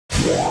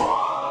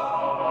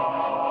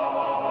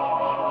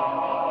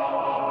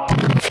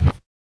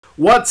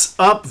What's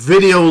up,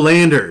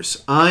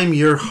 Videolanders? I'm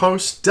your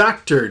host,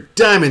 Dr.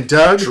 Diamond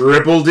Doug.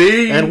 Triple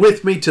D. And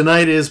with me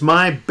tonight is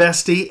my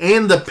bestie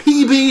and the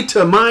PB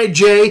to my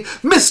J,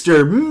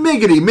 Mr.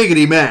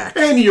 Miggity Mac.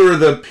 And you're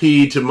the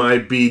P to my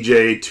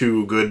BJ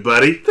too, good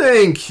buddy.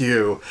 Thank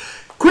you.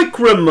 Quick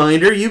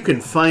reminder, you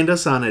can find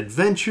us on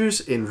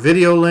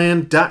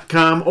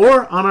adventuresinvideoland.com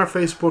or on our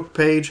Facebook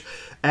page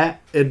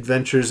at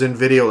Adventures in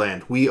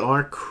Videoland. We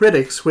are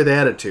critics with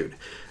attitude.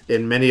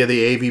 In many of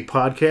the AV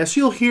podcasts,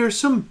 you'll hear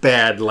some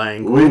bad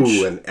language.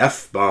 Ooh, an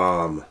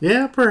F-bomb.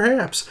 Yeah,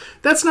 perhaps.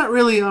 That's not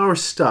really our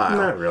style.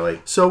 Not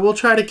really. So we'll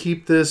try to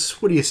keep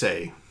this, what do you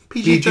say?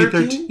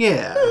 PG-13?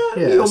 Yeah.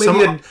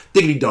 Maybe a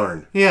diggity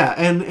darn. Yeah,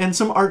 and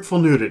some artful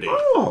nudity.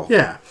 Oh.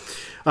 Yeah.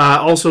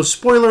 Also,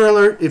 spoiler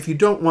alert, if you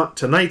don't want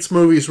tonight's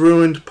movies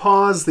ruined,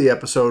 pause the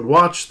episode,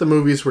 watch the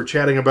movies we're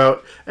chatting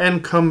about,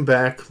 and come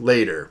back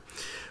later.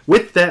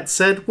 With that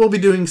said, we'll be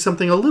doing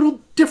something a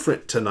little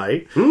different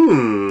tonight.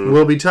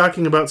 We'll be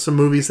talking about some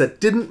movies that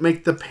didn't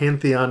make the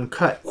Pantheon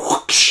cut.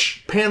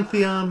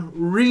 Pantheon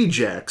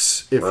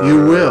rejects, if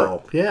you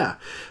will. Yeah.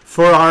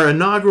 For our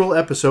inaugural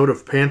episode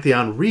of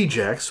Pantheon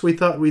Rejects, we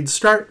thought we'd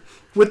start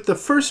with the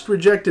first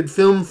rejected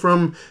film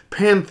from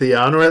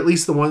Pantheon, or at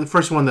least the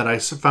first one that I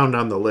found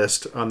on the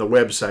list on the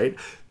website,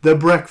 The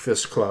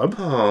Breakfast Club.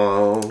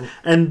 Oh.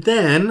 And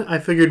then I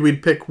figured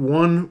we'd pick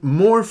one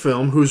more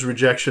film whose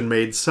rejection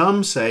made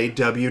some say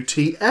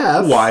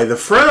WTF. Why the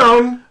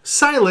frown?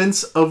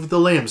 Silence of the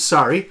Lambs.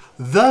 Sorry,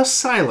 The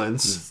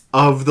Silence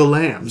of the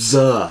Lambs.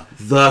 The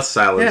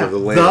Silence of the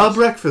Lambs. The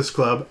Breakfast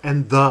Club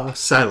and The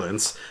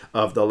Silence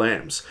of the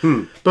Lambs.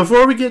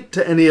 Before we get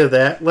to any of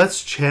that,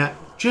 let's chat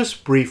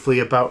just briefly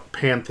about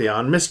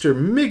Pantheon. Mr.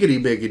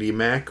 Miggity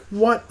Mac,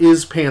 what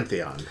is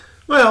Pantheon?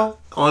 Well,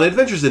 on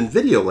Adventures in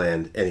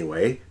Videoland,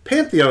 anyway,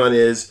 Pantheon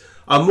is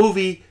a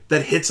movie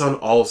that hits on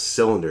all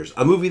cylinders.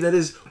 A movie that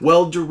is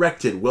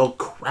well-directed,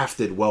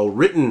 well-crafted,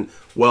 well-written,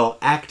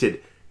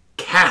 well-acted,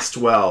 cast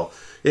well.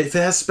 If it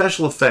has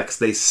special effects,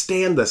 they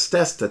stand the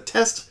test of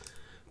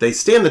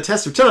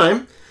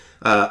time,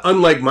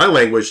 unlike my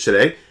language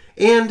today,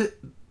 and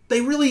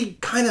they really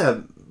kind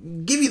of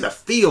give you the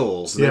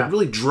feels. They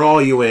really draw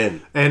you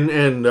in.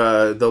 And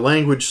the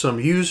language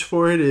some use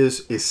for it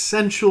is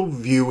essential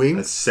viewing.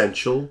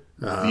 Essential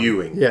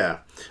viewing. Yeah.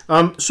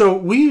 So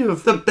we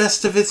have... The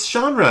best of its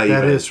genre,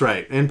 That is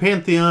right. And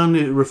Pantheon,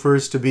 it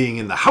refers to being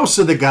in the house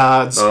of the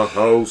gods. The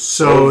house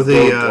so of the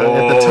the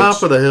at the gods.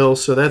 top of the hill.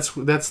 So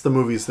that's the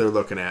movies they're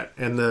looking at.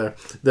 And a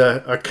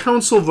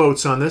council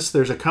votes on this.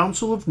 There's a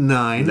council of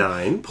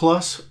 9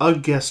 plus a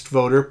guest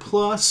voter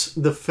plus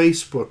the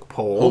Facebook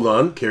poll. Hold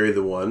on, carry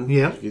the one.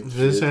 Yeah,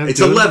 it's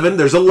 11.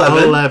 There's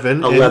 11.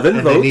 11 votes.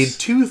 And they need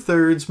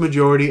 2/3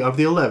 majority of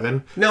the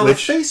 11. Now the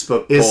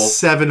Facebook poll is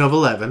 7 of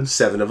 11.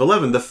 7 of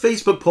 11. The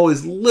Facebook poll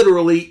is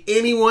literally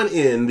anyone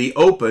in the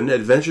open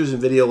Adventures in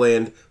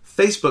Videoland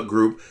Facebook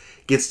group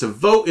gets to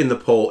vote in the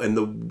poll, and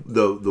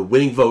the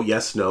winning vote,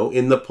 yes, no,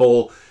 in the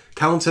poll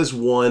counts as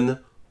one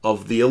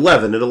of the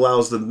 11. It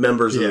allows the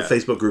members of the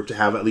Facebook group to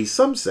have at least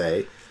some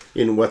say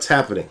in what's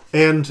happening.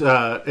 And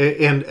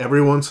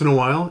every once in a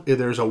while,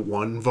 there's a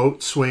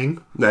 1-vote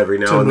swing every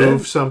now to and then,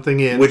 move something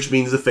in. Which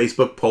means the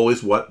Facebook poll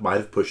is what might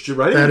have pushed you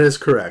right in. That is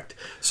correct.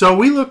 So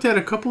we looked at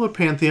a couple of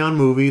Pantheon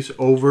movies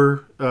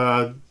over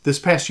this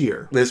past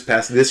year.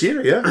 This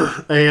year,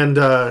 yeah. And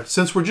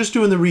since we're just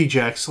doing the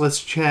rejects,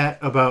 let's chat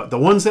about the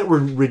ones that were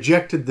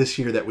rejected this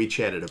year that we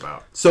chatted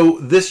about. So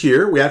this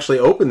year, we actually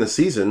opened the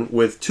season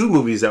with 2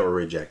 movies that were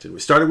rejected. We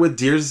started with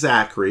Dear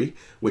Zachary,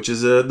 which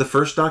is the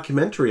first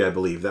documentary, I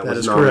believe, that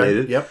was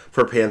nominated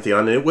for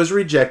Pantheon, and it was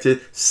rejected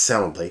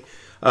soundly.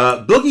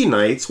 Boogie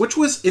Nights, which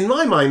was, in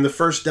my mind, the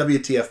first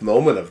WTF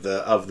moment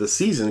of the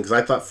season, because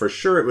I thought for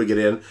sure it would get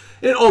in.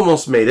 It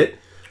almost made it.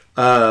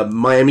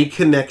 Miami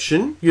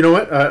Connection. You know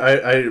what?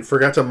 I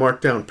forgot to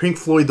mark down. Pink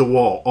Floyd The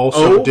Wall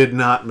also did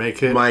not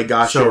make it. My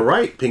gosh, you're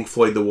right. Pink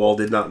Floyd The Wall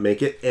did not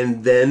make it.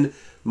 And then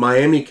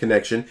Miami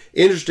Connection.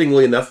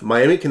 Interestingly enough,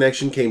 Miami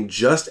Connection came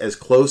just as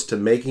close to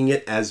making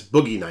it as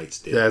Boogie Nights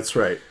did. That's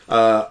right.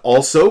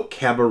 Also,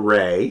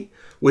 Cabaret,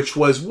 which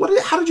was...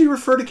 How did you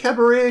refer to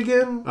Cabaret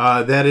again?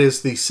 That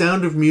is The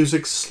Sound of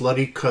Music's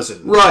slutty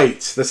cousin. Right.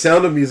 The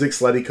Sound of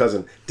Music's slutty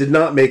cousin. Did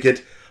not make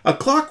it. A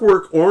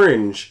Clockwork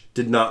Orange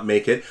did not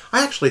make it.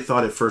 I actually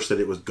thought at first that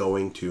it was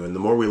going to, and the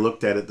more we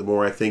looked at it, the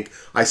more I think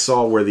I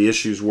saw where the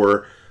issues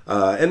were,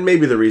 and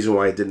maybe the reason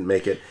why it didn't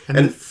make it.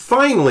 And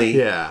finally...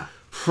 Yeah.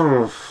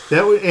 The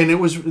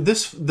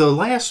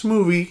last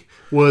movie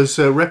was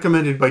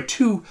recommended by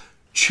 2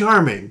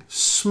 charming,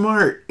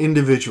 smart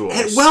individuals.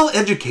 And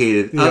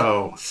well-educated.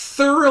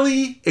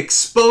 Thoroughly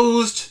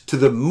exposed to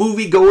the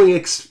movie-going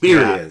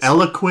experience. Yeah,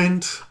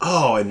 eloquent.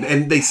 Oh,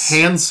 and they...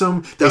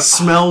 Handsome. They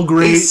smell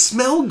great. They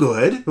smell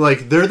good.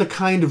 Like, they're the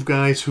kind of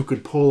guys who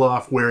could pull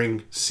off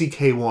wearing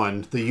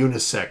CK1, the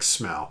unisex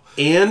smell.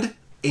 And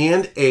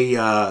and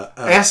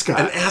ascot.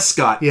 An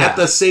ascot Yeah. at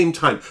the same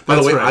time. By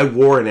That's the way, right. I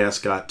wore an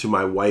ascot to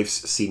my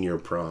wife's senior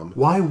prom.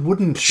 Why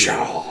wouldn't you?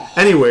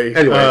 Anyway,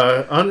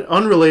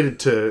 unrelated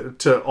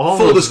to all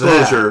Full of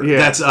disclosure, that, yeah.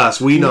 that's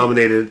us. We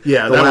nominated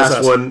Yeah, the that was last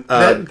us. one.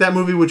 That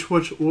movie,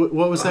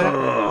 what was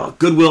that?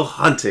 Good Will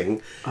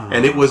Hunting,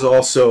 and it was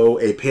also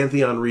a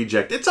Pantheon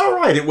reject. It's all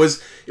right. It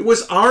was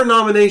our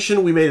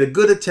nomination. We made a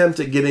good attempt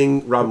at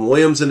getting Robin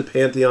Williams into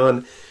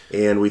Pantheon,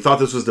 and we thought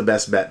this was the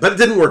best bet, but it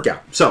didn't work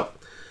out. So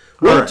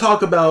we'll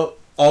talk about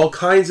all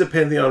kinds of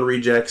Pantheon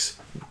rejects.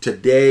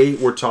 Today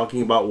we're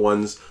talking about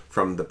ones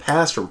from the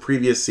past, from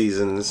previous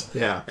seasons.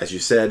 Yeah, as you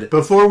said,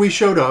 before we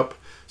showed up.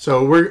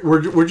 So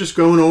we're just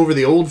going over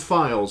the old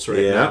files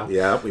right now.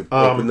 Yeah. We've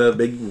opened the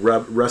big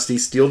rusty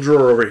steel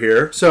drawer over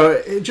here.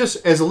 So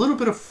just as a little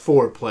bit of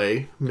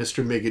foreplay,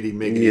 Mr. Miggity.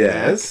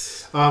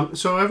 Yes.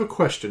 So I have a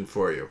question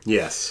for you.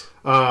 Yes.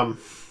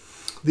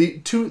 The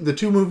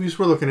two movies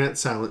we're looking at,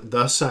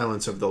 The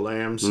Silence of the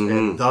Lambs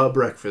and The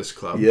Breakfast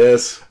Club.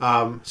 Yes.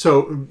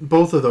 So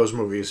both of those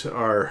movies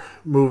are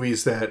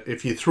movies that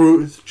if you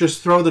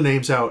just throw the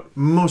names out,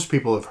 most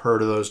people have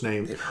heard of those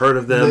names. They've heard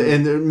of them.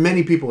 And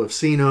many people have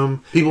seen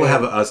them. People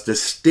have a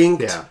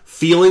distinct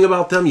feeling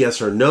about them,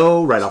 yes or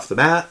no, right off the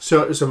bat.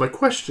 So my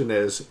question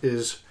is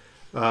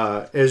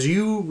as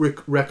you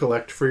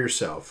recollect for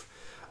yourself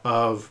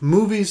of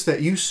movies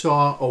that you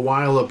saw a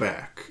while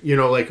back,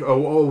 like a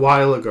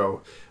while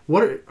ago,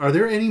 are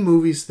there any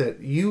movies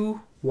that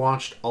you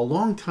watched a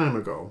long time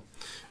ago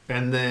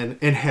and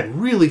had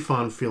really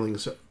fond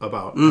feelings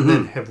about, and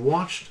then have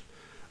watched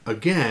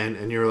again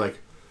and you're like,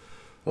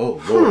 oh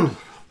Lord,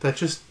 that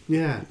just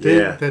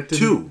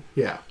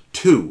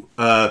Two.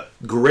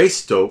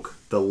 Greystoke,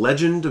 The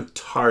Legend of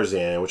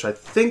Tarzan, which I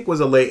think was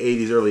a late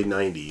 80s, early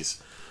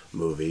 90s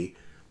movie,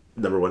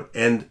 number one,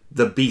 and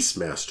The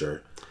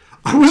Beastmaster.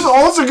 I was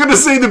also going to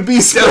say The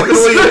Beastmaster.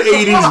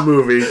 Definitely an 80s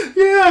movie.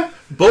 Yeah.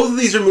 Both of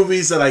these are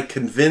movies that I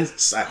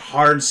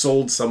hard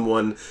sold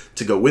someone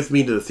to go with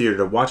me to the theater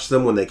to watch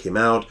them when they came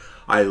out.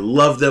 I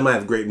love them. I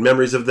have great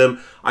memories of them.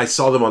 I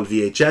saw them on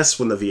VHS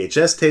when the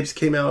VHS tapes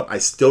came out. I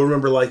still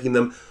remember liking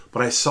them.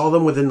 But I saw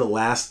them within the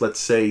last, let's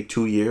say,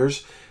 2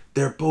 years.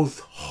 They're both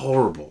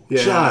horrible.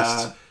 Yeah.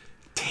 Just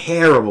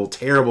terrible,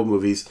 terrible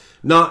movies.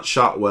 Not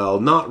shot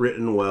well, not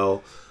written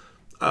well.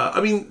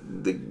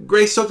 The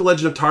Greystoke, The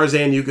Legend of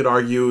Tarzan, you could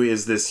argue,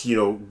 is this,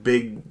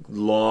 big,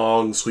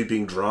 long,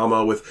 sweeping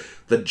drama with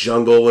the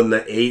jungle and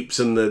the apes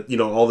and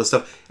all this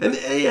stuff. And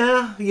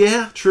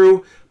yeah,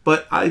 true.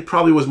 But I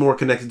probably was more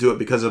connected to it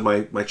because of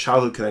my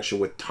childhood connection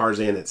with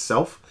Tarzan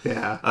itself.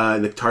 Yeah.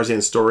 And the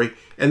Tarzan story.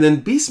 And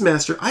then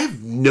Beastmaster, I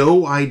have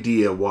no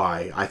idea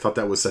why I thought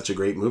that was such a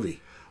great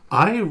movie.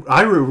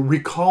 I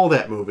recall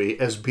that movie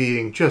as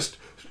being just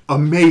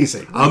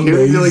amazing.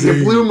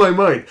 Amazing. It blew my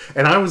mind.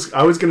 And I was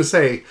going to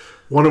say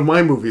one of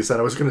my movies that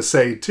I was going to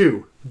say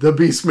too, The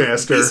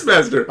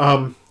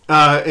Beastmaster.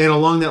 And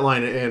along that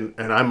line, and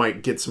I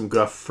might get some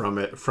guff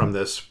from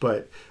this,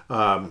 but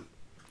The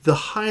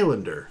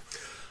Highlander.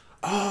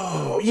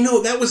 Oh,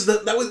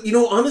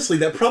 honestly,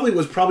 that probably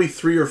was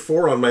 3 or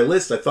 4 on my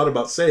list. I thought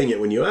about saying it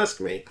when you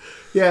asked me.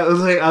 Yeah,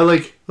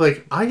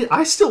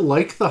 I still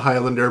like The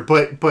Highlander,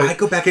 but I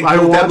go back and I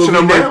quote watch that movie it,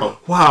 I'm now.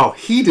 like, wow,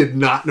 he did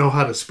not know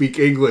how to speak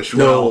English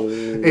well,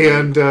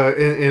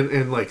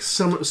 and like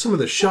some of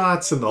the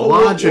shots and the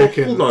logic.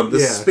 Hold on, the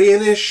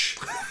Spanish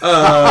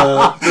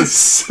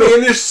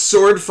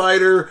sword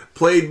fighter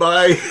played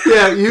by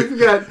you've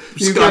got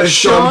Sean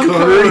Sean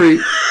Connery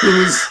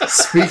who's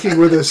speaking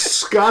with a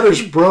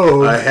Scottish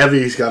brogue, a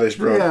heavy Scottish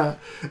brogue. Yeah,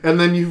 and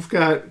then you've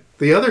got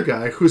the other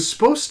guy who's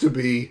supposed to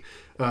be.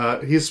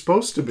 He's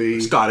supposed to be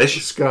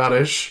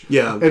Scottish.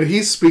 Yeah. And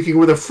he's speaking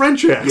with a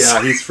French accent.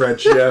 Yeah, he's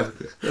French, yeah.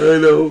 I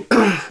know.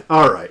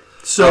 All right.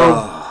 So,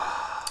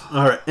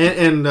 all right.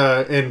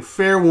 And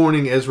fair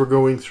warning as we're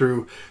going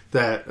through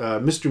that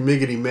Mr.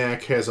 Miggity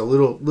Mac has a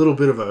little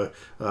bit of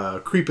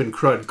a creeping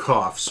crud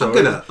cough. So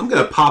I'm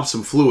gonna pop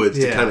some fluids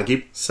to kind of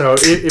keep. So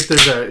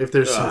if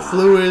there's some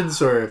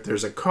fluids or if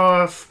there's a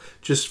cough,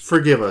 just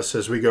forgive us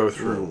as we go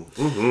through.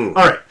 Mm-hmm.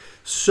 All right.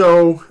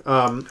 So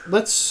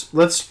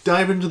let's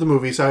dive into the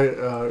movies.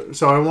 I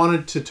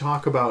wanted to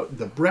talk about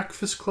The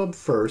Breakfast Club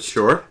first,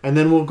 sure, and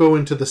then we'll go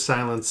into The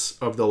Silence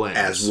of the Lambs,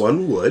 as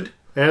one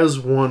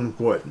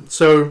would.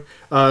 So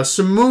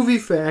some movie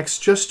facts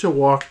just to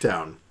walk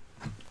down.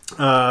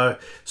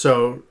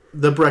 So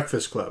The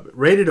Breakfast Club,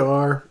 rated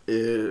R,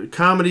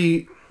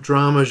 comedy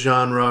drama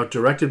genre,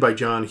 directed by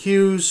John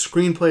Hughes,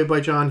 screenplay by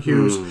John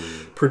Hughes,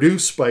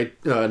 produced by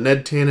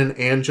Ned Tannen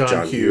and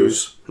John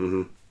Hughes.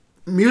 Mm-hmm.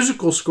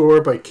 Musical score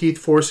by Keith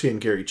Forsey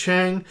and Gary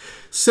Chang.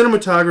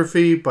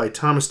 Cinematography by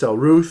Thomas Del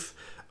Ruth,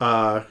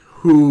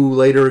 who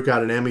later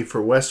got an Emmy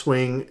for West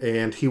Wing,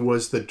 and he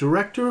was the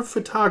director of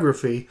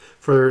photography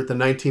for the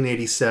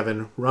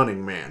 1987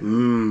 Running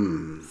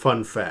Man.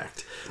 Fun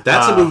fact.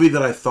 That's a movie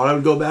that I thought I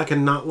would go back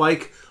and not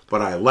like,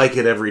 but I like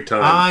it every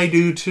time. I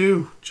do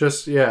too.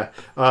 Just, yeah.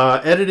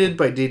 Edited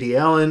by D.D.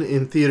 Allen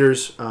in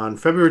theaters on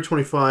February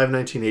 25,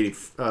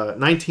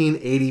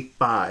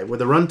 1985,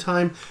 with a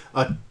runtime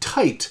a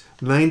tight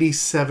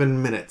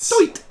 97 minutes.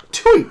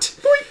 Tweet.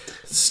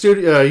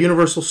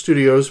 Universal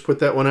Studios put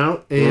that one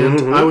out,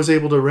 and I was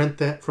able to rent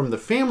that from the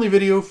Family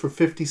Video for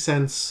 50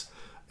 cents.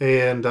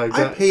 And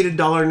I paid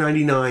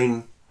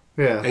 $1.99.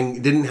 Yeah.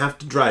 And didn't have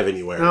to drive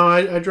anywhere. No,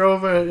 I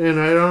drove it, and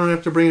I don't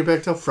have to bring it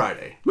back till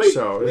Friday. Right.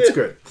 So it's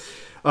good.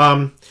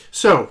 I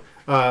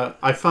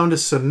found a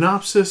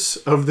synopsis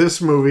of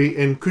this movie,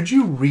 and could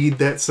you read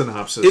that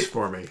synopsis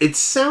for me? It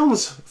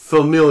sounds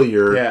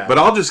familiar, but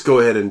I'll just go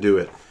ahead and do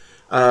it.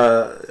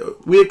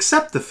 We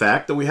accept the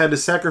fact that we had to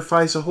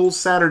sacrifice a whole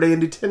Saturday in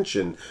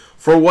detention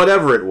for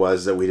whatever it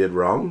was that we did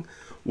wrong.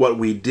 What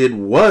we did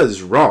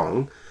was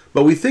wrong,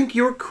 but we think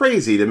you're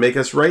crazy to make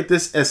us write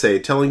this essay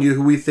telling you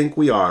who we think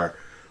we are.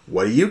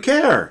 What do you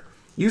care?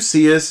 You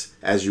see us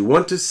as you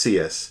want to see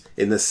us,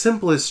 in the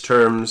simplest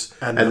terms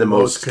and the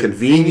most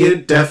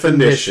convenient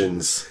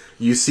definitions.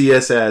 You see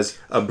us as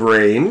a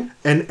brain,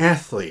 an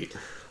athlete,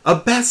 a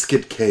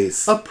basket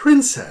case, a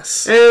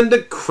princess, and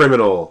a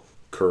criminal.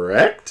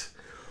 Correct?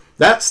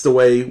 That's the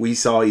way we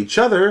saw each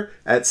other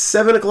at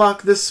 7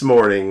 o'clock this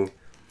morning.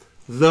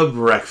 The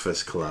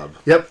Breakfast Club.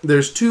 Yep,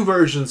 there's two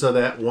versions of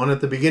that. One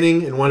at the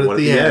beginning and one at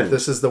the end.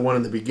 This is the one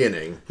in the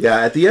beginning. Yeah,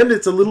 at the end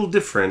it's a little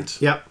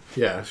different. Yep,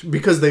 yeah,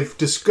 because they've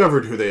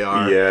discovered who they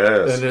are.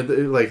 Yes.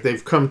 And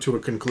they've come to a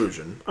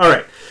conclusion. All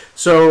right,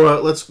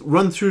 so let's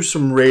run through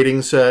some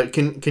ratings.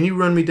 Can you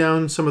run me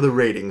down some of the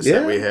ratings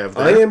that we have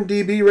there?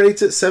 IMDb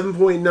rates at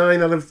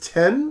 7.9 out of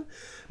 10.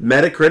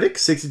 Metacritic,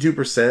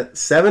 62%,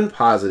 7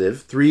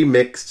 positive, 3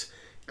 mixed,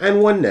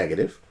 and 1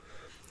 negative.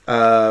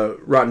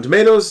 Rotten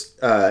Tomatoes,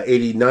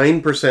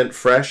 89%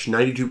 fresh,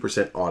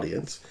 92%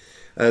 audience.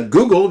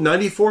 Google,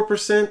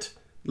 94%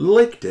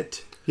 liked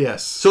it.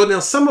 Yes. So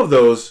now some of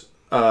those,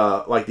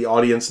 like the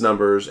audience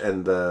numbers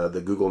and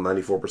the Google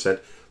 94%,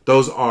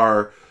 those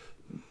are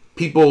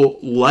people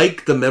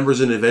like the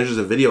members in Adventures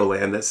of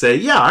Videoland that say,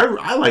 yeah,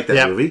 I like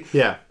that movie.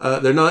 Yeah.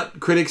 They're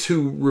not critics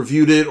who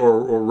reviewed it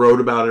or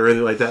wrote about it or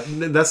anything like that.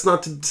 That's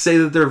not to say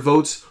that their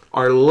votes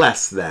are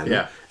less than.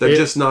 Yeah. They're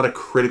just not a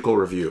critical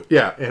review.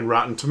 Yeah, and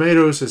Rotten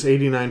Tomatoes is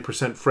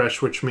 89%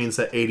 fresh, which means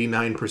that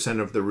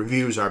 89% of the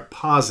reviews are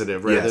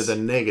positive rather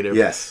than negative.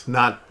 Yes.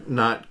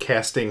 Not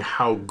casting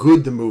how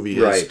good the movie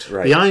is.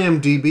 Right. The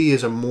IMDb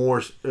is a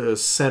more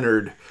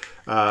centered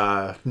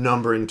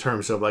number in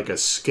terms of like a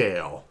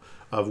scale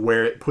of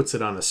where it puts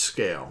it on a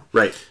scale.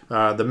 Right.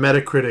 The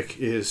Metacritic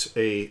is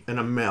an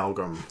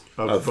amalgam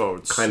of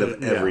votes. Kind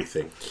of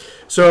everything.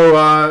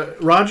 So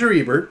Roger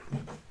Ebert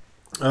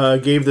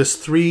gave this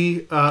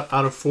 3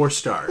 out of 4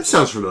 stars. That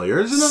sounds familiar.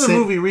 There's another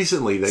movie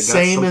recently that got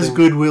same as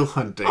Good Will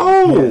Hunting.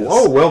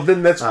 Oh, well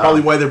then that's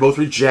probably why they're both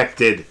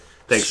rejected.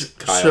 Thanks,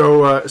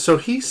 Kyle. So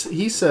he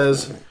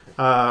says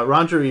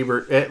Roger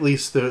Ebert, at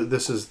least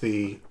this is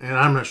and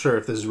I'm not sure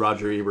if this is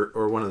Roger Ebert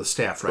or one of the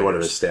staff writers. One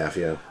of his staff,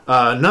 yeah.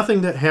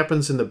 Nothing that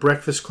happens in The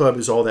Breakfast Club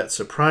is all that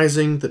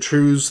surprising. The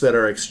truths that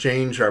are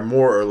exchanged are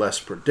more or less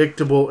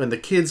predictable, and the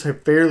kids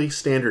have fairly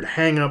standard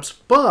hang-ups,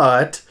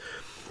 but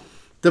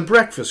The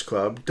Breakfast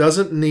Club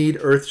doesn't need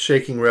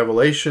earth-shaking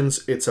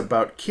revelations. It's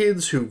about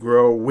kids who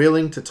grow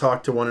willing to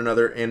talk to one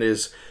another, and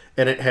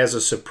it has a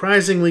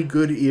surprisingly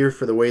good ear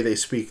for the way they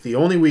speak. The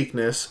only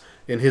weakness,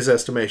 in his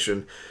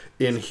estimation,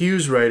 in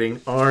Hughes' writing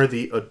are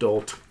the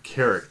adult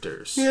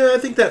characters. Yeah, I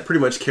think that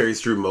pretty much carries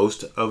through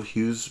most of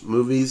Hughes'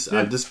 movies.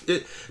 Yeah.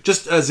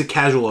 Just as a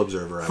casual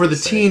observer, for the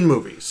teen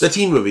movies. The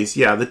teen movies,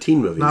 yeah, the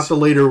teen movies. Not the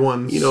later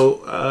ones.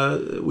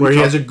 Where he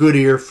has a good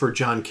ear for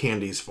John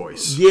Candy's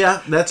voice.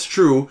 Yeah, that's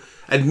true.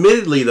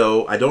 Admittedly,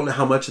 though, I don't know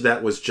how much of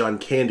that was John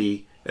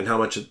Candy and how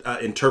much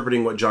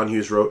interpreting what John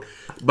Hughes wrote.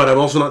 But I'm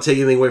also not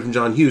taking anything away from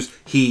John Hughes.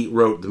 He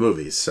wrote the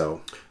movies,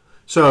 so...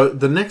 So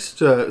the next,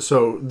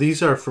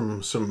 these are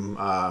from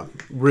some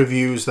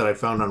reviews that I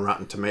found on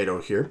Rotten Tomato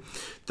here.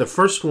 The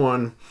first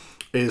one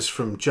is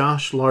from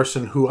Josh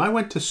Larson, who I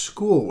went to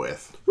school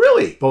with.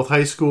 Really? Both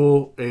high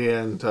school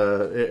and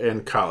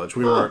college.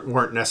 We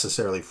weren't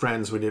necessarily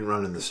friends. We didn't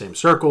run in the same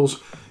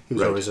circles. He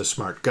was always a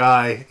smart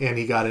guy, and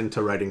he got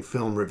into writing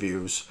film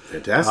reviews.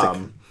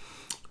 Fantastic.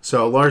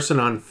 So Larson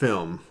on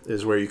Film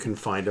is where you can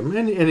find him,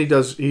 and he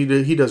does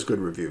good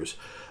reviews.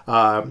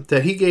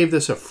 That he gave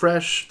this a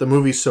fresh, the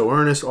movie's so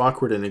earnest,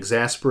 awkward, and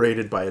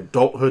exasperated by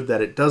adulthood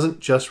that it doesn't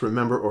just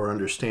remember or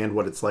understand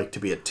what it's like to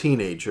be a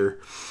teenager.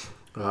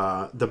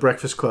 The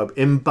Breakfast Club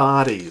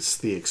embodies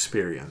the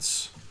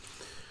experience.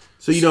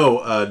 So,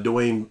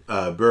 Dwayne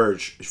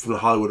Burge from The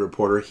Hollywood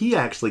Reporter, he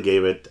actually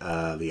gave it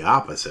the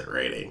opposite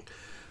rating.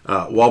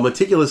 While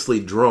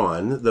meticulously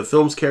drawn, the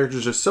film's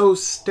characters are so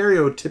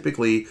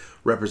stereotypically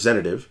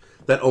representative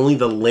that only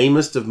the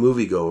lamest of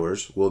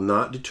moviegoers will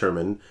not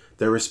determine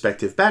their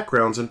respective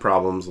backgrounds and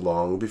problems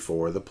long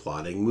before the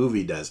plotting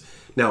movie does.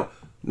 Now,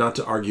 not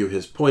to argue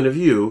his point of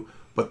view,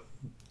 but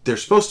they're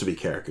supposed to be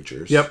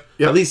caricatures. Yep.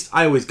 At least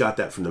I always got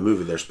that from the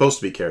movie. They're supposed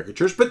to be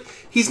caricatures, but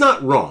he's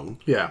not wrong.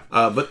 Yeah.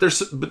 But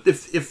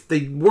if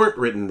they weren't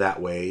written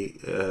that way,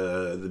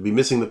 they'd be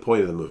missing the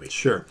point of the movie.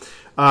 Sure.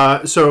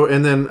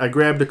 And then I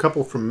grabbed a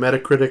couple from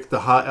Metacritic,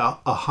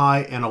 a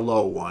high and a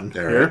low one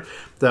here.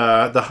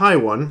 The high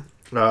one,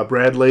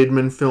 Brad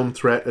Laidman, Film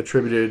Threat,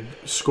 attributed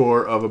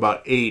score of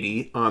about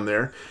 80 on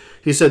there.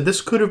 He said, this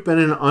could have been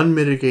an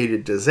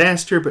unmitigated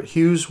disaster, but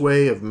Hughes'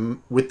 way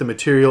with the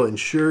material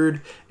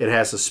ensured it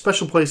has a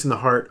special place in the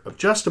heart of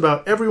just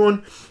about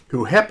everyone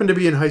who happened to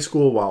be in high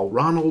school while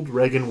Ronald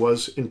Reagan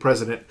was in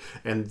president.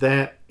 And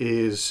that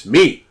is...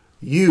 me.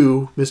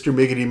 You, Mr.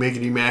 Miggity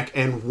Miggity Mac,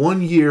 and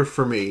 1 year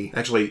for me.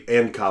 Actually,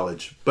 and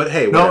college. But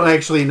hey, whatever. No,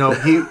 actually, no.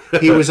 He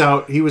was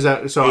out.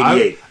 So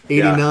 88.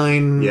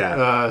 89.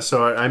 Yeah.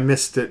 So I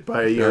missed it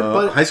by a year.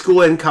 But high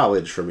school and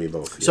college for me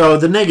both. Yeah. So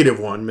the negative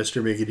one,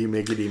 Mr. Miggity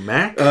Miggity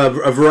Mac. A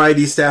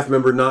Variety staff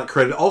member not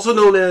credited, also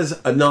known as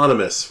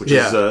anonymous, which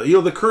is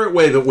the current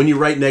way that when you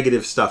write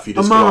negative stuff, you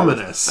just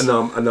anonymous.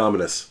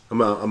 Anonymous.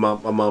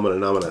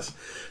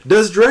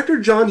 Does director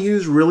John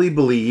Hughes really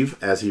believe,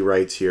 as he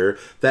writes here,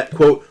 that,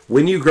 quote,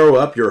 when you grow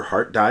up, your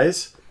heart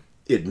dies?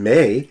 It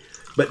may,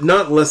 but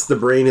not unless the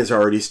brain has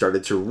already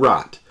started to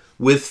rot.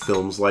 With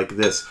films like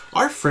this,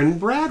 our friend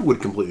Brad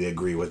would completely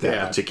agree with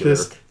that particular.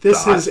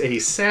 This is a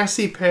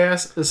sassy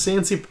pants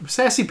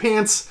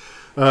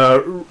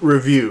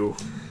review.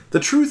 The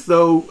truth,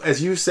 though,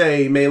 as you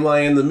say, may lie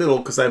in the middle,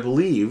 because I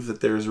believe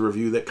that there's a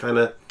review that kind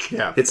of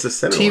hits the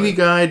center TV line.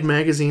 Guide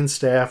magazine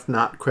staff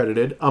not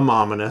credited,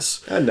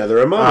 Amominous. Another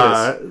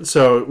Amominous.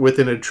 So with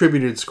an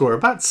attributed score,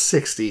 about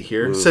 60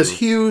 here. Mm-hmm. Says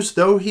Hughes,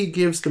 though he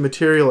gives the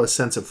material a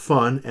sense of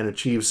fun and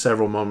achieves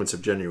several moments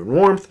of genuine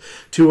warmth,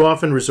 too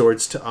often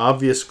resorts to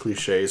obvious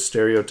cliches,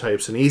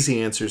 stereotypes, and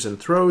easy answers, and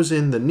throws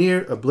in the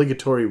near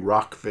obligatory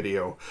rock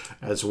video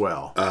as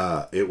well.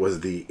 It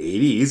was the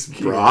 80s,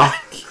 brah.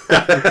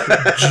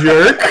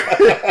 Jerk.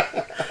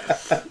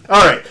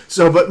 All right.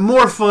 So, but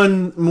more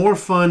fun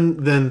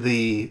than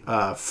the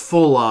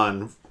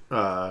full-on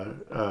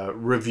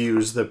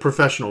reviews, the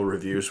professional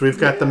reviews. We've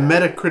got the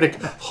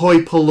Metacritic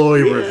hoi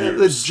polloi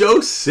reviews. The Joe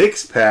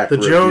Sixpack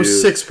reviews. Joe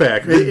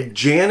Sixpack. The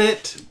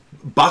Janet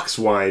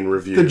Boxwine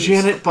reviews. The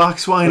Janet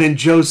Boxwine and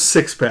Joe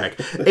Sixpack.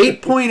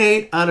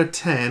 8.8 out of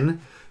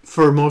 10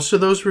 for most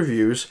of those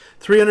reviews.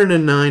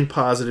 309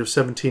 positive,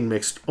 17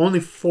 mixed.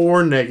 Only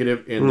 4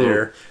 negative in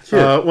there.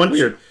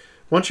 Weird.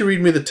 Why don't you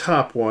read me the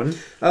top one?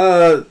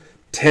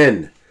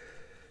 10.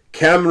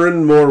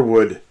 Cameron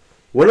Moorwood.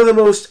 One of the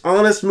most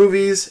honest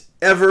movies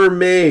ever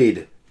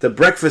made. The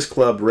Breakfast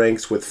Club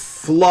ranks with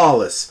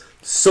flawless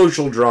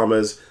social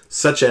dramas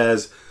such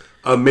as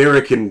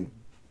American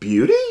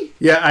Beauty?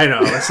 Yeah, I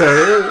know.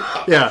 So,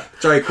 yeah.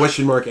 Sorry,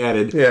 question mark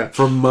added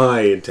from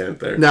my intent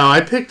there. Now, I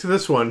picked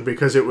this one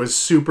because it was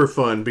super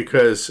fun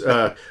because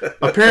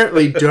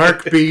apparently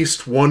Dark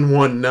Beast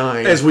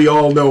 119, as we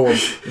all know him,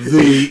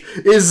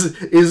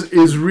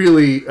 is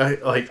really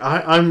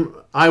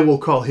I will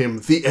call him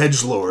the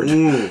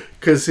Edgelord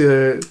because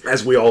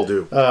as we all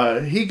do.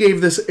 He gave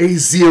this a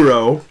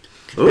 0.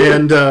 Ooh.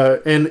 And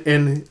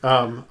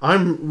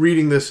I'm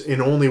reading this in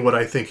only what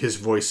I think his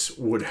voice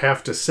would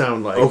have to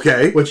sound like.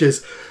 Okay. Which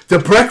is, The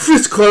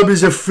Breakfast Club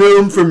is a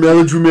film for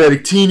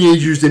melodramatic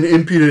teenagers and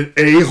impudent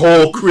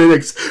a-hole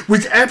critics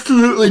with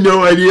absolutely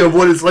no idea of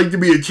what it's like to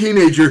be a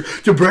teenager.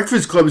 The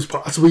Breakfast Club is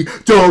possibly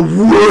the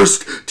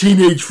worst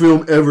teenage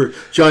film ever.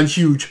 John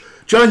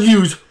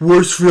Hughes'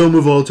 worst film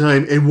of all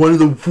time and one of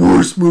the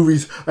worst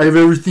movies I've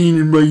ever seen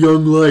in my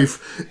young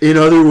life. In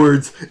other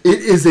words, it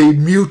is a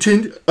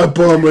mutant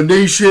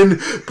abomination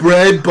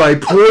bred by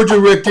poor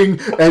directing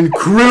and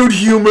crude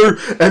humor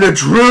and a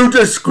true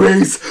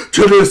disgrace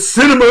to the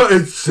cinema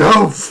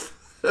itself.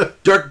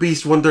 Dark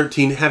Beast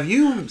 113. Have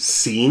you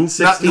seen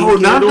 16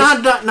 Candles?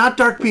 Not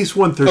Dark Beast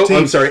 113. Oh,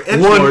 I'm sorry.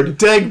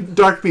 Edgelord.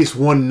 Dark Beast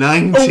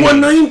 119. Oh,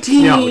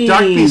 119. No,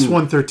 Dark Beast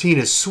 113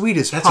 is sweet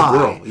as pie. That's a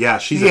girl. Yeah,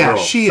 she's a girl.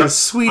 Yeah, she is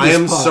sweet as pie. I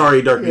am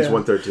sorry, Dark Beast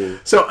 113.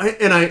 So,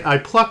 I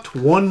plucked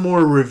one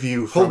more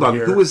review from Hold on,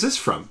 here. who is this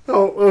from?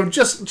 Oh,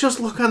 just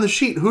look on the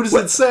sheet. Who does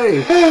it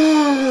say?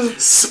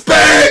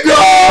 Spangle!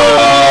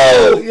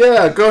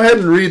 Yeah, go ahead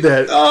and read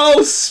that.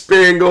 Oh,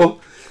 Spangle.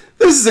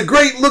 This is a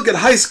great look at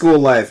high school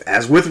life.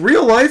 As with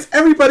real life,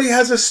 everybody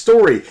has a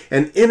story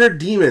and inner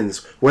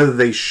demons, whether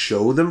they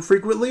show them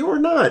frequently or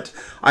not.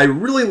 I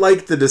really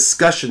liked the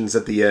discussions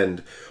at the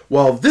end.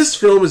 While this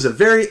film is a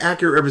very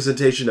accurate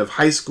representation of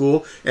high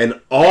school and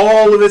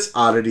all of its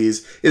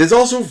oddities, it is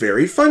also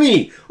very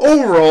funny.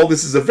 Overall,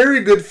 this is a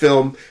very good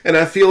film, and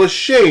I feel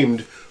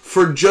ashamed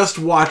for just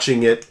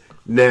watching it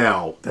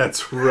now.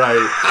 That's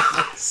right.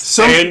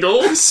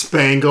 Spangle?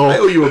 I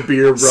owe you a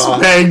beer, bro.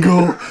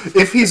 Spangle.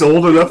 If he's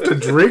old enough to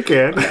drink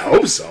it. I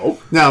hope so.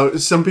 Now,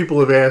 some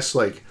people have asked,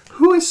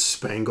 who is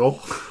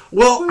Spangle?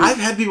 Well, I've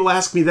had people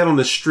ask me that on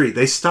the street.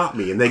 They stop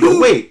me and they go,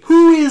 wait.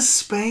 Who is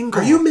Spangle?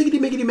 Are you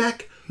Miggity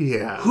Mac?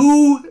 Yeah.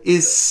 Who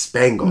is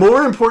Spangle?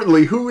 More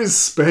importantly, who is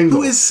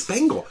Spangle? Who is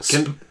Spangle?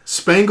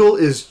 Spangle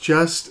is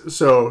just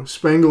so.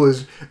 Spangle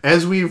is,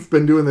 as we've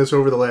been doing this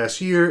over the last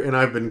year, and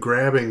I've been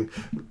grabbing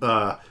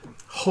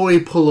hoi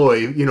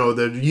polloi,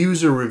 the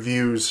user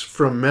reviews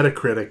from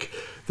Metacritic.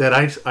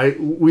 That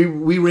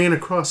we ran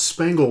across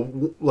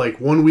Spangle like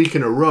 1 week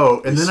in a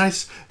row, and then I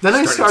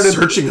started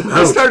searching them out.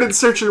 I started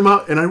searching them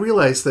out, and I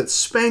realized that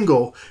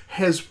Spangle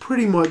has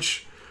pretty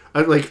much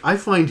I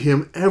find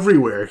him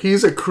everywhere.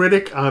 He's a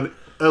critic on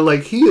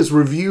he has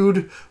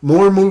reviewed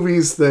more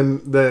movies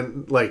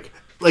than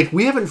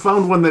we haven't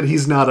found one that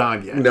he's not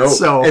on yet. No,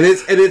 so and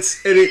it's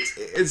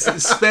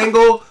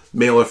Spangle,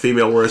 male or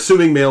female. We're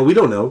assuming male. We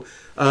don't know.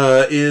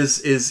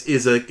 Is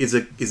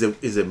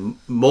a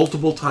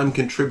multiple time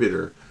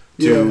contributor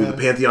to the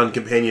Pantheon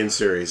Companion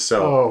series.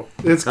 So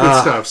it's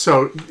good stuff.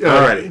 So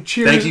alrighty,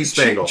 cheers, thank you,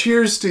 Spangle.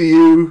 Cheers to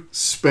you,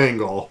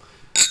 Spangle.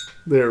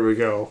 There we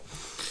go.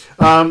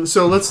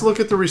 So let's look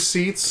at the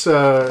receipts.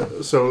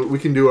 So we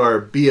can do our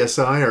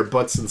BSI, our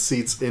Butts and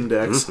Seats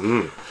Index.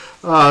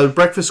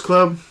 Breakfast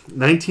Club,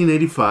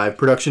 1985,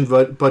 production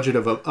budget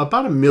of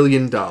about $1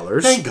 million.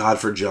 Thank God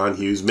for John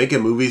Hughes making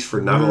movies for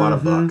not a lot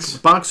of bucks.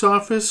 Box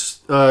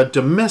office,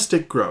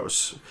 domestic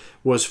gross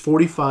was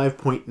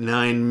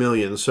 $45.9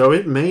 million. So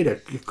it made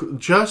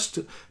just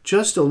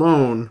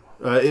alone.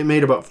 It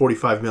made about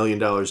 $45 million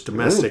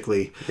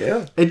domestically. Ooh,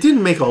 yeah, it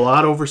didn't make a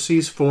lot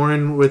overseas,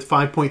 foreign with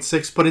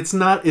 5.6, but it's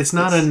not a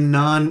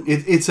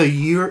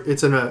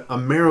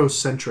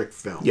Amerocentric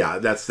film. Yeah,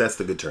 that's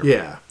the good term.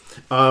 Yeah.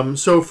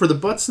 So for the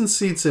Butts and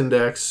Seats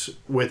Index,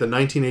 with a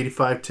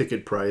 1985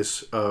 ticket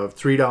price of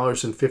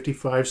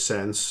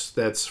 $3.55,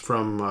 that's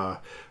from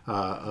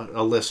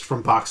a list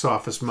from Box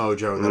Office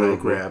Mojo that I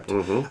grabbed.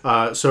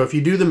 So if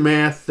you do the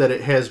math, that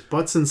it has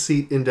Butts and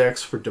Seat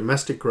Index for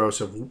domestic gross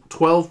of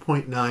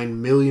 12.9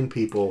 million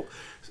people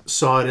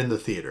saw it in the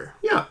theater.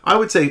 Yeah, I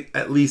would say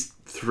at least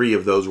 3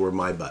 of those were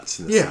my butts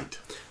in the seat.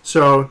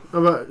 So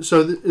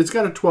it's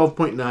got a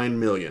 12.9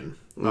 million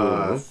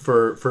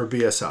for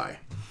BSI.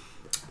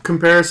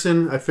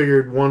 Comparison, I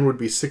figured one would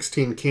be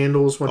 16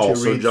 Candles. Once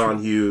also you read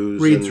John Hughes.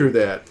 Read through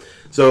that.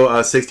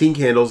 So 16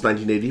 Candles,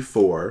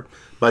 1984.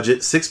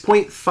 Budget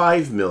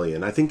 $6.5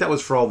 million. I think that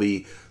was for all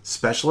the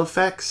special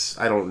effects.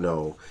 I don't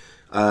know.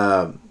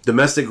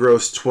 Domestic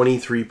gross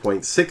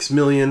 $23.6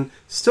 million.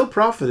 Still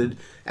profited.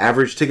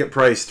 Average ticket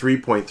price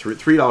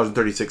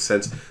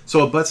 $3.36.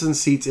 So a Butts and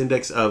Seats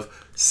Index of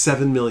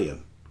 7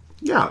 million.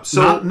 Yeah,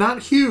 so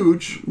not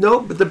huge. No,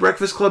 but the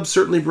Breakfast Club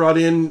certainly brought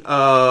in,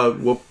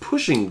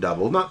 pushing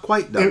double, not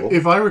quite double.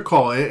 If I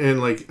recall,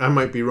 and I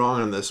might be wrong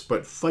on this,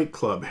 but Fight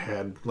Club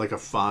had a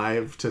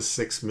 5 to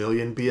 6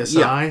 million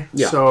BSI.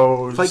 Yeah.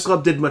 So Fight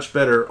Club did much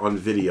better on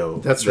video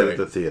than right. at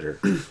the theater.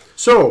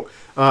 So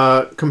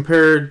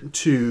compared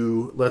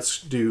to,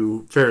 let's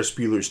do Ferris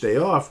Bueller's Day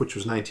Off, which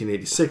was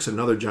 1986,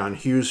 another John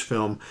Hughes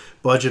film,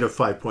 budget of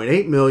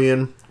 $5.8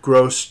 million.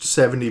 Grossed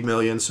 $70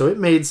 million, so it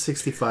made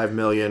 $65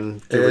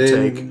 million, give or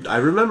take. I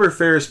remember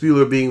Ferris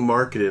Bueller being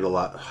marketed a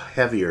lot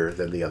heavier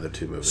than the other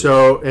 2 movies.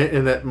 So,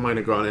 and that might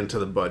have gone into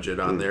the budget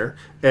on there.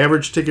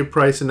 Average ticket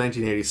price in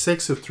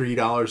 1986 of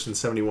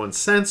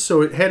 $3.71,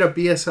 so it had a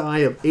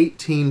BSI of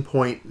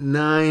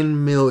 18.9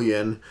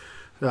 million.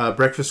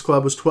 Breakfast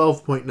Club was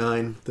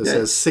 12.9. This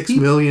has 6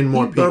 million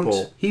more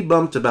people. He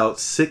bumped about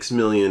 6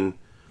 million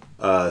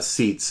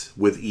seats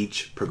with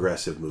each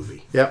progressive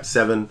movie. Yep.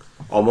 7,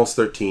 almost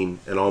 13,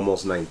 and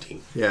almost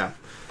 19. Yeah.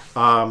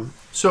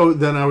 So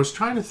then I was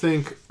trying to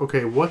think,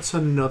 okay, what's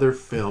another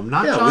film?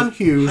 Not John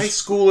Hughes. High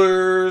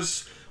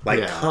schoolers,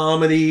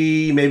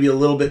 comedy, maybe a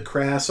little bit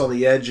crass on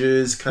the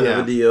edges, kind of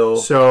a deal.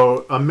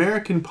 So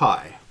American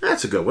Pie.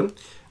 That's a good one.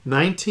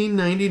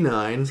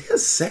 1999. He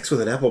has sex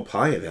with an apple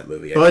pie in that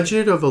movie.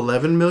 Budget of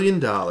 $11 million.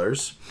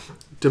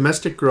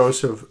 Domestic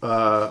gross of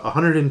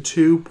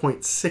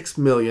 $102.6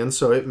 million,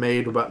 so it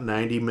made about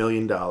 $90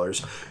 million.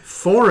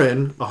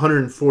 Foreign,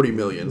 $140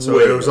 million, so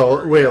it was a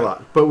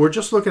lot. But we're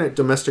just looking at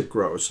domestic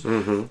gross.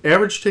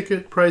 Average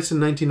ticket price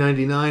in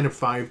 1999 of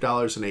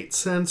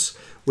 $5.08,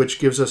 which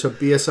gives us a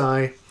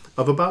BSI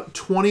of about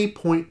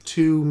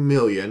 20.2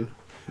 million.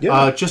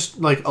 Yeah. Just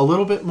a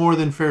little bit more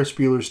than Ferris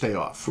Bueller's Day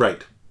Off.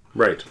 Right.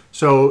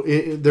 So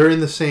they're in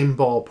the same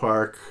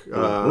ballpark.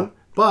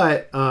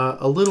 But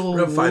a little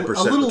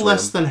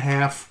less than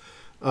half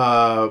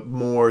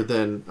more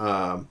than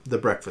the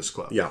Breakfast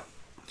Club. Yeah.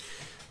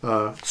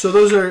 So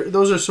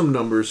those are some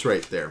numbers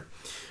right there.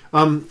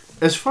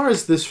 As far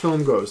as this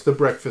film goes, The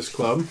Breakfast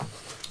Club,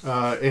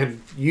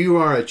 and you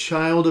are a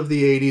child of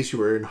the 80s. You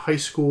were in high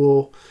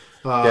school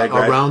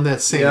around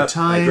that same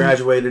time. I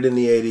graduated in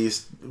the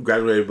 80s.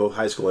 Graduated both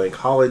high school and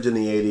college in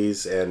the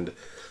 80s, and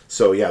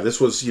so this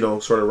was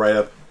sort of right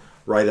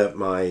up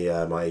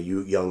my my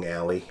young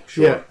alley.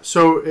 Sure. Yeah.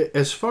 So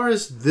as far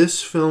as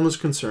this film is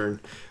concerned,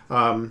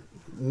 as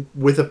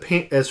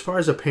far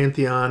as a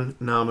Pantheon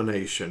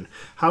nomination,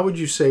 how would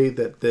you say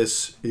that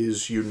this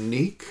is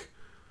unique?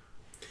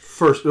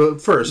 First, how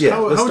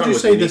would you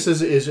say this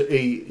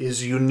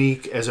is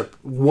unique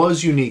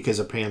was unique as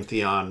a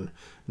Pantheon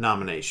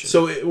nomination?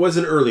 So it was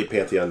an early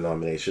Pantheon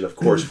nomination, of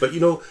course, but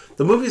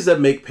the movies that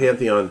make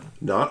Pantheon,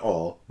 not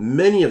all,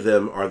 many of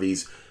them are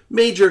these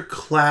major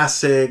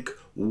classic,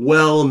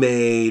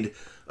 well-made,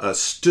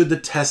 stood the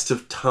test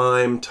of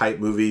time type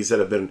movies that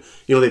have been,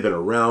 they've been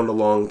around a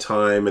long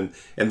time, and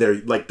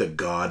they're like The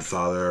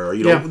Godfather, or,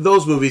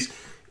 those movies,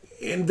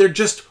 and they're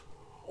just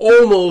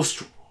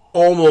almost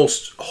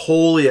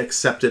wholly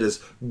accepted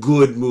as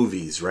good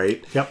movies,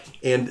 right? Yep.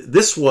 And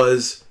this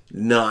was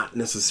not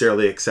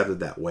necessarily accepted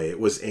that way. It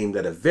was aimed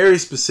at a very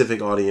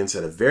specific audience,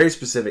 at a very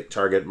specific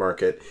target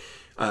market,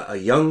 a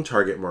young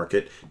target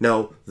market.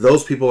 Now,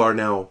 those people are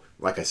now,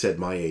 like I said,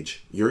 my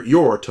age.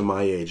 You're to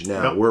my age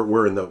now. Yep.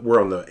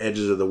 We're on the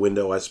edges of the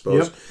window, I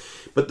suppose. Yep.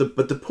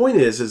 But the point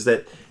is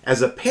that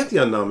as a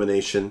Pantheon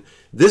nomination,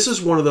 this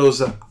is one of those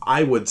that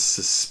I would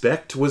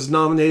suspect was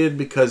nominated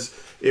because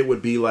it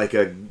would be like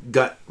a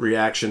gut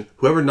reaction.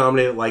 Whoever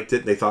nominated liked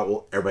it, and they thought,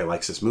 well, everybody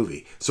likes this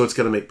movie, so it's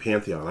going to make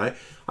Pantheon.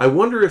 I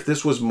wonder if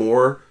this was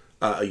more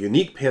a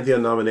unique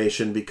Pantheon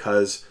nomination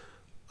because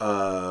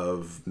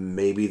of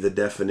maybe the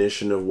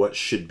definition of what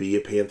should be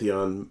a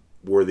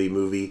Pantheon-worthy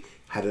movie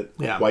hadn't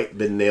quite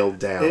been nailed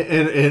down.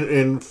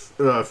 And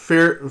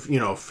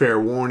fair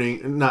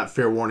warning, not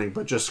fair warning,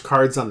 but just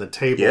cards on the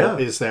table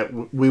is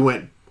that we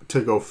went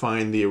to go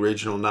find the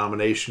original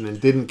nomination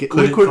and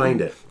couldn't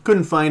find it.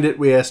 Couldn't find it.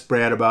 We asked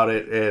Brad about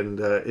it, and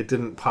it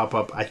didn't pop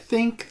up. I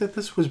think that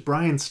this was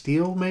Brian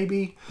Steele,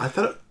 maybe. I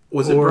thought it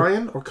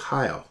Brian or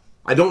Kyle?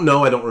 I don't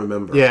know. I don't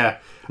remember. Yeah,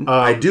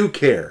 I do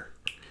care.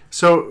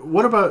 So,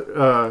 what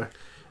about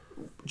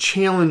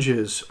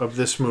challenges of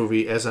this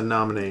movie as a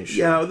nomination?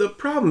 Yeah, the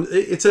problem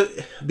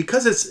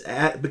because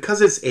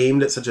it's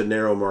aimed at such a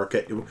narrow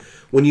market.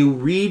 When you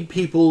read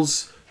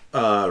people's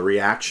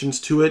reactions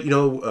to it,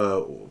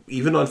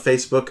 even on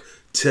Facebook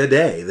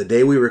today, the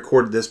day we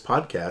recorded this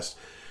podcast,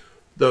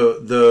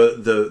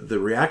 the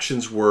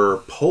reactions were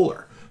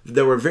polar.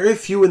 There were very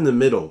few in the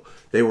middle.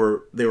 They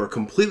were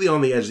completely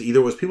on the edge. Either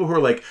it was people who were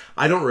like,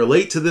 I don't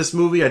relate to this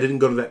movie. I didn't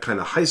go to that kind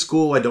of high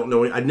school. I didn't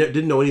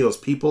know any of those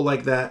people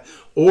like that.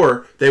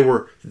 Or they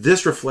were,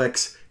 this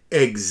reflects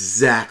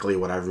exactly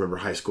what I remember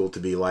high school to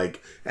be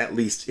like, at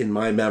least in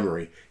my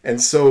memory.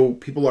 And so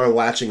people are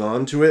latching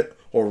on to it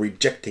or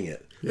rejecting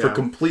it for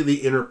completely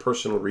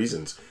interpersonal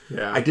reasons.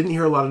 Yeah. I didn't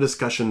hear a lot of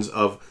discussions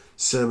of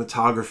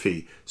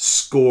cinematography,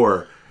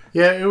 score.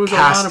 Yeah, it was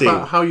casting. A lot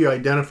about how you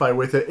identify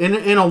with it. And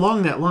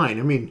along that line,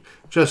 I mean,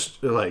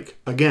 just like,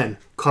 again,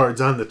 cards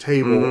on the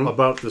table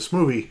about this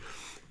movie.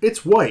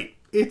 It's white.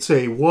 It's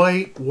a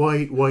white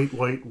movie.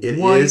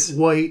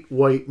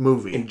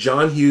 And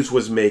John Hughes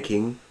was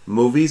making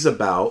movies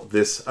about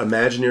this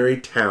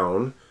imaginary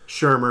town,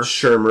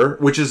 Shermer,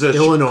 which is a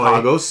Illinois.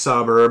 Chicago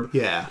suburb.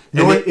 Yeah,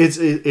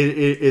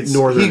 it's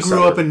northern. He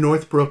grew up in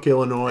Northbrook,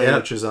 Illinois,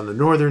 which is on the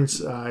northern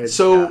side.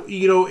 So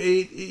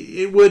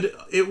it would.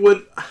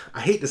 I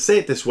hate to say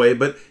it this way,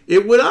 but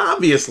it would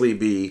obviously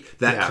be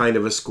that kind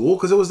of a school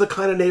because it was the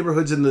kind of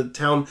neighborhoods in the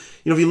town.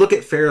 If you look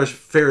at Ferris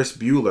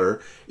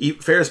Bueller,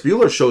 Ferris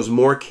Bueller shows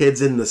more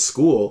kids in the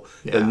school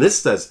than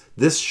this does.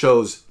 This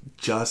shows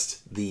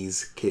just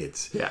these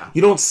kids. Yeah,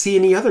 you don't see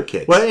any other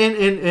kids. Well,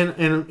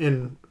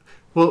 and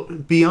well,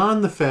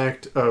 beyond the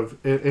fact of,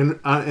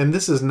 and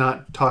this is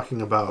not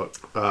talking about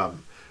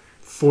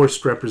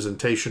forced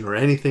representation or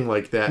anything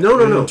like that.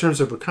 No. In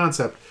terms of a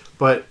concept,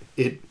 but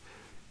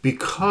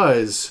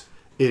because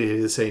it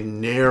is a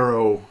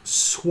narrow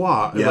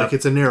swath, like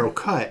it's a narrow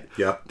cut.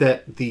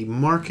 That the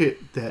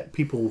market that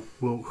people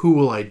who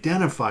will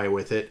identify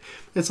with it,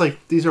 it's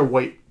like these are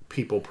white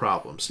people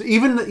problems.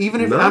 Even if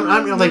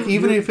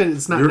if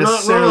it's not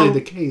necessarily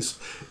the case,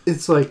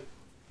 it's like.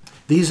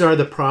 These are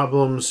the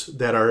problems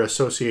that are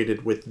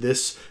associated with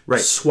this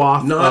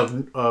swath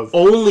of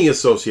only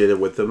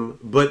associated with them,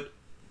 but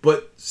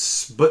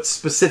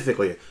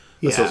specifically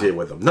associated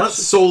with them, not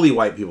solely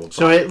white people.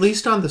 So at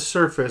least on the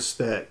surface,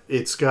 that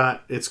it's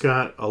got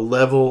a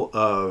level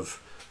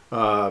of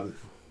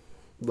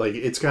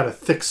it's got a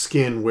thick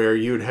skin where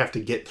you'd have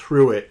to get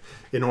through it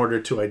in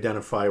order to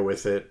identify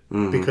with it,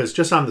 because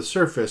just on the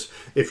surface,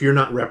 if you're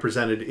not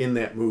represented in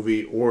that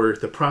movie, or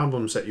the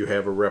problems that you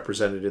have are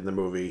represented in the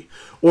movie,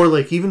 or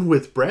like even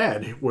with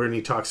Brad, when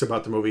he talks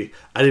about the movie,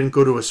 I didn't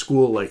go to a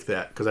school like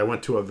that because I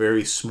went to a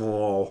very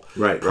small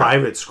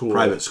private school.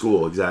 Private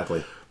school,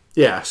 exactly.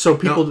 Yeah, so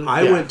people...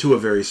 I went to a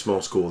very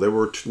small school. There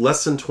were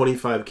less than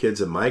 25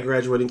 kids in my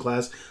graduating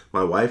class.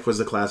 My wife was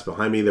the class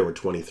behind me. There were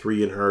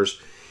 23 in hers.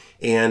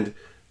 And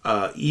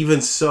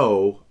even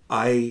so,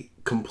 I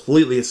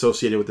completely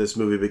associated with this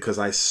movie because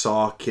I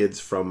saw kids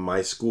from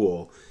my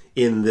school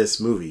in this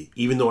movie,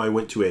 even though I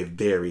went to a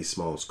very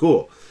small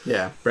school.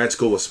 Yeah. Brad's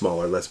school was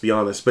smaller, let's be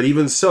honest. But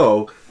even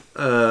so,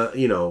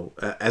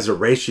 as a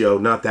ratio,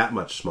 not that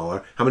much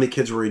smaller. How many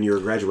kids were in your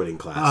graduating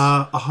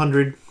class?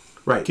 100.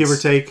 Right. Give or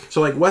take.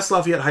 So like West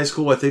Lafayette High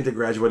School, I think the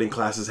graduating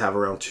classes have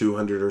around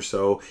 200 or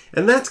so.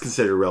 And that's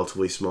considered a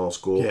relatively small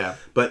school. Yeah.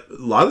 But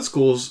a lot of the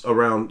schools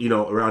around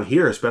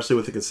here, especially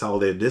with the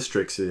consolidated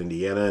districts in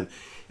Indiana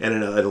and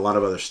in a lot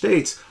of other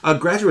states, a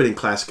graduating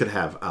class could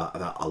have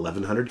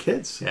 1,100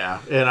 kids. Yeah.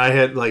 And I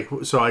had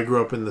I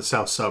grew up in the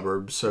south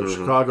suburbs of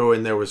Chicago,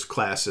 and there was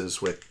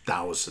classes with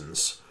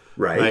thousands.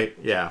 Right.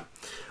 Yeah.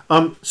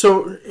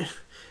 So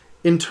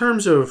in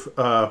terms of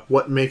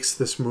what makes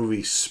this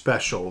movie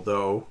special,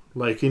 though,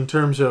 like in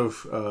terms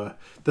of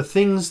the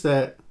things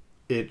that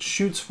it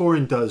shoots for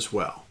and does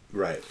well,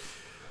 Right.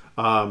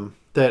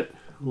 that,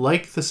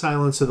 like The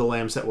Silence of the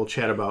Lambs that we'll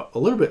chat about a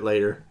little bit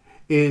later,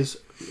 is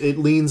it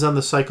leans on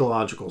the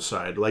psychological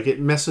side. Like, it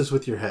messes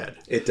with your head.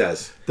 It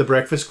does. The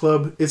Breakfast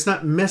Club, it's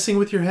not messing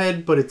with your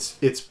head, but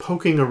it's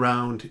poking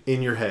around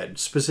in your head.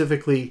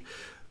 Specifically,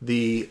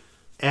 the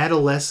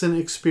adolescent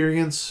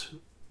experience,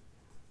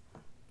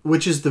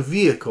 which is the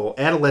vehicle.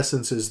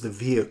 Adolescence is the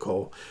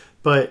vehicle.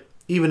 But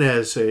even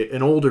as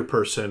an older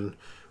person,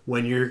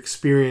 when you're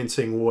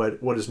experiencing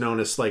what is known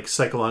as like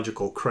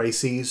psychological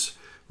crises,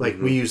 like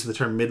we use the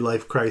term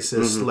midlife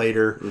crisis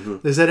later,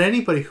 is that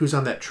anybody who's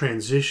on that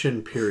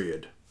transition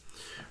period,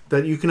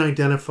 that you can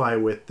identify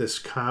with this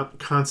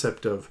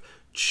concept of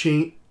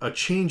a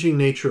changing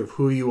nature of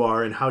who you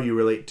are and how you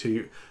relate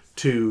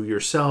to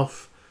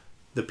yourself,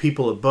 the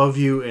people above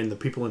you, and the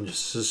people in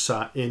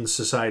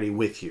society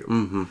with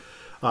you.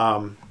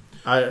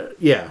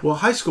 Yeah. Well,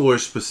 high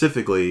schoolers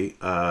specifically,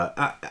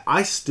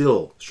 I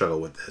still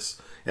struggle with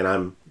this, and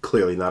I'm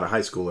clearly not a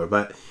high schooler,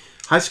 but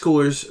high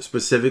schoolers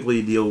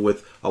specifically deal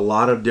with a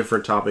lot of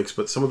different topics,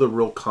 but some of the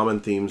real common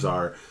themes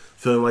are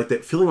feeling like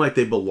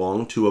they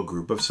belong to a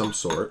group of some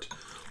sort,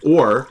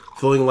 or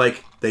feeling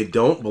like they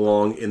don't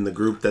belong in the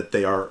group that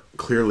they are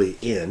clearly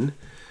in.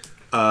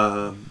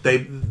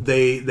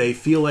 They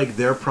feel like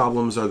their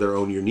problems are their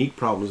own unique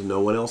problems.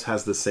 No one else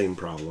has the same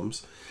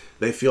problems.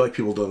 They feel like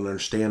people don't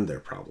understand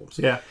their problems.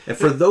 Yeah. And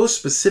for those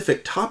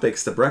specific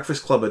topics, the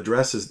Breakfast Club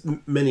addresses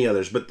many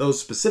others, but those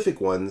specific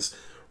ones,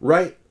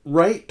 right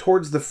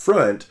towards the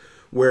front,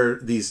 where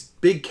these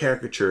big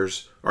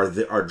caricatures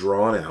are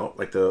drawn out,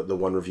 like the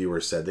one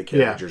reviewer said, the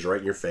caricatures right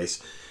in your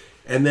face,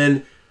 and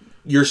then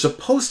you're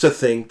supposed to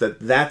think that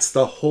that's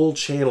the whole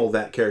channel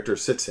that character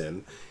sits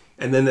in,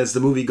 and then as the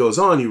movie goes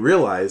on, you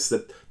realize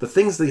that the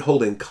things they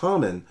hold in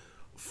common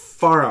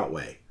far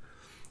outweigh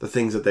the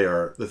things that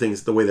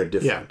the way they're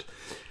different,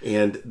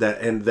 and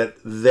that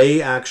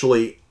they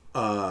actually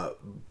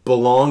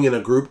belong in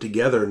a group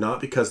together, not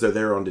because they're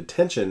there on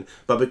detention,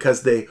 but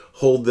because they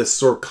hold this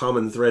sort of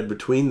common thread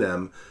between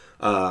them.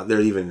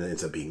 There even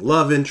ends up being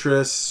love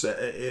interests,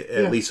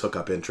 at least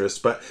hookup interests,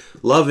 but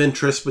love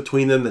interests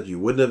between them that you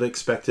wouldn't have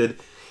expected,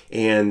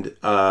 and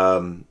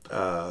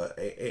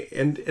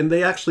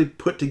they actually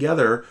put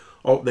together.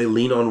 They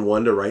lean on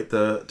one to write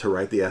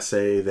the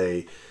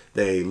essay.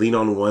 They lean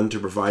on one to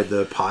provide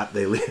the pot.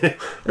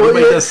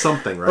 Everybody does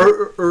something, right?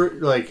 Or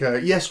like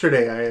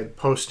yesterday, I had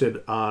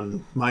posted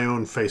on my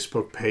own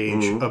Facebook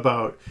page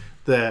about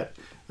that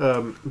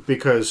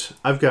because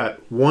I've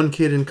got one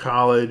kid in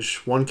college,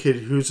 one kid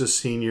who's a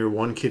senior,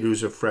 one kid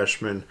who's a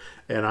freshman,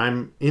 and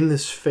I'm in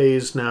this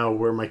phase now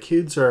where my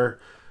kids are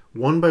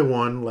one by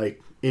one,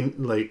 they're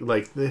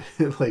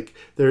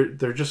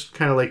just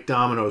kind of like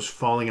dominoes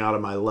falling out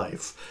of my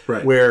life,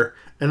 right?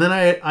 And then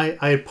I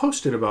had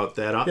posted about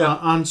that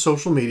on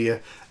social media,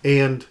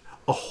 and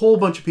a whole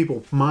bunch of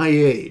people my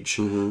age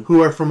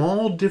who are from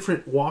all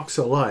different walks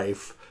of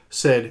life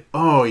said,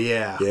 "Oh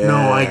yeah, no,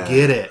 I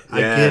get it,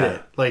 I get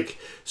it." Like,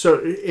 so,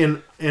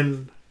 and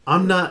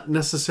I'm not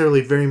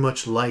necessarily very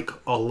much like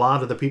a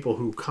lot of the people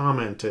who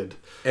commented,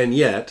 and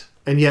yet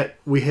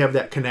we have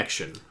that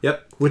connection.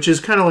 Yep. Which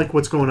is kind of like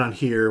what's going on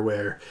here,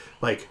 where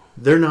like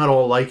they're not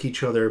all like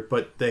each other,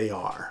 but they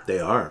are. They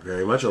are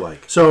very much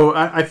alike. So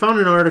I found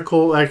an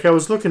article, like I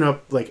was looking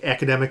up like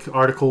academic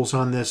articles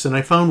on this, and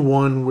I found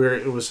one where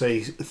it was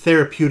a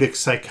therapeutic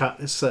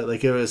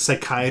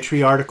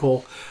psychiatry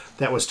article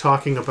that was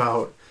talking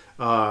about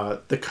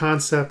the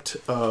concept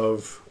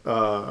of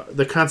how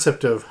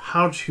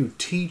to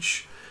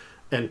teach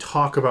and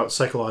talk about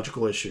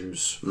psychological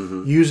issues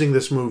using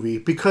this movie,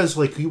 because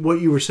like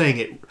what you were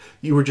saying,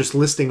 you were just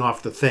listing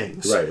off the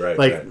things, right,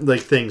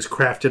 like things,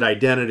 crafted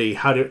identity,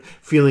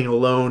 feeling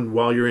alone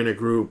while you're in a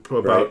group,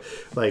 about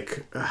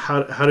like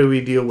how do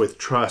we deal with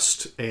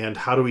trust, and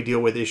how do we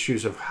deal with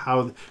issues of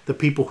how the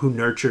people who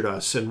nurtured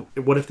us, and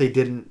what if they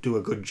didn't do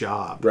a good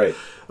job, right?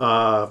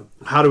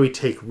 How do we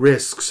take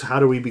risks? How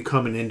do we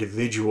become an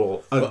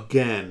individual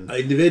again?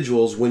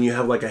 Individuals, when you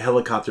have like a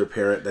helicopter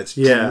parent that's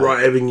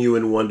driving you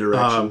in one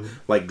direction,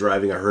 like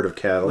driving a herd of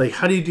cattle. Like,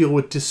 how do you deal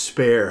with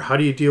despair? How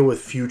do you deal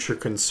with future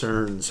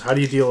concerns? How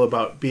do you deal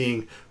about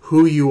being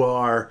who you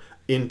are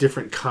in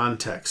different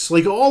contexts?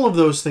 Like, all of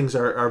those things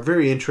are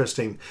very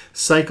interesting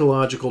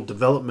psychological,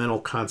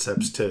 developmental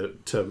concepts to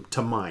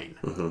mine.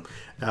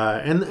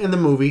 And the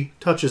movie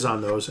touches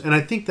on those. And I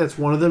think that's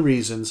one of the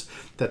reasons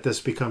that this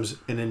becomes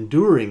an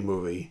enduring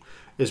movie,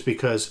 is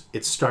because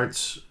it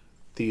starts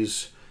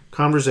these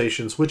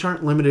conversations, which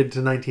aren't limited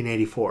to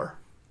 1984.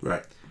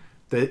 Right.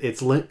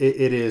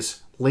 It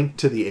is linked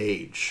to the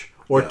age,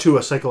 or to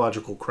a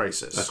psychological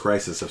crisis. A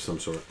crisis of some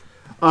sort.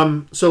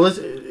 So let's,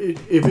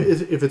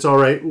 if it's all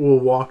right, we'll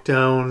walk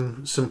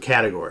down some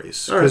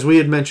categories, because we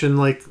had mentioned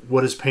like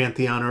what is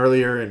Pantheon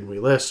earlier, and we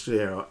list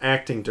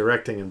acting,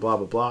 directing, and blah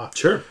blah blah.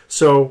 Sure.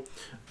 So,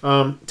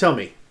 tell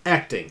me,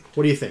 acting.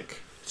 What do you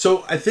think?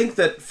 So I think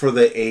that for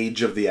the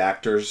age of the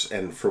actors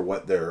and for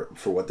what they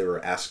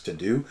were asked to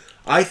do,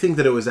 I think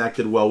that it was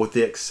acted well, with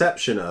the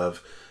exception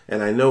of,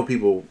 and I know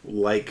people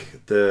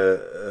like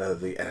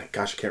the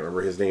gosh, I can't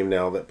remember his name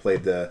now, that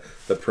played the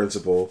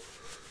principal,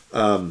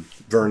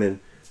 Vernon.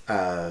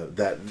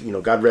 That,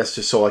 God rest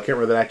his soul, I can't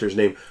remember that actor's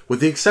name.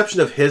 With the exception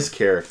of his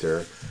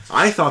character,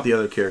 I thought the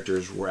other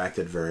characters were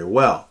acted very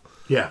well.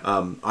 Yeah.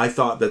 I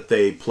thought that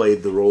they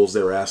played the roles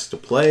they were asked to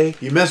play.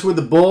 You mess with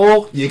the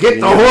bull, you get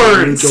the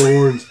horns.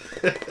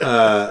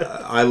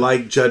 I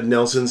like Judd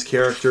Nelson's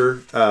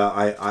character.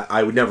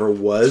 I never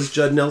was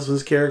Judd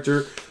Nelson's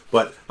character,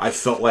 but I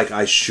felt like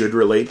I should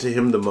relate to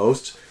him the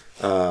most.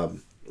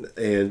 And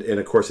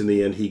of course, in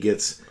the end, he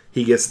gets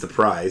the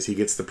prize. He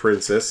gets the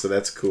princess, so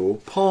that's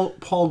cool. Paul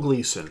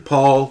Gleason.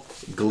 Paul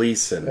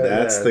Gleason.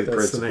 That's the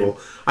principal.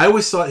 I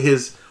always thought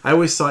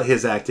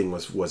his acting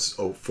was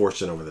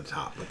forced and over the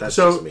top, but that's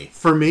just me.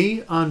 For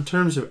me, on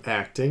terms of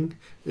acting,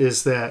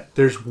 is that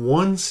there's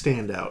one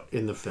standout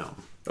in the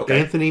film.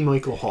 Okay. Anthony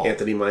Michael Hall,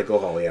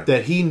 yeah.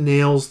 That he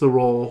nails the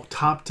role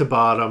top to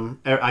bottom.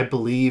 I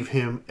believe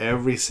him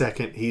every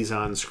second he's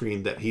on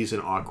screen that he's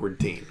an awkward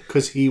teen,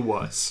 because he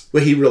was.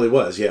 Well, he really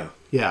was, yeah.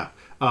 Yeah.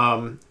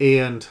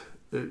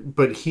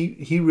 But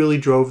he really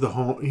drove the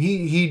home.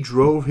 He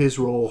drove his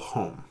role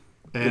home,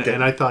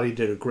 and I thought he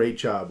did a great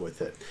job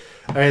with it.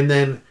 And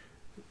then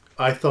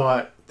I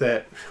thought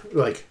that,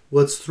 like,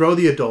 let's throw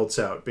the adults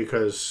out,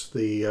 because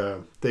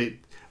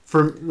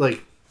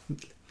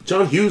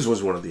John Hughes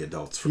was one of the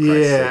adults, for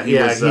Christ's sake.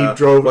 He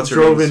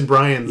drove in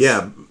Brian's.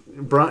 Yeah.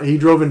 He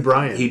drove in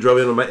Brian. He drove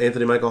in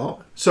Anthony Michael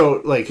Hall.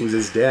 So, like, who's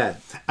his dad.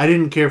 I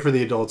didn't care for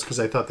the adults because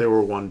I thought they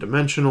were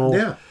one-dimensional.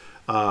 Yeah.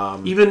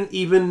 Even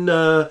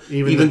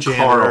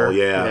Carl,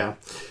 yeah.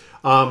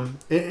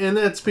 And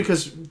that's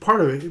because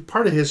part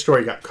of his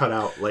story got cut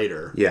out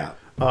later. Yeah.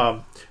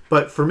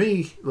 But for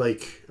me,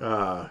 like,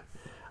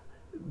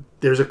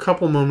 there's a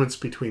couple moments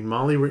between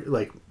Molly,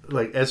 like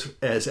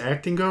as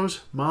acting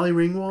goes, Molly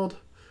Ringwald,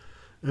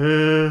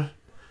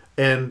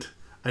 and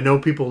I know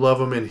people love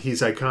him and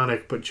he's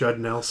iconic, but Judd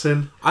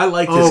Nelson, I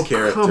liked his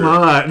character. Come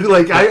on,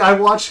 like I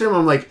watched him,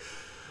 I'm like,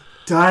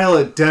 dial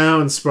it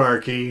down,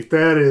 Sparky.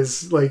 That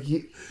is like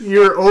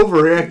you're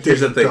overacting. Here's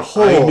the thing: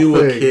 I knew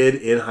a kid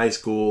in high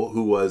school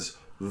who was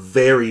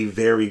very,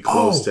 very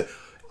close to.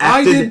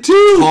 Acted, I did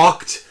too.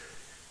 Talked,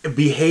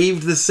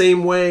 behaved the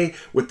same way,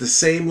 with the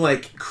same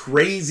like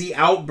crazy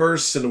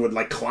outbursts, and would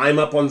like climb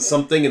up on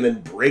something and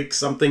then break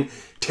something,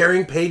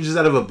 tearing pages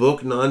out of a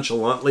book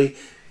nonchalantly.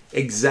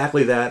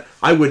 Exactly that.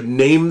 I would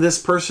name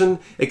this person,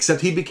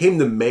 except he became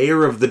the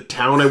mayor of the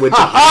town I went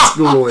to high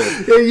school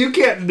in. Yeah, you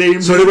can't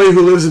name. So anybody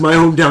who lives in my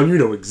hometown, you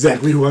know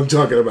exactly who I'm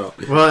talking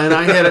about. Well, and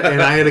I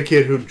had a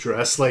kid who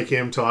dressed like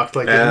him, talked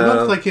like him,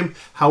 looked like him.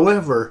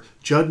 However,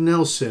 Judd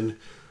Nelson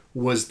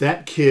was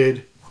that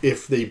kid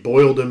if they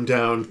boiled him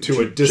down to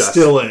a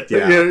distillate.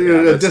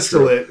 A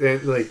distillate. True.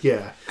 And like,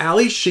 yeah.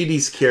 Ali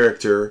Sheedy's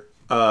character,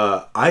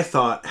 I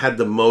thought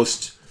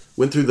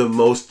went through the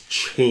most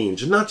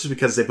change. Not just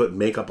because they put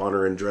makeup on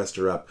her and dressed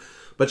her up,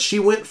 but she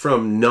went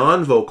from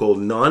non-vocal,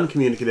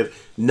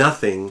 non-communicative,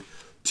 nothing,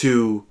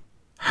 to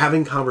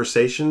having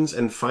conversations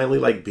and finally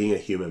like being a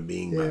human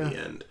being by the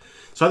end.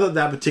 So I thought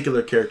that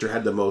particular character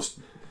had the most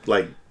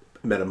like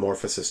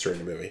metamorphosis during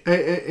the movie.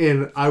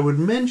 And I would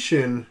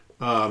mention,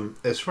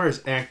 as far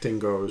as acting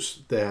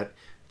goes, that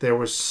there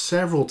were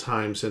several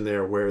times in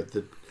there where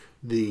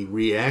the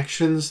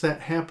reactions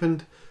that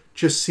happened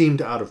just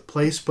seemed out of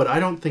place, but I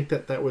don't think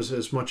that was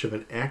as much of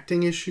an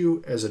acting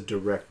issue as a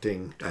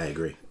directing. I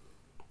agree.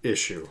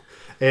 Issue,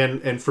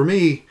 and for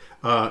me,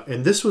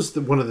 and this was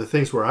one of the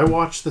things where I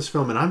watched this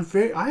film, and I'm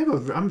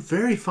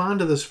very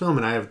fond of this film,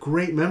 and I have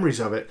great memories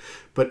of it.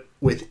 But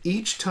with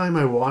each time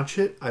I watch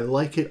it, I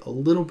like it a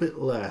little bit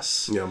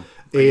less. Yeah,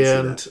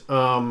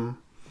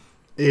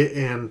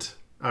 and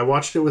I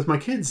watched it with my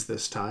kids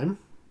this time.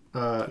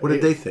 What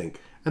did they think?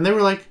 And they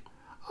were like,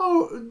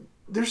 "Oh,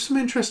 there's some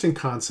interesting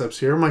concepts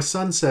here." My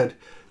son said,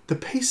 the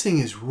pacing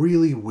is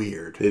really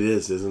weird. It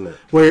is, isn't it?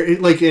 Where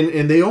it like,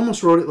 and they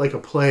almost wrote it like a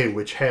play,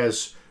 which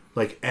has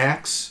like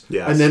acts,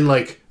 and then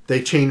like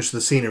they change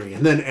the scenery,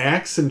 and then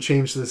acts and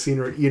change the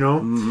scenery, you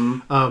know?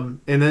 Mm-hmm.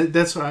 And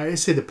that's why I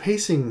say the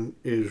pacing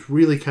is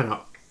really kind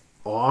of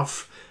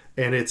off,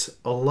 and it's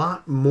a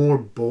lot more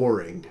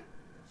boring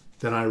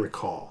than I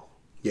recall.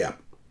 Yeah.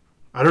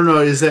 I don't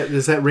know, does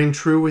that ring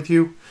true with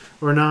you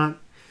or not?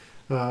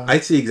 I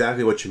see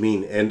exactly what you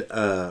mean, and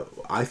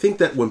I think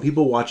that when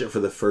people watch it for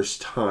the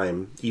first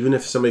time, even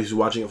if somebody who's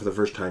watching it for the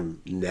first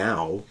time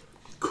now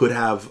could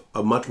have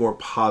a much more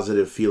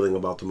positive feeling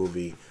about the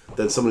movie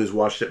than someone who's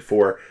watched it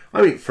for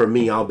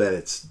me, I'll bet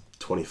it's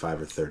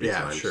 25 or 30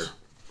 times. Yeah, sure.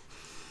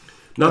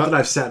 Not that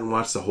I've sat and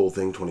watched the whole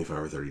thing 25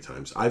 or 30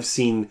 times. I've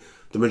seen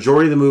the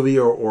majority of the movie,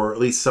 or at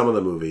least some of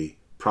the movie,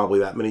 probably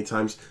that many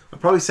times. I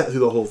probably sat through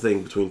the whole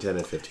thing between 10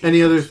 and 15 Any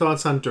times. other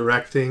thoughts on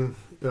directing?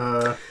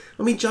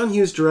 John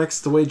Hughes directs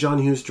the way John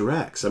Hughes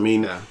directs.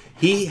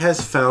 He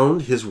has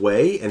found his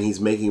way, and he's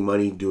making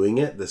money doing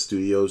it. The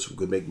studios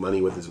could make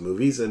money with his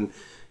movies, and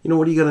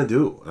what are you going to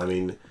do?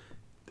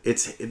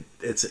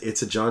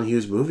 it's a John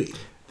Hughes movie.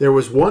 There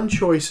was one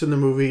choice in the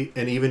movie,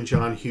 and even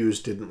John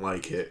Hughes didn't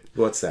like it.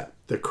 What's that?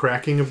 The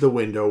cracking of the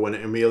window when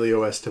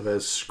Emilio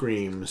Estevez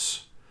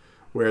screams,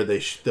 where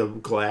the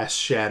glass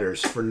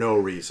shatters for no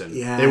reason.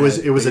 Yeah, it was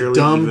a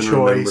dumb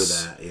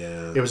choice. That.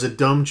 Yeah, it was a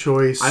dumb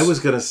choice. I was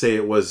gonna say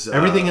it was.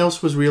 Everything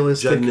else was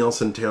realistic.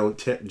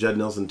 Judd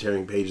Nelson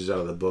tearing pages out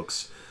of the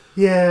books.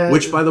 Yeah,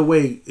 which, by the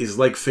way, is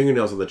like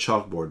fingernails on the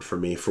chalkboard for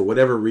me. For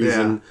whatever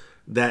reason,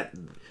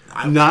 not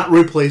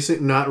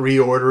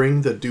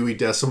reordering the Dewey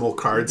Decimal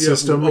Card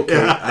system. Okay,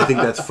 yeah. I think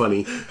that's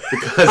funny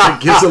because it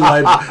gives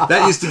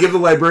that used to give the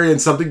librarian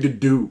something to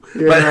do.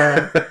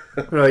 Yeah,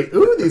 we're like,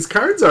 ooh, these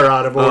cards are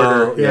out of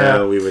order.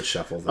 Yeah, we would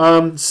shuffle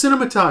them.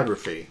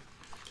 Cinematography.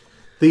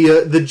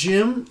 The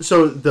gym.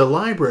 So the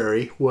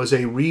library was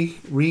a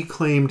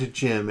reclaimed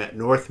gym at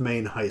North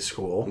Main High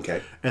School.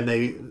 Okay, and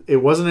it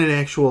wasn't an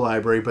actual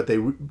library, but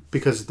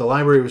because the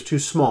library was too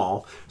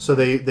small, so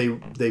they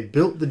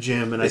built the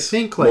gym, and I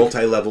think like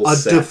multi-level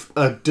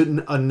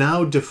a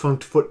now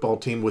defunct football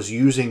team was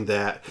using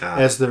that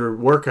as their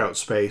workout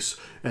space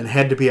and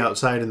had to be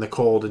outside in the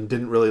cold and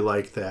didn't really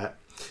like that.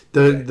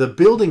 The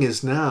building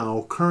is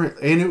now current,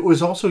 and it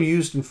was also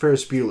used in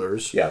Ferris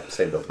Bueller's. Yeah,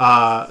 same building.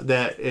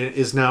 That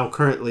is now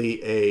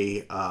currently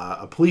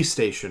a police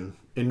station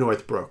in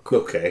Northbrook.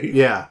 Okay.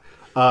 Yeah.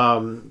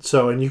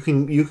 So, and you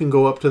can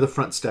go up to the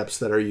front steps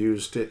that are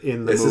used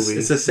in the movie.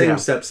 It's the same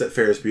steps that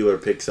Ferris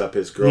Bueller picks up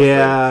his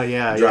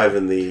girlfriend.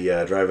 Driving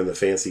the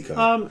fancy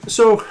car.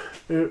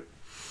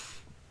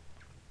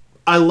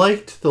 I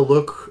liked the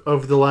look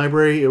of the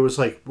library. It was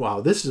like,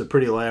 wow, this is a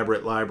pretty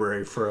elaborate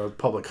library for a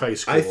public high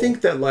school. I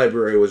think that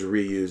library was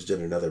reused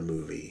in another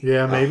movie.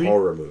 Yeah, maybe. A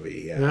horror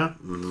movie, yeah.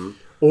 Mm-hmm.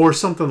 Or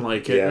something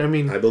like it. Yeah, I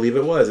mean, I believe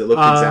it was. It looked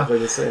exactly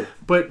the same.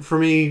 But for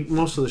me,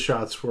 most of the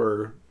shots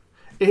were...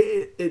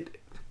 It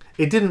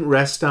didn't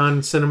rest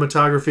on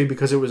cinematography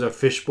because it was a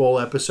fishbowl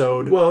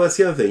episode. Well, that's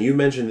the other thing. You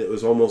mentioned it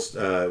was almost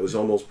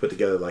put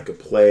together like a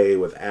play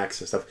with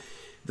acts and stuff.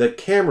 The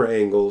camera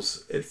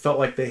angles, it felt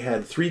like they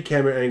had 3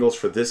 camera angles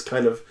for this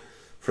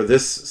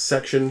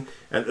section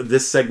and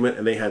this segment,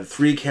 and they had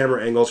 3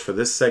 camera angles for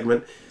this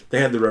segment. They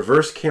had the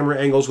reverse camera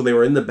angles when they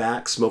were in the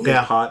back smoking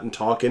pot and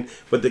talking,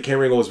 but the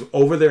camera angle was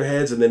over their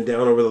heads and then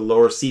down over the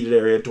lower seated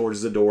area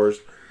towards the doors.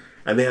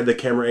 And they had the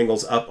camera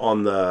angles up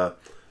on the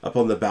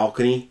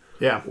balcony.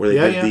 Yeah. Where they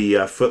did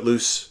the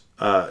Footloose.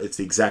 It's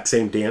the exact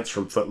same dance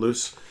from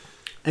Footloose.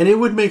 And it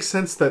would make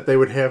sense that they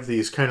would have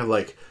these kind of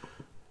like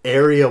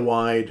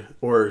area-wide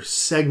or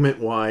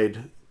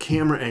segment-wide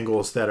camera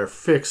angles that are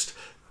fixed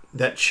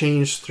that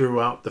change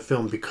throughout the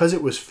film because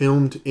it was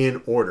filmed in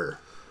order.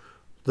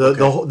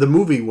 The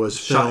movie was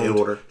shot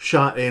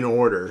in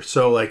order.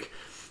 So like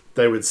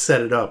they would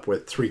set it up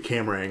with 3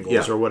 camera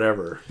angles or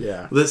whatever.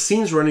 Yeah. The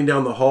scenes running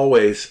down the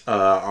hallways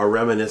are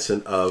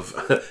reminiscent of,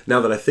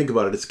 now that I think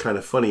about it, it's kind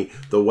of funny,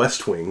 The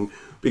West Wing,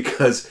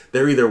 because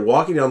they're either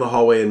walking down the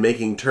hallway and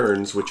making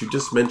turns, which you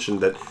just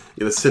mentioned that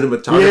the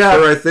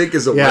cinematographer, I think,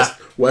 is a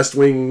West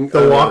Wing...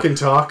 The walk and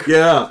talk.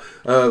 Yeah.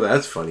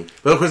 That's funny.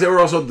 But of course, they were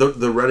also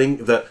the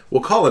running...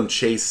 we'll call them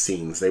chase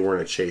scenes. They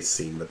weren't a chase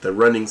scene, but the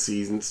running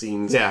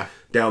scenes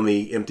down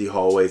the empty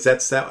hallways.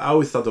 I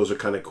always thought those were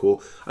kind of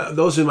cool.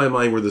 Those in my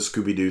mind were the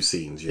Scooby-Doo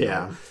scenes, you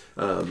know?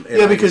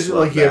 Because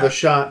like you have a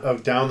shot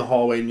of down the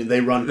hallway and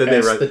they run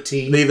past the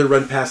T. They either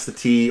run past the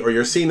T or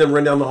you're seeing them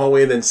run down the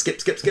hallway and then skip,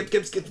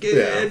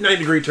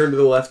 9-degree turn to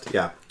the left.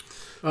 Yeah.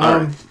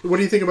 What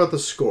do you think about the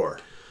score?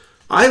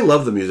 I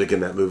love the music in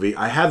that movie.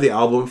 I had the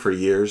album for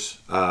years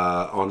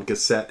on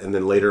cassette and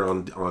then later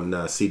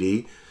on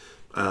CD.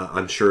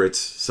 I'm sure it's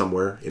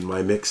somewhere in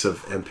my mix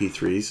of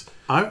MP3s.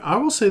 I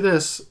will say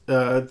this.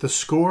 The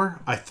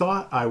score, I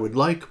thought I would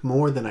like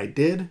more than I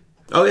did.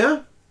 Oh,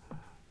 yeah?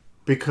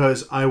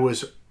 Because I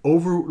was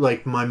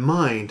my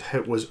mind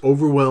was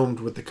overwhelmed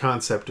with the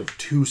concept of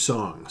 2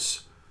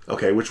 songs.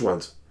 Okay, which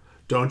ones?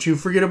 Don't You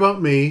Forget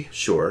About Me.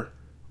 Sure.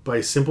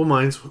 By Simple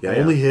Minds.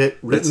 Only hit.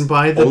 Written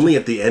by the... Only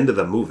at the end of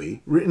the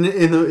movie. Written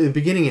in the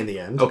beginning and the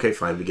end. Okay,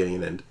 fine. Beginning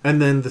and end.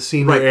 And then the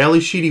scene where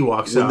Ali Sheedy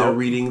walks out. When they're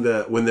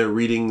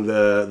reading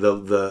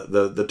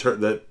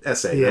the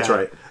essay. Yeah. That's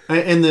right.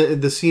 And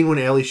the scene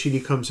when Ali Sheedy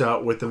comes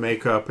out with the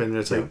makeup and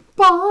it's like...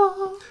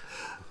 Bah,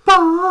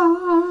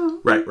 bah,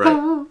 right.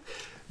 Bah.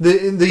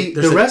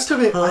 The rest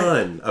of it...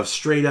 ton of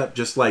straight up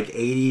just like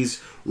 80s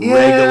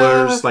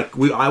regulars. Like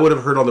I would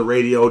have heard on the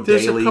radio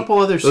daily. There's a couple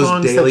other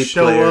songs that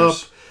show up.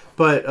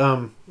 But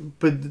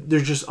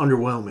they're just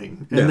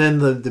underwhelming. And then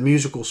the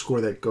musical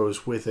score that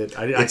goes with it,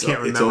 I can't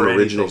remember its own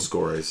original anything.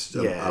 score. It's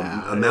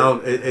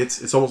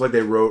almost like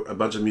they wrote a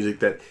bunch of music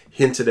that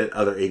hinted at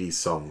other 80s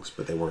songs,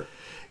 but they weren't.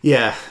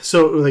 Yeah.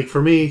 So like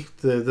for me,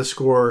 the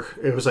score,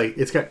 it was like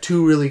it's got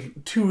two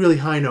really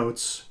high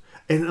notes,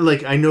 and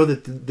like I know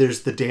that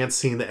there's the dance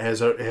scene that has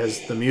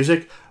the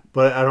music,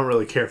 but I don't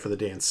really care for the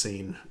dance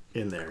scene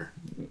in there.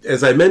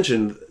 As I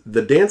mentioned,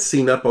 the dance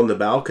scene up on the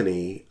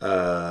balcony,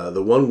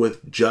 the one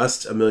with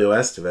just Emilio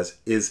Estevez,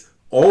 is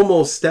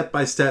almost step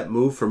by step,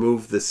 move for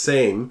move, the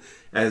same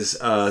as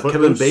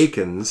Kevin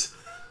Bacon's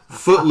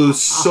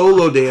Footloose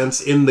solo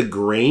dance in the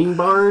grain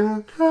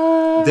barn.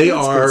 They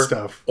That's are good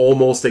stuff.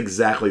 almost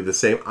exactly the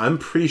same. I'm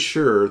pretty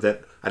sure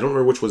that, I don't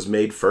remember which was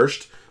made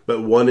first,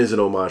 but one is an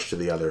homage to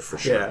the other for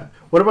sure. Yeah.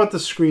 What about the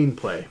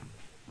screenplay?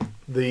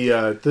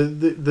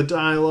 The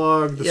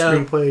dialogue, the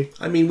screenplay.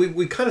 I mean,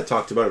 we kind of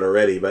talked about it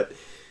already, but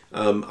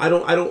I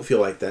don't feel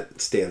like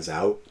that stands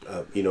out.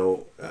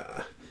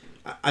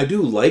 I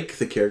do like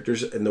the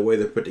characters and the way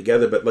they're put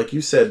together, but like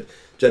you said,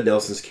 Judd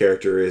Nelson's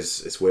character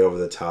is way over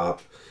the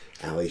top.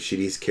 Ali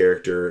Sheedy's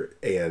character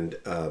and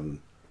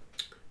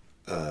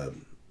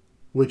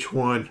Which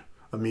one?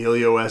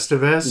 Emilio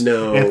Estevez?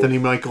 No. Anthony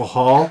Michael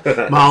Hall?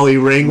 Molly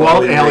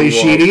Ringwald? Ali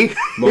Sheedy?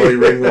 Molly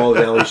Ringwald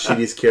and Ali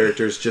Sheedy's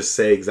characters just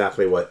say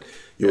exactly what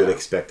you would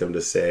expect them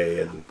to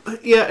say. And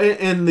Yeah,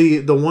 and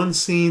the one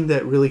scene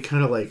that really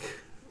kind of like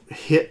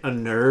hit a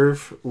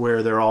nerve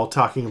where they're all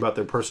talking about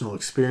their personal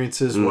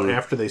experiences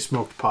after they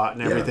smoked pot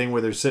and everything,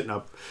 where they're sitting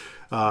up,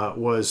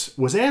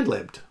 was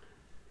ad-libbed.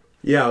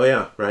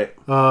 yeah, right.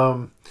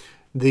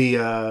 The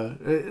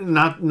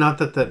not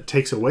that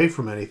takes away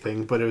from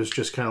anything, but it was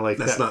just kind of like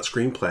That's not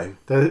screenplay.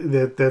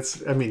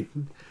 That's I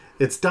mean,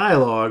 it's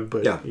dialogue,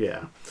 but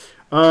Yeah.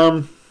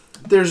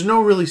 There's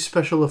no really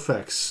special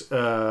effects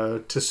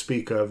to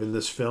speak of in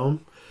this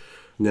film.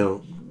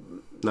 No,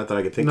 not that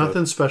I could think of.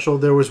 Nothing special.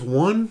 There was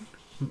one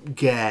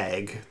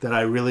gag that I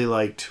really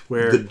liked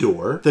where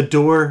The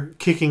door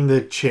kicking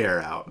the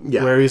chair out.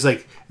 Yeah. Where he's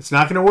like, it's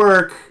not going to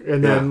work,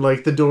 and then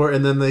like the door,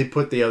 and then they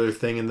put the other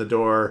thing in the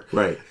door.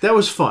 Right. That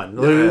was fun.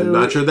 I'm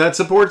not sure that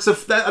supports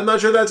I'm not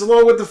sure that's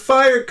along with the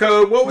fire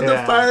code. What would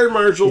the fire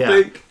marshal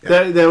think?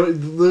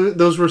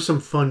 Those were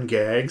some fun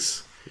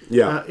gags.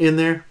 In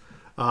there.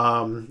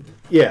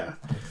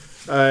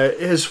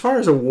 As far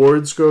as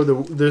awards go,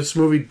 this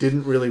movie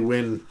didn't really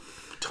win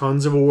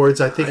tons of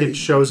awards. I think it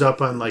shows up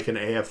on like an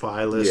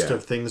AFI list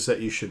of things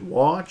that you should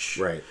watch.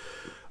 Right.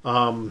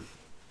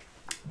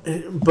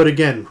 But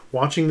again,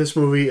 watching this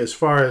movie, as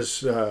far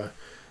as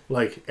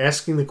like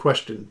asking the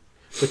question,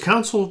 the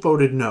council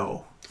voted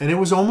no, and it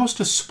was almost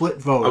a split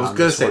vote. I was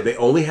going to say they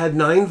only had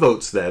 9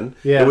 votes then.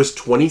 Yeah. It was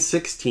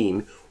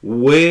 2016,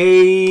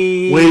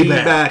 way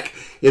back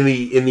in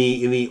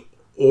the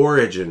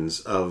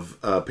origins of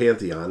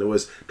Pantheon. It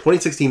was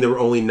 2016. There were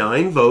only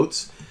 9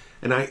 votes,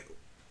 and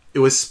it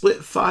was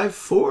split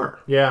 5-4.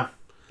 Yeah.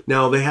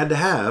 Now they had to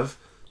have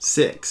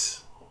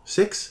 6,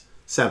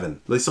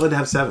 7. They still had to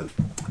have 7.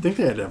 I think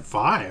they had to have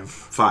 5.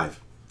 5.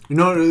 You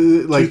know,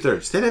 like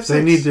 2/3. They'd have 6.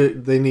 They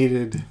needed 6. They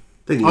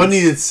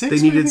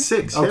needed maybe?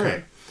 6. Yeah.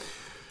 Okay.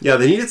 Yeah,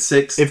 they needed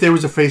 6. If there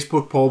was a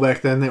Facebook poll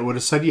back then, that would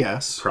have said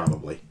yes.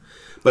 Probably.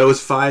 But it was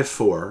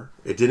 5-4.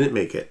 It didn't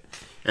make it.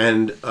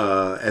 And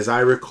as I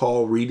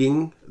recall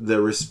reading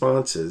the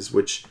responses,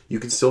 which you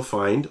can still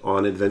find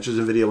on Adventures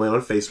in Videoland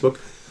on Facebook,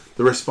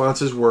 the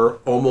responses were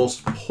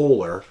almost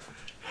polar.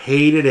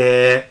 Hated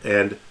it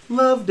and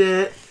loved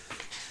it.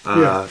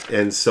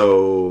 And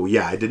so,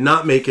 I did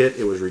not make it.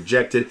 It was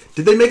rejected.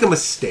 Did they make a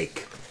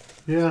mistake?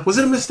 Yeah. Was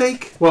it a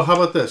mistake? Well, how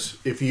about this?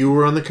 If you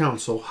were on the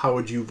council, how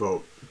would you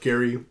vote?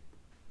 Gary,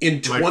 my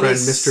friend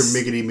Mr.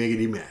 Miggity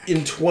Miggity Mac.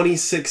 In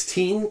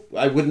 2016,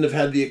 I wouldn't have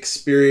had the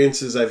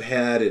experiences I've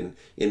had in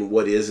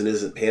what is and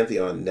isn't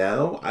Pantheon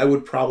now. I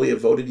would probably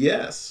have voted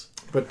yes.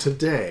 But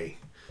today,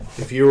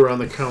 if you were on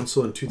the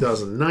council in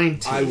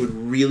 2019... I would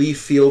really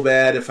feel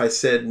bad if I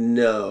said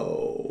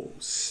no.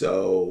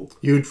 So...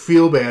 You'd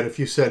feel bad if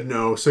you said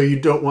no, so you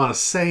don't want to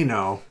say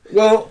no.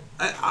 Well,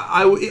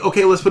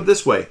 okay, let's put it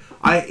this way.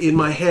 In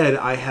my head,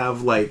 I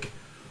have like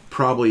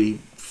probably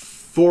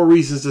 4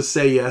 reasons to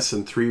say yes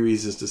and 3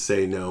 reasons to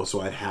say no, so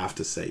I'd have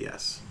to say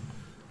yes.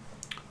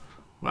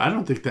 Well, I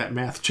don't think that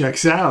math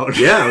checks out.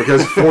 Yeah,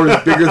 because 4 is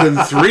bigger than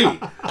 3.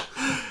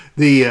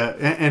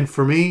 And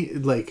for me,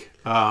 like,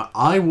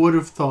 I would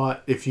have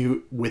thought if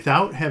you,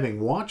 without having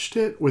watched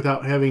it,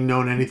 without having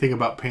known anything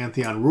about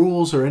Pantheon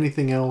rules or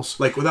anything else,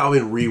 like without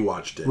having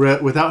rewatched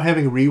it, without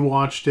having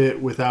rewatched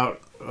it, without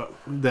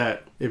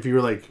that, if you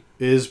were like,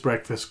 is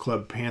Breakfast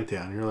Club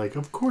Pantheon? You're like,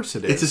 of course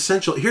it is. It's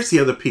essential. Here's the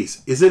other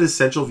piece. Is it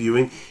essential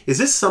viewing? Is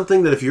this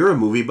something that if you're a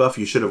movie buff,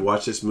 you should have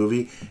watched this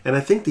movie? And I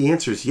think the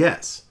answer is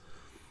yes.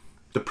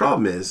 The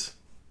problem is,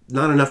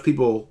 not enough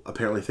people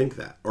apparently think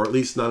that, or at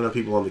least not enough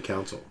people on the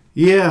council.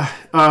 Yeah.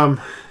 For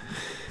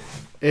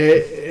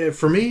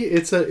me,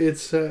 I'd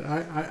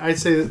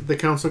say that the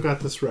council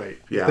got this right.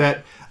 Yeah.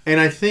 And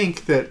I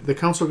think that the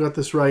council got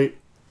this right,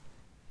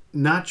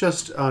 not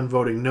just on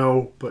voting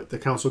no, but the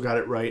council got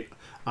it right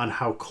on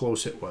how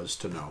close it was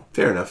to no.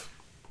 Fair enough.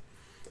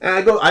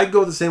 And I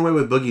go the same way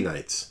with Boogie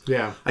Nights.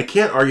 Yeah. I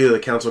can't argue that the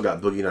council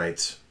got Boogie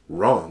Nights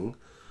wrong.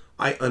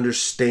 I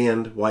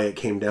understand why it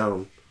came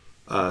down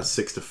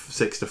 6 to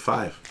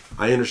 5.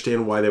 I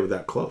understand why they were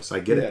that close. I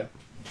get it.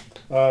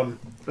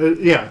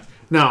 Yeah.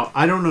 Now,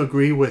 I don't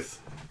agree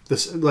with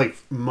this. Like,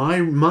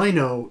 my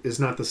no is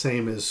not the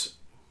same as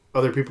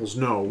other people's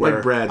no. Where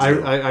like Brad's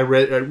no. I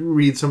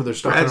read some of their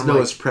stuff. Brad's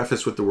no is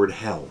prefaced with the word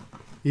hell.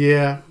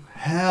 Yeah.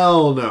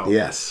 Hell no.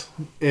 Yes.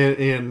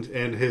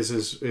 And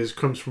his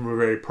comes from a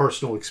very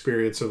personal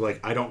experience of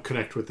like, I don't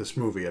connect with this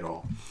movie at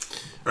all.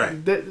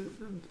 Right.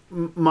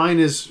 Mine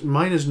is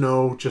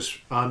no, just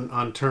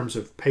on terms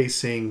of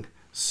pacing,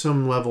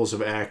 some levels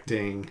of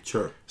acting,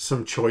 Sure.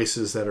 some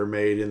choices that are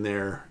made in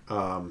there,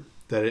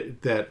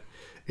 that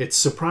it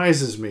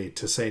surprises me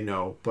to say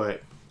no,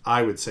 but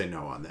I would say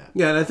no on that.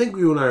 Yeah, and I think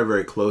you and I are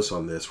very close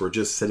on this. We're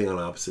just sitting on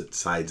opposite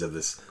sides of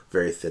this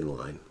very thin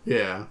line.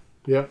 Yeah.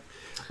 Yep.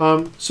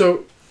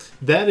 So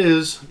that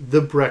is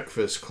The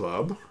Breakfast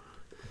Club,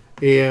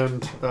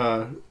 and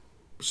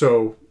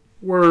so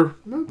we're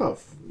about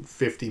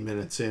 50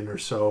 minutes in or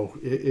so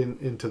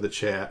into the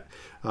chat.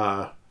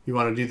 You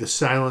want to do The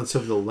Silence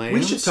of the Lambs?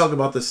 We should talk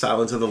about The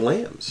Silence of the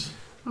Lambs.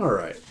 All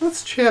right.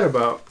 Let's chat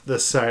about The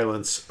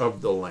Silence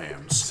of the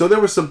Lambs. So there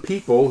were some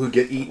people who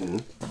get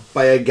eaten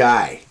by a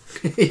guy.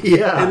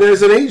 Yeah. And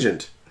there's an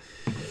agent.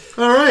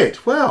 All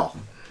right. Well.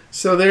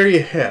 So there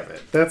you have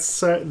it. That's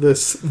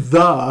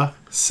The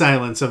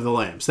Silence of the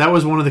Lambs. That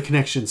was one of the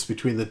connections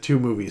between the two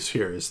movies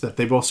here, is that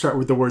they both start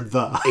with the word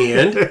the.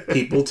 And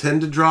people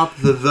tend to drop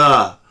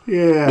the.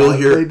 Yeah, you'll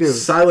hear they do.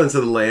 Silence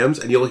of the Lambs,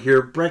 and you'll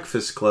hear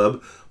Breakfast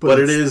Club, but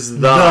it is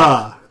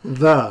the.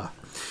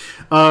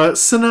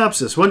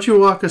 Synopsis. Why don't you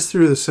walk us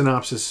through the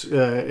synopsis?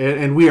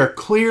 And we are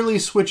clearly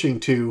switching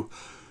to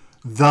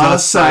The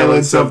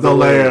Silence of the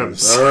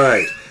Lambs. All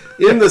right.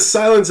 In The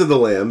Silence of the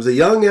Lambs, a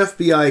young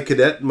FBI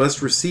cadet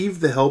must receive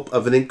the help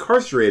of an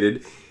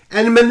incarcerated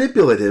and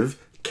manipulative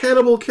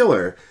cannibal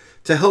killer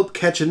to help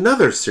catch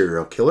another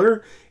serial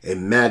killer, a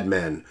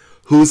madman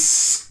who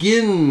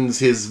skins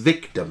his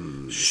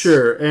victims.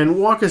 Sure, and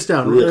walk us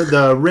down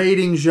the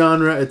rating,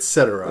 genre,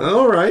 etc.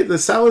 All right, The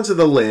Silence of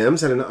the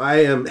Lambs has an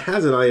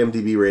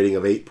IMDb rating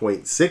of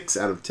 8.6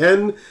 out of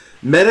 10.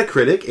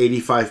 Metacritic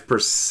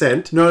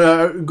 85%.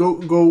 No,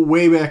 go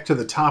way back to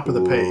the top of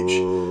the page.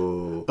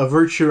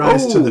 Avert your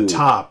eyes to the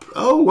top.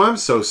 Oh, I'm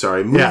so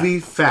sorry. Movie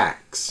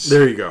Facts.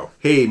 There you go.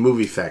 Hey,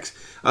 Movie Facts.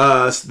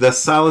 The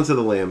Silence of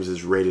the Lambs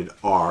is rated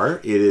R.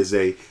 It is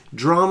a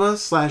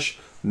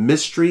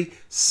drama/mystery.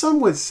 Some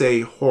would say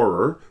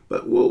horror,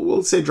 but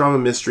we'll say drama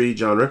mystery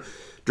genre.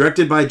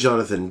 Directed by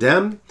Jonathan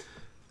Demme.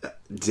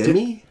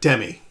 Jonathan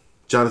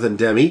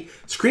Demme.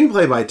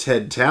 Screenplay by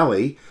Ted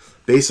Talley.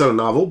 Based on a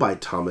novel by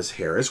Thomas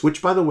Harris,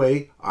 which, by the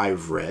way,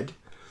 I've read.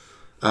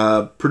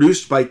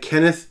 Produced by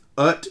Kenneth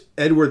Utt,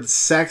 Edward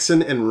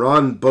Saxon, and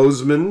Ron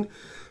Bozeman.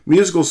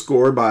 Musical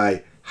score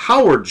by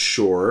Howard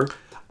Shore.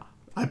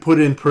 I put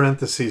in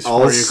parentheses for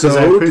also you because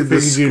I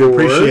figured you'd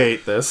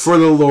appreciate this. For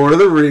the Lord of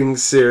the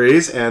Rings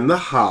series and The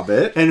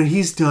Hobbit. And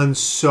he's done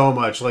so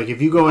much. Like,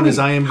 if you go on his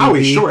IMDb...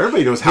 Howie Shore.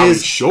 Everybody knows Howie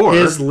Shore.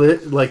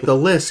 The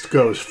list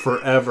goes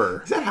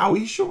forever. Is that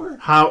Howie Shore?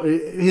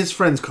 His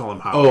friends call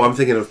him Howie. Oh, I'm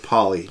thinking of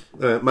Polly.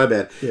 My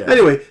bad. Yeah.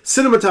 Anyway,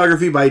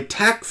 cinematography by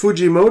Tak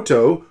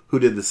Fujimoto, who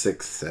did The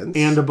Sixth Sense.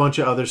 And a bunch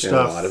of other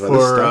stuff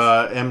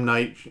M.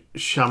 Night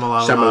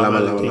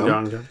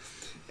Shyamalan.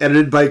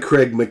 Edited by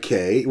Craig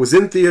McKay. It was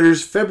in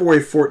theaters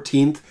February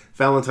 14th,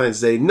 Valentine's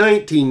Day,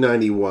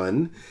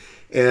 1991.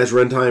 As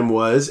runtime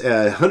was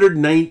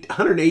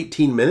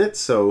 118 minutes,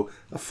 so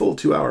a full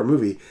 2-hour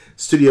movie.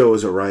 Studio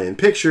was Orion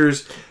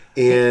Pictures,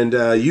 and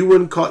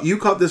you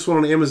caught this one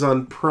on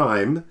Amazon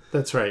Prime.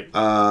 That's right.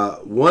 There's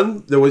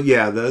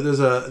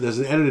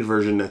an edited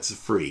version that's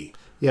free.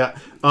 Yeah.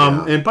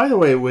 And by the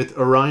way, with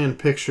Orion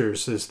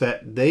Pictures, is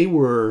that they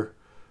were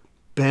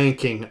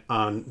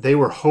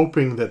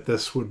hoping that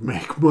this would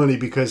make money,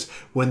 because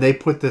when they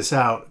put this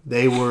out,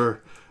 they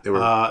were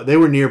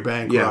near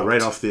bankrupt. Yeah,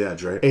 right off the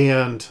edge, right?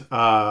 And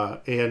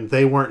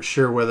they weren't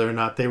sure whether or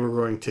not they were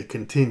going to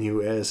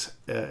continue as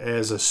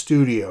a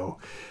studio.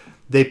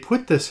 They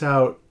put this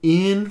out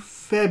in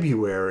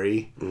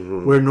February,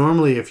 where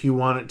normally if you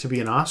want it to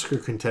be an Oscar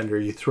contender,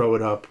 you throw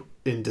it up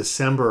in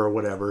December or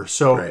whatever.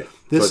 So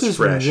this is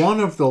fresh. One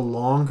of the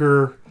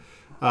longer...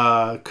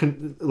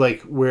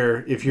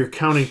 where if you're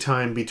counting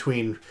time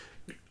between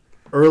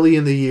early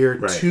in the year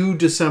to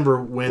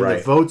December when the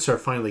votes are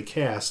finally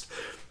cast,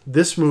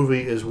 this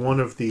movie is one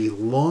of the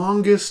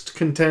longest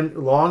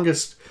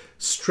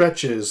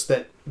stretches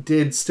that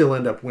did still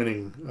end up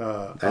winning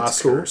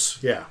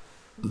Oscars. Cool. Yeah.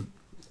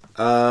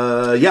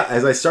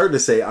 As I started to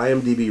say,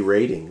 IMDb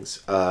ratings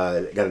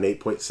got an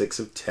 8.6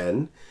 of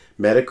 10.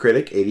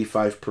 Metacritic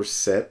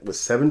 85% with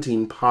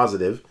 17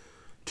 positive,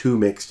 2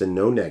 mixed, and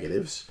no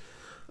negatives.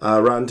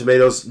 Rotten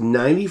Tomatoes,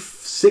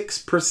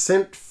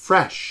 96%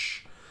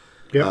 fresh.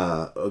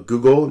 Yep.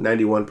 Google,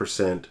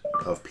 91%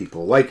 of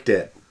people liked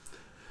it.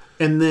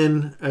 And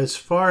then as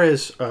far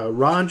as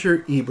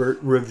Roger Ebert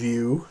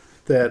review,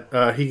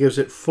 that he gives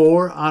it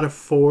 4 out of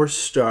 4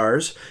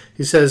 stars.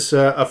 He says,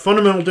 a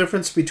fundamental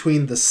difference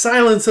between The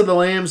Silence of the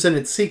Lambs and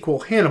its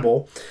sequel,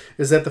 Hannibal,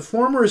 is that the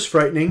former is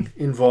frightening,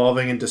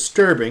 involving, and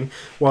disturbing,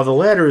 while the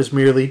latter is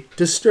merely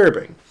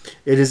disturbing.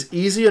 It is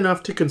easy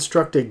enough to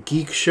construct a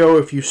geek show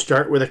if you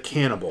start with a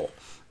cannibal.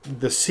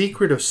 The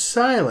secret of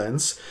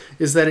Silence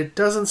is that it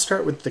doesn't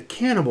start with the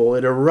cannibal,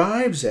 it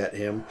arrives at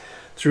him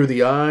through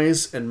the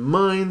eyes and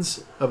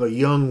minds of a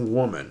young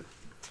woman.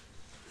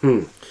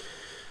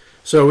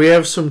 So we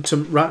have some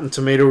Rotten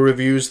Tomato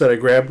reviews that I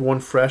grabbed. One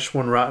fresh,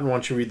 one rotten. Why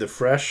don't you read the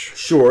fresh?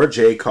 Sure.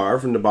 Jay Carr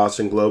from the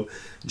Boston Globe.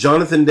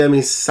 Jonathan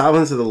Demme's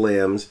Silence of the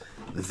Lambs.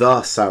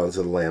 The Silence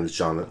of the Lambs,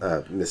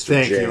 Mr.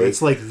 Thank J. you.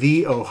 It's like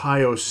the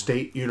Ohio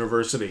State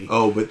University.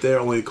 Oh, but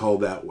they're only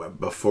called that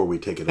before we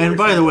take it away. And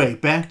by the way,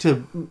 back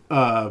to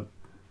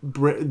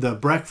the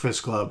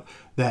Breakfast Club,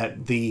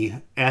 that the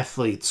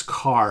athlete's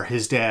car,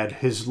 his dad,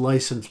 his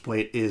license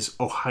plate is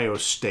Ohio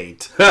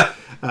State.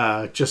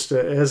 Just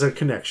as a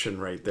connection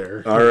right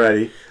there.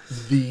 Alrighty.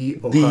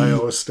 The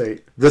Ohio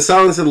State. The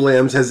Silence of the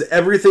Lambs has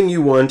everything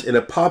you want in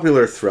a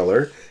popular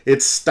thriller.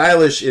 It's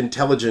stylish,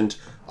 intelligent,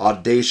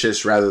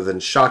 audacious rather than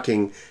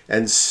shocking,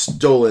 and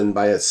stolen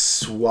by a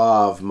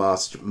suave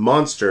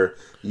monster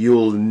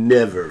you'll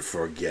never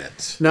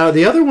forget. Now,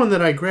 the other one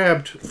that I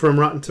grabbed from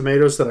Rotten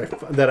Tomatoes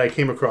that I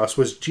came across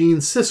was Gene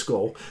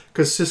Siskel,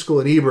 because Siskel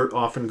and Ebert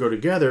often go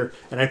together,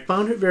 and I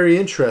found it very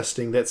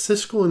interesting that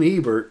Siskel and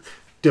Ebert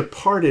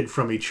departed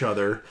from each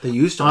other. They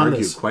used to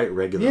argue quite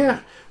regularly. Yeah.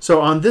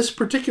 So on this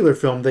particular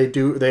film,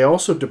 they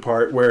also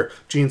depart, where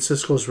Gene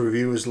Siskel's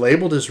review is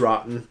labeled as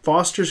rotten.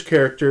 Foster's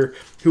character,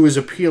 who is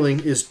appealing,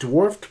 is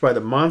dwarfed by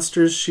the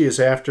monsters she is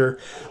after.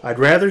 I'd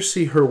rather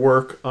see her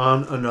work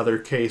on another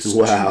case.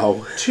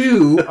 Wow.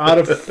 2 out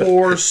of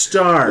 4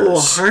 stars. A little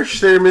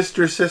harsh there,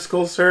 Mr.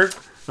 Siskel, sir.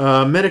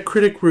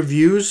 Metacritic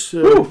reviews.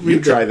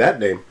 You try that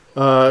name.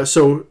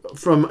 So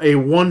from a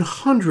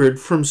 100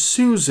 from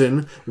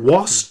Susan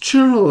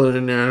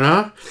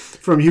Waschulner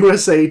from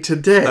USA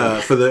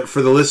Today. For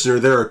the listener,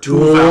 there are two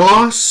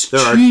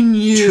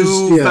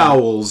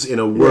vowels in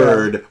a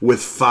word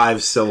with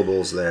 5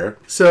 syllables there.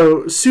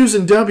 So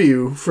Susan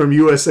W. from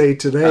USA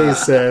Today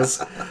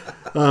says,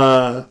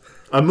 a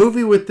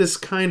movie with this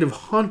kind of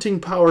haunting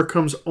power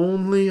comes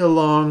only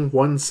along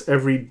once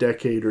every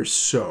decade or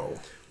so.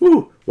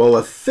 Ooh. Well,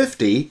 a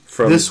 50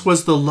 from... This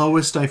was the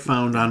lowest I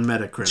found on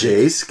Metacritic.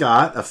 Jay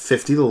Scott, a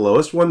 50, the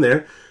lowest one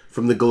there,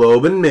 from the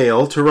Globe and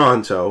Mail,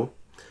 Toronto,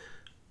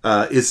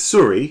 is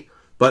Surrey,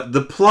 but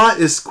the plot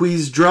is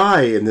squeezed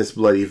dry in this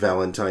Bloody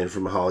Valentine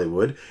from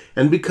Hollywood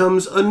and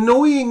becomes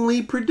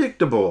annoyingly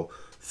predictable.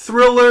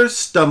 Thriller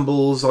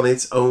stumbles on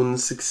its own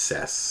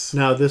success.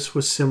 Now, this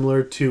was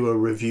similar to a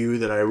review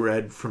that I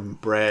read from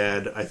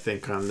Brad, I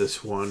think, on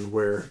this one,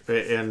 where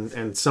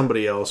and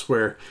somebody else,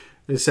 where...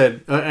 They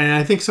said, and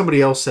I think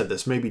somebody else said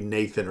this, maybe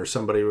Nathan or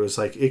somebody was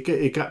like,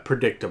 it got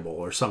predictable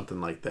or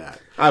something like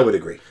that. I would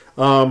agree.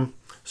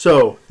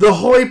 So, the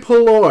Hoi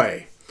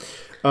Polloi.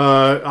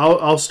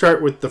 I'll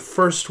start with the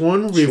first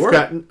one. We've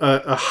got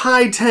a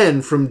high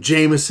 10 from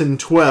Jameson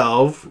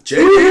 12.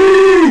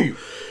 JP!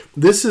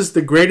 This is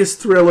the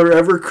greatest thriller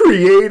ever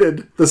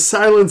created. The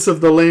Silence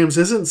of the Lambs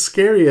isn't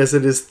scary as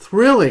it is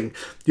thrilling.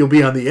 You'll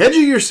be on the edge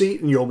of your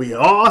seat and you'll be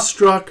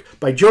awestruck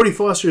by Jodie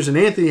Foster's and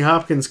Anthony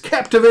Hopkins'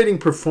 captivating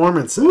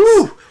performances.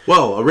 Woo!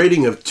 Well, a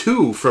rating of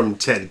 2 from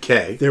Ted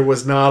K. There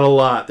was not a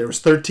lot. There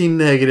was 13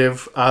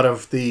 negative out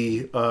of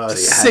the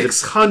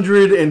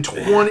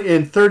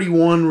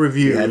 631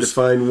 reviews. You had to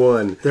find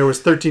one. There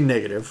was 13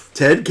 negative.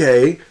 Ted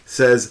K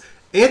says,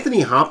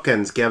 Anthony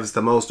Hopkins gives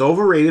the most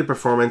overrated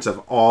performance of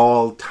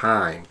all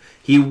time.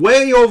 He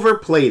way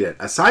overplayed it.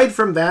 Aside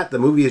from that, the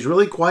movie is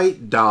really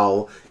quite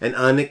dull and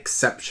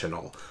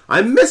unexceptional.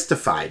 I'm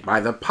mystified by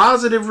the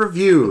positive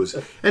reviews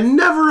and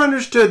never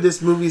understood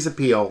this movie's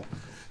appeal.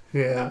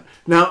 Yeah.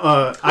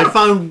 Now, I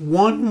found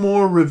one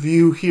more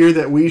review here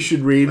that we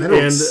should read. I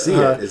don't see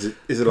it.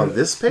 Is it on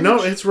this page?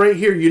 No, it's right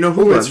here. You know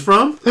who it's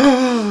from?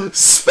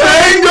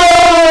 Spangle!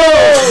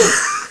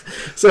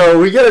 So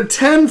we get a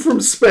 10 from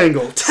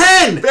Spangle.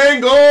 10!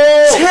 Spangle!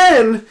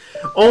 10!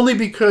 Only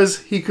because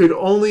he could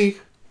only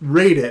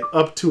rate it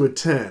up to a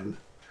 10.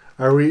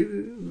 Are we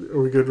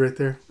good right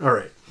there? All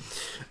right.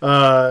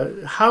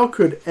 How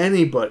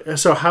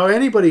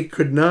anybody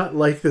could not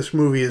like this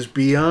movie is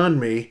beyond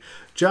me.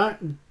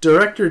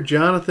 Director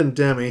Jonathan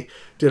Demme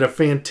did a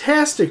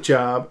fantastic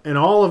job, and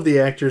all of the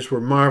actors were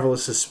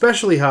marvelous,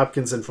 especially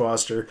Hopkins and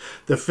Foster.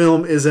 The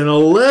film is an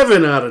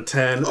 11 out of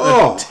 10.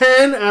 Oh. A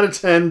 10 out of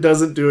 10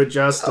 doesn't do it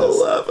justice.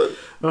 11.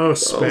 Oh,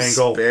 Spangle.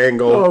 Oh,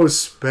 Spangle. Oh,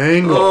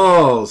 Spangle.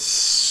 Oh,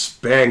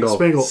 Spangle.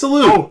 Spangle.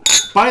 Salute. Oh,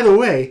 by the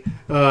way,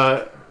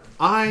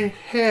 I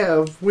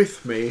have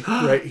with me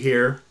right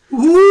here.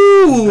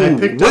 Ooh. I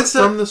picked What's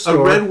up from the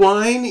store. A red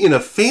wine in a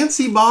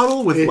fancy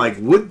bottle with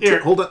wood. Here.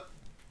 Hold on.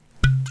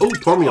 Oh,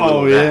 pour me a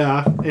little bit.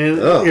 Yeah. And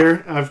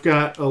here, I've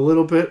got a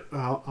little bit.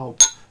 I'll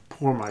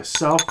pour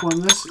myself on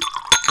this.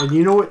 And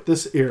you know what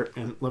this here,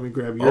 and let me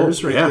grab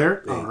yours right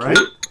there. All right.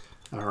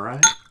 All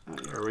right.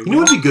 There we go. You know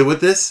what would be good with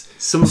this?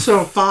 Some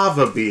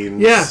fava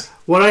beans. Yeah.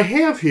 What I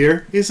have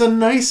here is a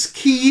nice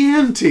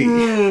Chianti.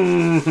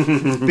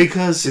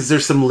 Because... Is there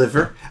some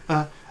liver?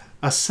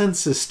 A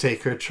census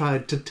taker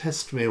tried to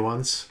test me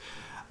once.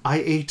 I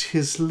ate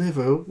his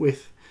liver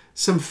with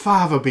some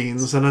fava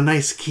beans and a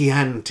nice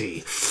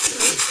Chianti.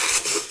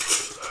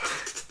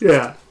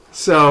 Yeah.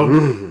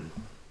 So...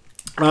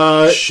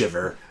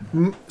 Shiver.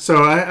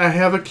 So I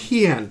have a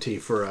Chianti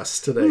for us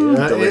today.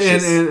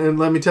 Delicious. And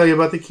let me tell you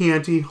about the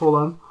Chianti. Hold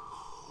on.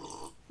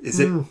 Is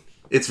it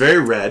It's very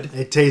red.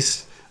 It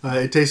tastes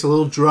a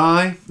little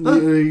dry.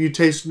 You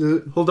taste.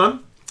 Hold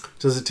on.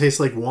 Does it taste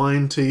like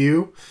wine to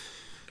you?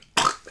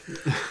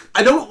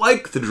 I don't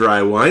like the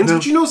dry wines,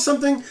 but you know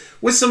something?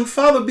 With some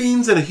fava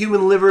beans and a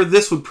human liver,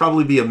 this would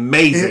probably be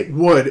amazing. It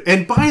would.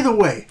 And by the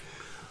way,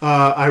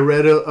 I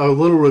read a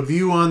little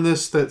review on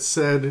this that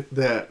said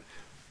that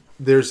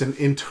there's an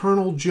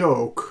internal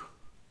joke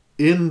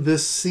in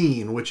this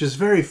scene, which is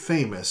very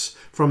famous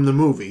from the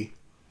movie,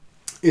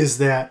 is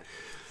that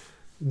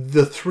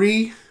the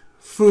three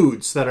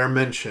foods that are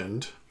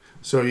mentioned,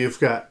 so you've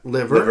got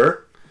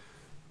liver,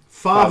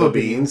 fava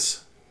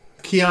beans,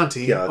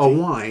 Chianti, a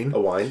wine,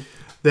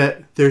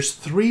 that there's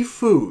three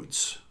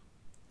foods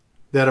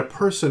that a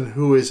person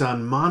who is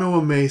on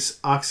monoamine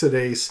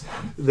oxidase,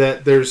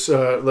 that there's,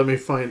 let me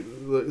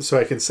find, so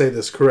I can say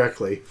this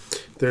correctly,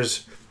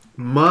 there's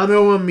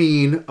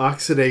monoamine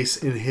oxidase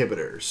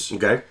inhibitors.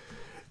 Okay.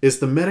 Is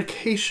the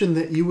medication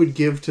that you would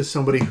give to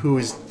somebody who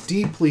is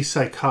deeply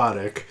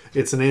psychotic.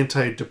 It's an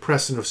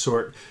antidepressant of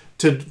sort,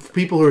 to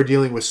people who are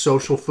dealing with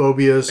social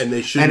phobias, and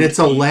it's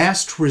a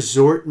last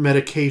resort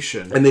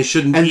medication, and they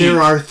shouldn't. And eat.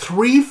 There are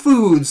three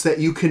foods that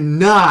you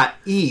cannot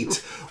eat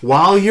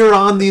while you're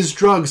on these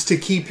drugs to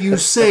keep you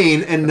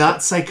sane and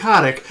not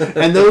psychotic.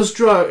 And those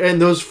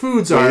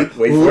foods are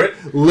wait for it.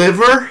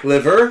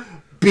 liver,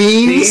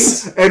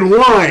 beans, and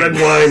wine. Red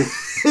wine.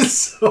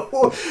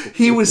 So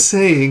he was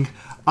saying,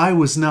 I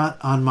was not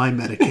on my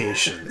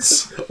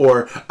medications.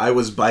 Or I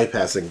was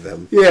bypassing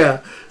them.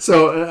 Yeah,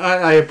 so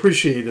I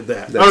appreciated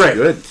that. That's all right,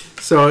 good.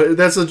 So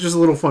that's just a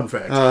little fun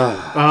fact.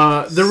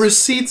 The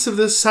receipts of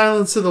this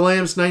Silence of the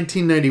Lambs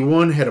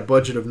 1991 had a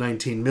budget of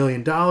 $19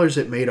 million.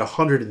 It made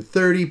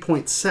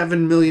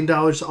 $130.7 million,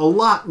 a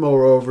lot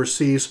more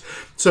overseas.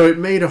 So it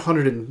made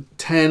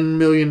 $110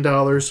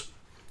 million.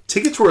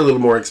 Tickets were a little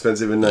more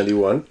expensive in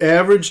 91.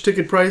 Average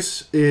ticket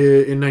price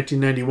in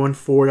 1991,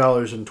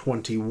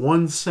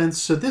 $4.21.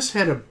 So this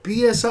had a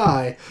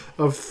BSI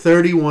of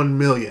 31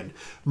 million,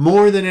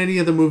 more than any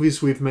of the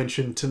movies we've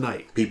mentioned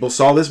tonight. People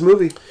saw this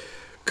movie.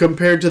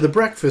 Compared to The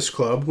Breakfast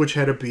Club, which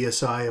had a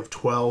BSI of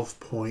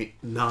 12.9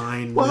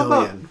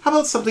 million. How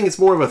about something that's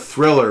more of a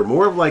thriller,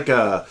 more of like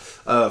a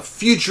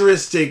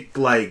futuristic,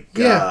 like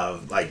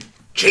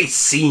chase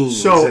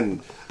scenes? So,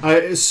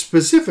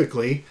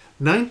 specifically,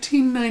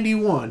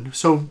 1991.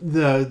 So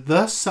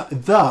the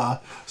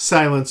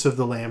Silence of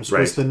the Lambs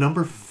was the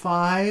number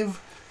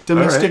 5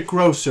 domestic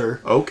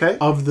grosser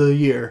of the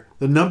year.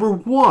 The number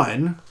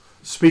 1,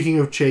 speaking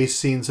of chase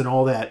scenes and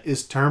all that,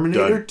 is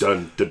Terminator.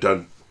 Dun dun dun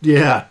dun.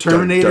 Yeah,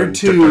 Terminator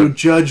 2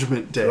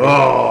 Judgment Day.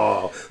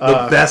 Oh,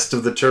 the best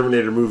of the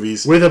Terminator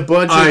movies. With a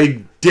budget...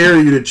 I dare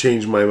you to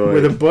change my mind.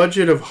 With a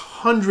budget of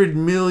 $100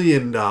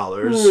 million.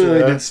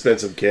 I did spend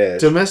some cash.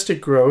 Domestic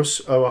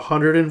gross of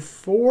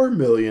 $104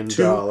 million.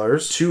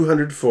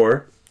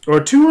 204. Or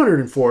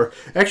 204.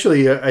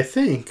 Actually, I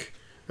think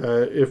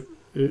that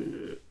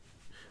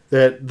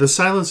The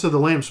Silence of the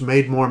Lambs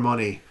made more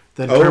money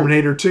than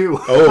Terminator 2.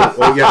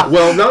 Oh, yeah.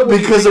 Well, not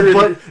because of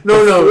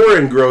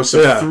foreign gross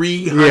of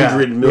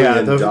 $300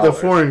 million. Yeah, the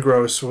foreign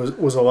gross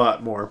was a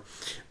lot more.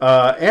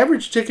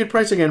 Average ticket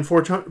price, again,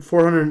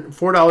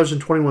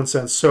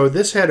 $4.21. So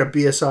this had a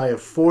BSI of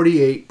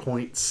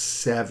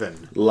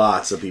 48.7.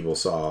 Lots of people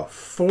saw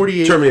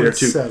 48.7. Terminator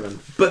 2.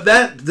 But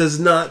that does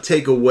not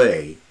take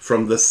away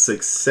from the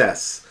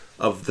success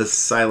of The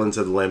Silence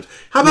of the Lambs.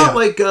 How about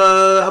like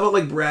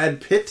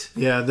Brad Pitt?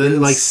 Yeah,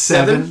 like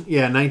Seven.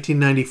 Yeah,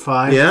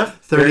 1995. Yeah,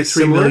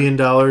 $33 million.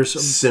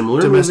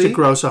 Similar domestic movie.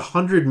 gross,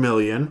 $100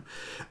 million.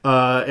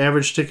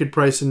 Average ticket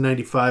price in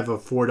 95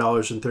 of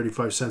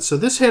 $4.35. So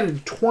this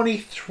had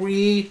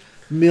 23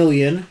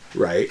 million.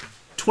 Right.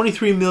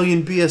 23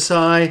 million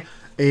BSI,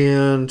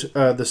 and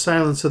The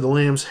Silence of the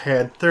Lambs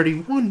had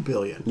 31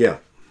 billion. Yeah.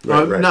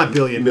 Right. Not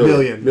billion,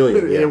 million.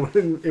 Yeah.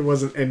 It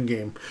wasn't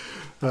Endgame.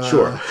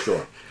 Sure.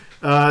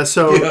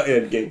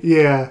 Endgame.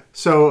 Yeah.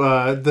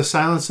 So The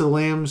Silence of the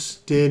Lambs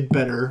did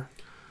better.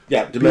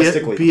 Yeah,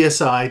 domestically.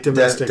 BSI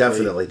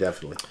domestically.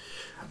 Definitely.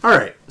 All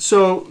right,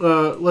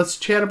 so let's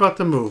chat about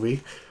the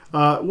movie.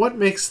 What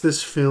makes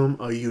this film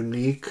a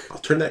unique... I'll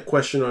turn that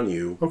question on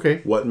you.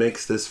 Okay. What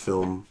makes this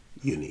film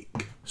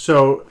unique?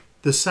 So,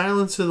 The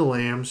Silence of the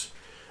Lambs,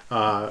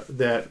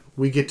 that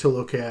we get to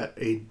look at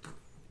a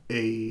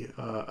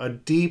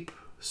deep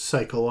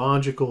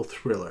psychological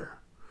thriller.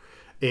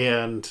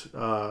 And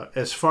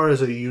as far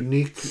as a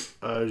unique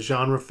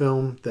genre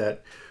film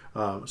that...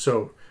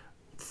 so,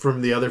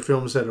 from the other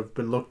films that have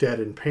been looked at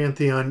in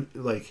Pantheon,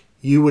 like...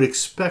 You would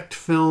expect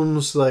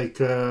films like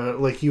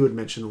you had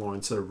mentioned,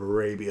 Lawrence of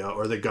Arabia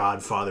or The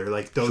Godfather,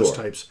 like those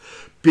types,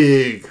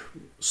 big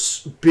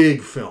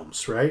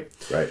films, right?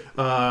 Right.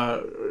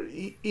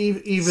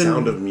 Even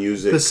Sound of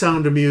Music, The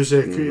Sound of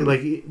Music,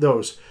 like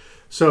those.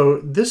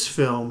 So this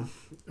film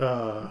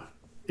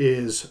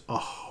is a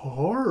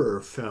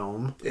horror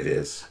film. It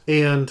is,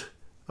 and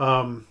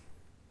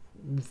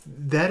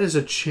that is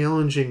a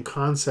challenging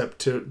concept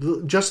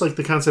to, just like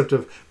the concept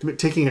of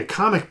taking a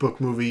comic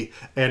book movie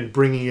and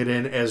bringing it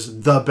in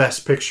as the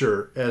best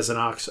picture as an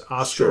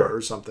Oscar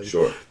or something.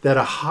 Sure. That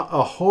a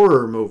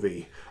horror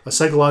movie, a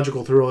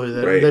psychological thriller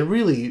that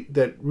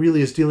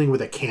really is dealing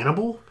with a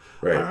cannibal.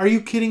 Right. Are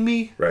you kidding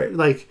me? Right.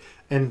 Like,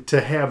 and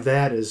to have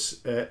that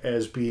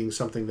as being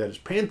something that is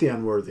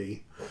Pantheon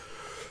worthy.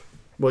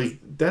 Well,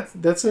 that's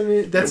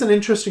an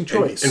interesting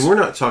choice. And we're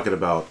not talking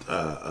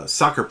about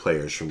soccer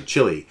players from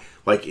Chile,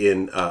 like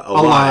in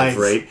Alive,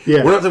 right?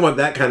 Yeah. We're not talking about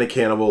that kind of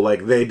cannibal,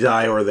 like they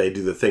die or they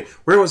do the thing.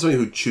 We're talking about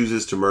somebody who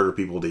chooses to murder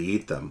people to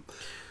eat them.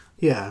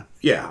 Yeah.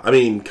 Yeah, I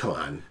mean, come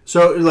on.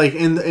 So, like,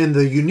 and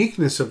the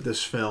uniqueness of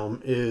this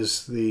film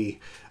is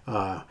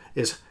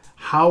is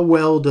how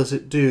well does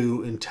it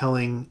do in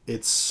telling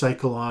its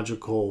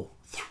psychological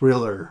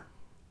thriller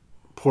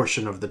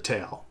portion of the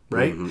tale.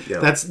 Right, Mm-hmm,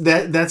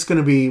 yeah. That's going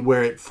to be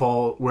where it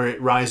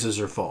rises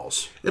or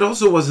falls. It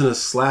also wasn't a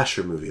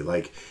slasher movie.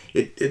 Like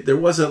there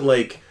wasn't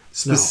like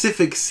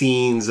specific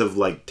scenes of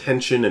like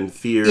tension and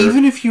fear.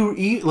 Even if you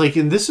eat like,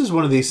 and this is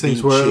one of these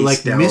things where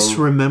like down.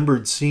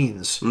 misremembered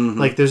scenes. Mm-hmm.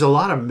 Like there's a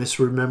lot of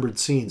misremembered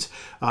scenes.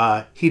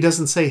 He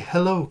doesn't say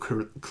hello,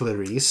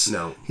 Clarice.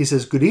 No, he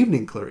says good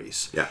evening,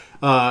 Clarice. Yeah.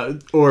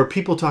 Or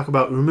people talk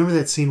about, remember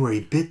that scene where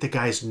he bit the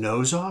guy's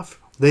nose off?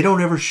 They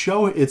don't ever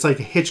show it. It's like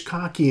a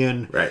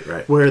Hitchcockian,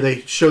 right, where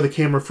they show the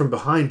camera from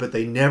behind, but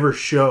they never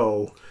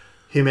show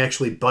him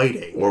actually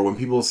biting. Or when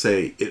people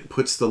say it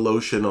puts the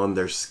lotion on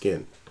their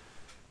skin.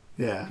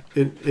 Yeah,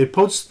 it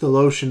puts the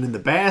lotion in the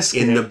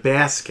basket. In the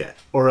basket.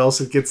 Or else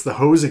it gets the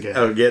hose again.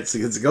 Oh, it gets the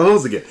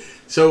hose again.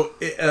 So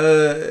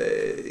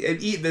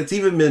that's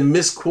even been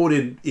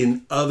misquoted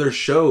in other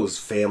shows.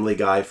 Family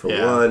Guy, for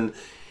one.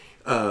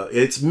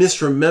 It's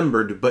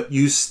misremembered, but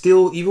you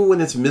still, even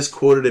when it's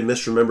misquoted and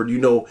misremembered, you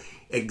know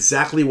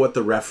exactly what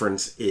the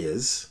reference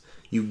is.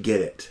 You get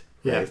it.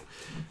 Yeah.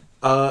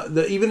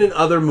 Right? Even in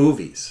other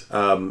movies,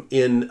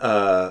 in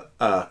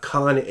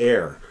Con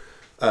Air,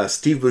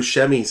 Steve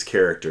Buscemi's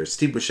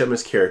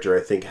character, I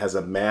think, has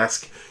a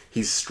mask.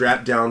 He's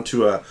strapped down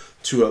to a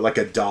like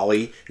a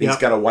dolly, and he's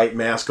got a white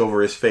mask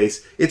over his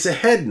face. It's a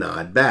head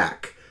nod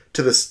back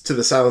to the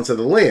Silence of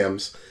the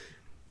Lambs.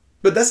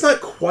 But that's not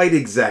quite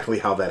exactly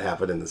how that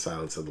happened in the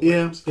Silence of the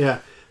Lambs. Yeah.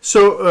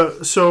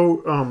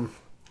 So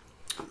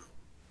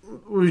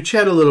we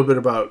chat a little bit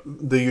about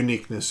the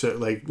uniqueness.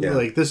 Like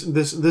this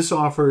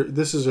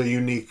is a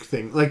unique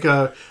thing. Like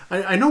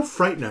I know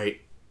Fright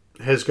Night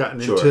has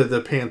gotten into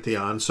the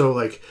pantheon. So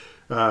like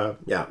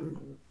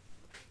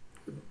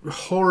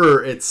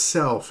horror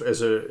itself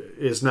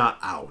is not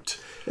out.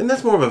 And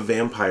that's more of a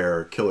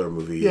vampire killer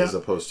movie as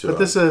opposed to. But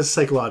this is a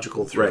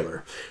psychological thriller.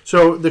 Right.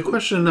 So the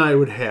question I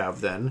would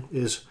have then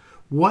is,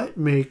 what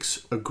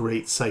makes a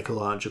great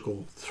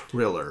psychological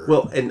thriller?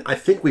 Well, and I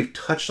think we've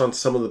touched on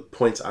some of the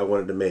points I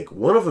wanted to make.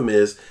 One of them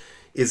is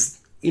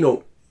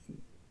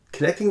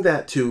connecting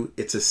that to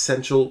its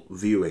essential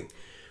viewing.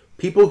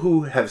 People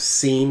who have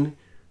seen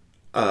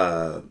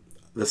The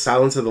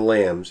Silence of the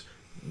Lambs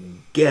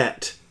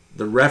get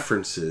the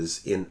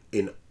references in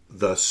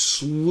the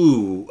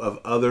slew of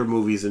other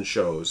movies and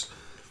shows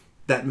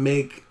that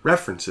make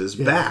references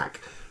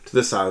back to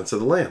The Silence of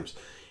the Lambs.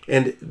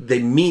 And they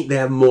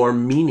have more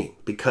meaning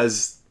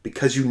because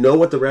you know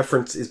what the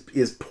reference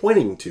is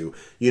pointing to.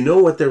 You know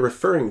what they're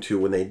referring to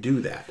when they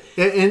do that.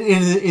 And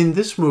in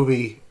this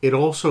movie, it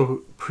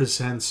also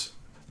presents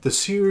the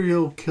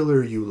serial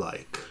killer you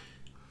like.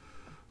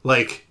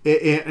 Like,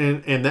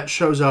 and that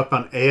shows up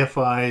on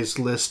AFI's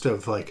list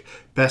of like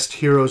best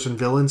heroes and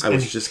villains. I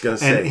was just going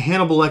to say, and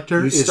Hannibal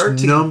Lecter is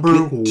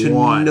number one. To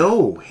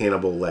know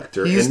Hannibal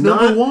Lecter, he's and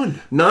number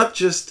one, not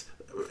just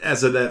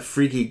as that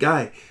freaky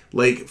guy.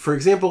 Like, for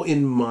example,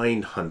 in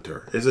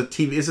Mindhunter, is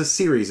a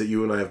series that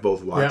you and I have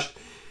both watched,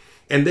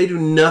 and they do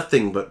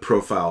nothing but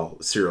profile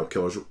serial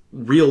killers,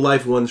 real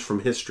life ones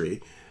from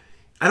history.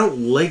 I don't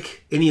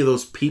like any of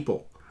those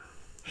people.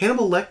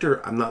 Hannibal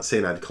Lecter, I'm not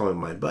saying I'd call him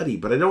my buddy,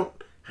 but I don't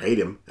hate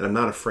him, and I'm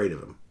not afraid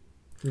of him.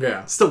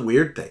 Yeah. It's the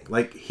weird thing.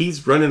 Like,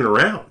 he's running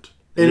around,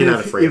 and you're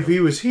not afraid of him. If he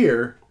was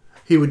here,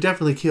 he would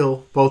definitely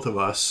kill both of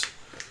us.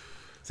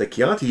 It's like,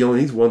 Chianti only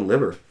needs one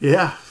liver.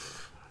 Yeah.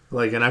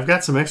 Like, and I've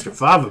got some extra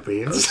fava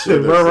beans.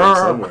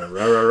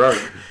 Somewhere.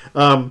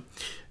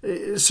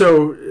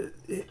 So,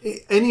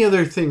 any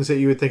other things that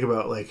you would think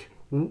about, like,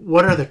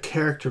 what are the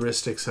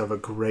characteristics of a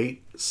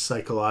great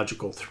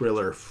psychological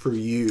thriller for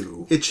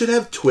you? It should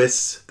have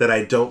twists that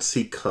I don't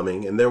see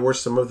coming, and there were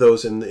some of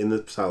those in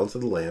the Silence of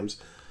the Lambs.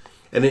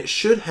 And it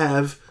should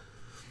have,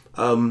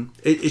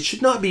 it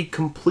should not be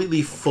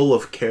completely full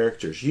of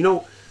characters. You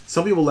know,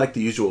 some people like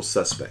The Usual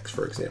Suspects,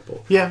 for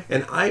example. Yeah.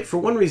 And for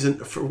one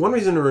reason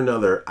or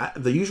another,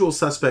 The Usual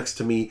Suspects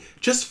to me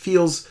just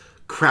feels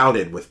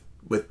crowded with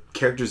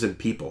characters and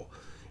people.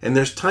 And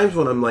there's times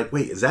when I'm like,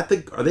 wait,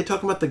 are they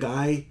talking about the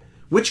guy?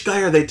 Which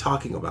guy are they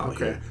talking about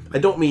here? I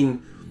don't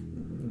mean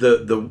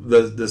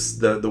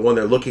the one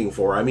they're looking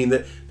for. I mean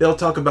that they'll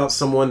talk about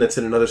someone that's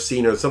in another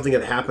scene or something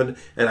that happened,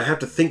 and I have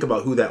to think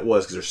about who that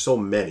was because there's so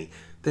many.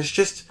 There's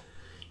just,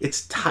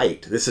 it's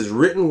tight. This is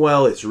written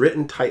well. It's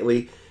written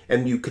tightly,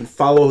 and you can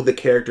follow the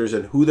characters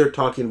and who they're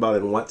talking about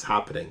and what's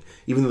happening,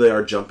 even though they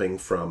are jumping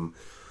from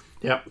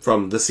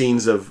the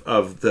scenes of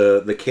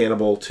the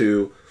cannibal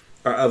to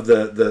of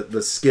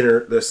the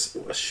Skinner.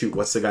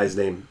 What's the guy's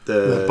name?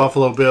 The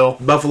Buffalo Bill.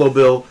 Buffalo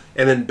Bill,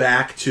 and then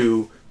back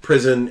to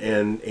prison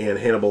and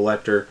Hannibal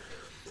Lecter.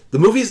 The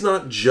movie's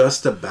not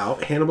just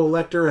about Hannibal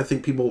Lecter. I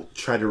think people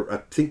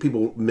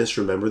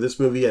misremember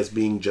this movie as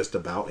being just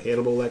about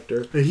Hannibal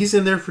Lecter. He's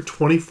in there for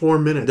 24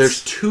 minutes.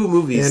 There's two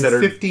movies and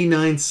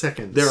 59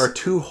 seconds. There are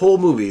two whole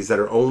movies that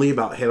are only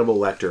about Hannibal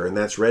Lecter, and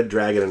that's Red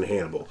Dragon and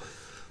Hannibal.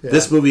 Yeah.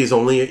 This movie is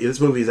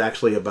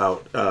actually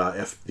about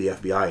the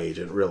FBI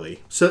agent, really.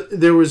 So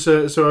there was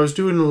I was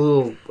doing a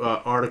little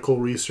article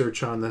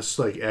research on this,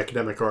 like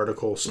academic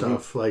article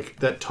stuff, like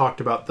that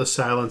talked about the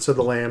Silence of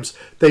the Lambs.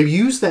 They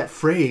use that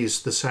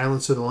phrase, the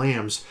Silence of the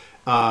Lambs,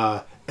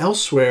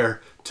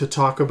 elsewhere to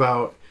talk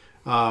about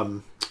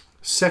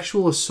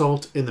sexual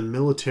assault in the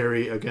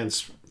military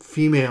against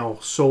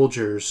female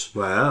soldiers.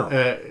 Wow.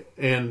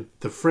 And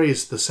the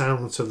phrase, the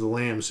Silence of the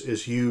Lambs,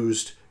 is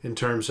used in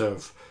terms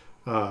of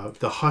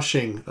the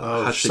hushing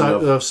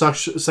of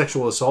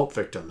sexual assault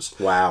victims.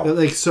 Wow!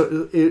 Like so,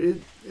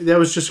 that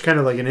was just kind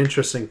of like an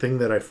interesting thing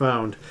that I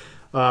found.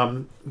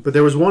 But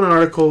there was one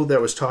article that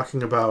was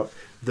talking about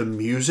the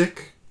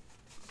music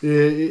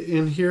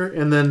in here,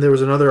 and then there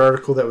was another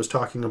article that was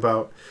talking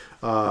about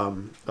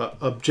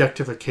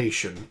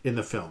objectification in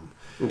the film.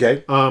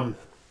 Okay. I'm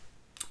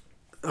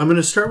going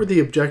to start with the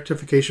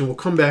objectification. We'll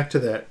come back to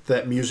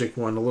that music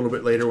one a little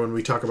bit later when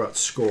we talk about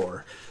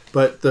score.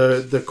 But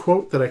the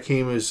quote that I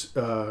came is,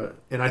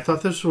 and I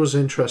thought this was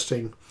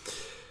interesting,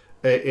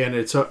 and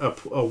it's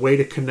a way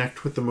to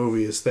connect with the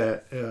movie, is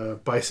that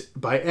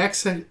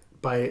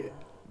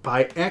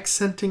by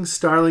accenting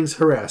Starling's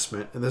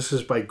harassment, and this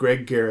is by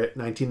Greg Garrett,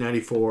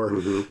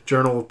 1994,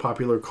 Journal of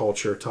Popular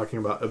Culture, talking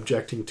about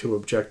objecting to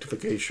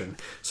objectification,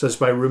 says,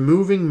 by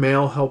removing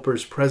male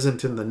helpers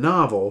present in the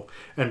novel,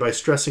 and by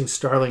stressing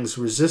Starling's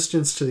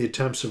resistance to the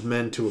attempts of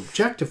men to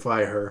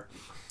objectify her,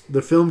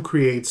 the film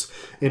creates,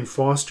 in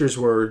Foster's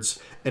words,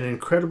 an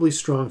incredibly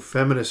strong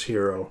feminist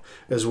hero,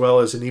 as well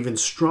as an even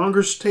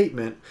stronger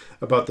statement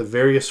about the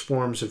various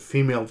forms of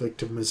female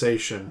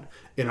victimization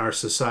in our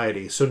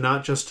society. So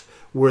not just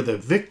were the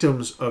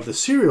victims of the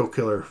serial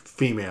killer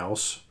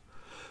females,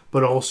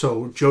 but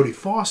also Jodie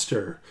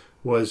Foster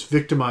was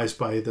victimized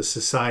by the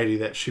society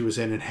that she was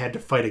in and had to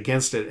fight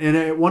against it. And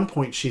at one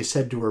point she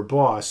said to her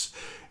boss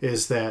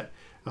is that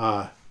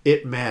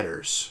it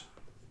matters.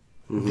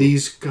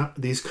 These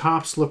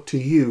cops look to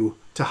you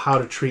to how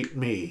to treat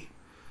me,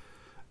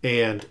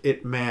 and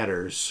it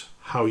matters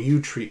how you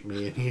treat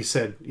me. And he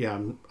said, yeah,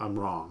 I'm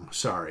wrong,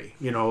 sorry,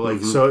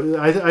 so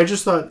I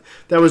just thought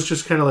that was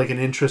just kind of like an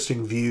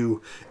interesting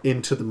view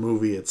into the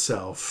movie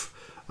itself.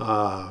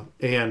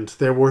 And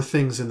there were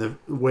things in the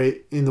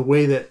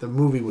way that the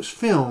movie was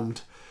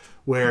filmed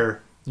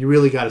where you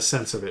really got a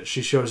sense of it.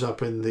 She shows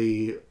up in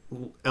the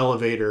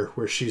elevator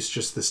where she's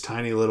just this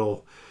tiny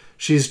little,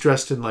 she's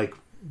dressed in like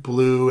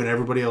blue and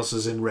everybody else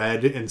is in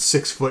red, and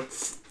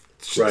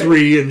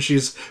 6'3" and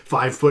she's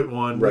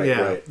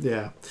 5'1".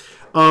 Yeah.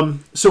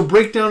 So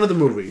breakdown of the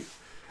movie.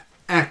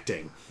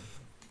 Acting.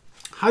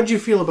 How'd you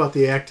feel about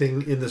the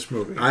acting in this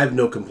movie? I have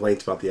no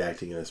complaints about the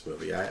acting in this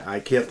movie. I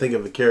can't think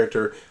of a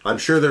character. I'm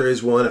sure there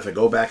is one. If I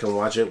go back and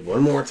watch it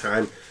one more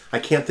time, I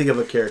can't think of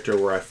a character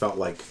where I felt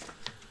like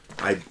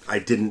I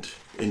didn't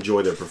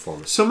enjoy their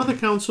performance. Some of the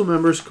council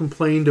members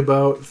complained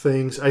about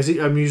things.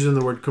 I'm using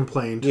the word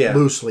complained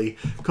loosely.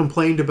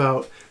 Complained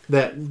about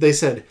that. They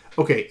said,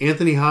 okay,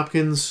 Anthony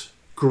Hopkins,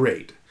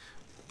 great.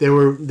 They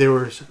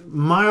were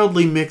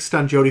mildly mixed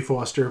on Jodie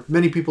Foster.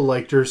 Many people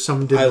liked her.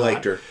 Some did not. I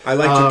liked her. I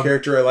liked her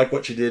character. I liked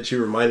what she did. She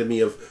reminded me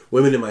of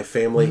women in my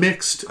family.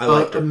 Mixed. I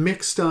liked her.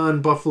 Mixed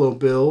on Buffalo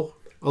Bill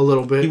a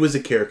little bit. He was a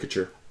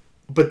caricature.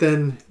 But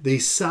then the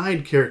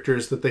side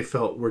characters that they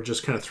felt were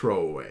just kind of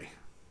throwaway.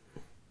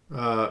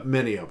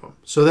 Many of them.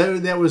 So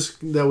that was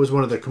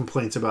one of the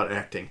complaints about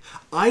acting.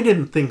 I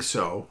didn't think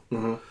so.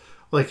 Mm-hmm.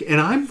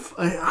 And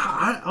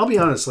I'll be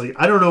honest.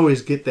 I don't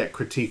always get that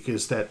critique.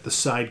 Is that the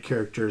side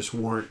characters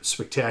weren't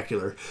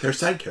spectacular? They're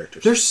side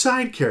characters. They're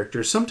side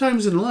characters.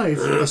 Sometimes in life,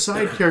 a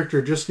side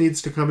character just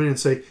needs to come in and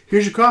say,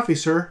 "Here's your coffee,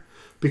 sir,"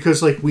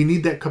 because we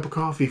need that cup of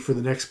coffee for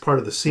the next part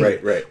of the scene.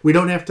 Right. We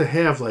don't have to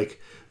have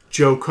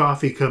Joe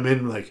Coffey come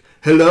in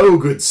 "Hello,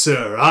 good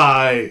sir.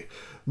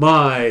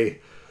 My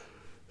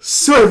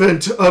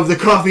servant of the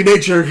coffee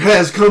nature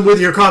has come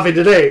with your coffee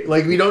today."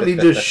 We don't need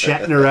to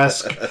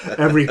Shatner-esque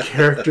every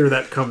character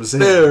that comes in.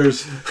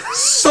 There's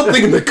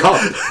something in the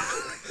cup.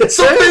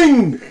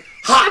 Something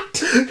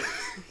hot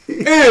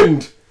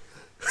and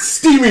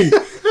steamy.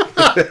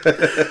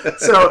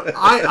 So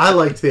I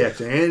liked the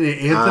acting.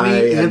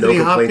 Anthony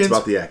Hopkins,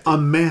 about the acting. A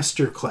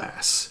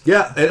masterclass.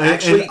 Yeah, and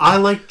actually, I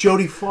liked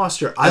Jodie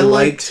Foster. I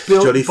liked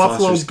Jodie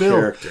Buffalo Foster's Bill.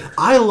 character.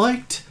 I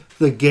liked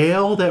the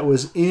gal that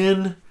was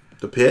in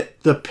The Pit?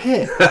 The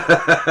Pit.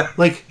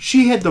 Like,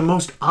 she had the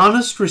most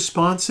honest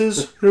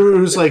responses. It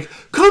was like,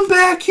 come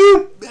back,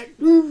 you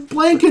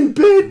blank and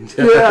pit.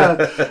 Yeah.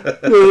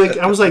 Like,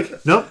 I was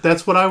like, nope,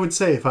 that's what I would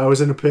say if I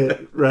was in a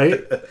pit,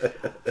 right?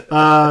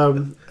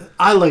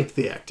 I liked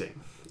the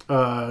acting.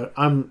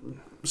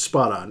 I'm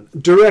spot on.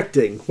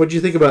 Directing. What do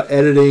you think about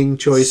editing,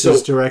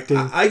 choices, directing?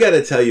 I got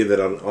to tell you that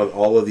on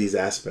all of these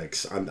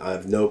aspects, I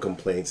have no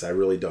complaints. I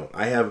really don't.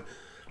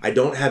 I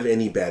don't have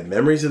any bad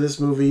memories of this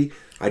movie.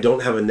 I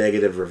don't have a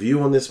negative review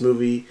on this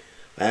movie.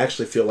 I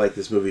actually feel like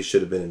this movie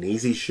should have been an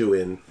easy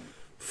shoe-in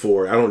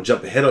for... I don't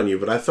jump ahead on you,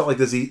 but I felt like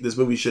this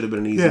movie should have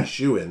been an easy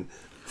shoe-in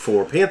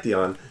for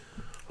Pantheon.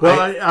 Well,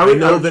 I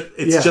know that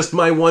it's just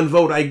my one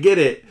vote. I get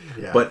it.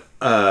 Yeah. But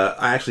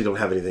I actually don't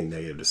have anything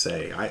negative to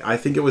say. I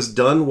think it was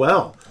done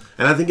well.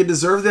 And I think it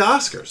deserved the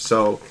Oscars.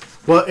 So...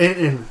 Well,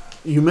 and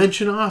you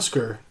mentioned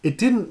Oscar. It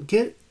didn't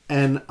get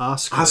an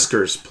Oscar.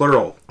 Oscars,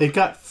 plural. It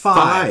got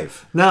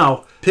 5.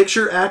 Now...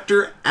 Picture,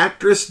 actor,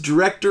 actress,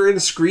 director, and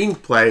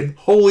screenplay.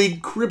 Holy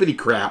cribbity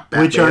crap,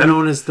 Batman. Which are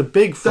known as the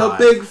Big 5.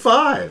 The Big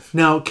 5.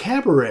 Now,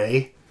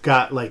 Cabaret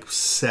got like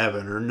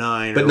 7 or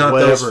 9 but or not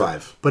whatever. Those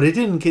 5. But it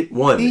didn't get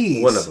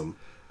these. One of them.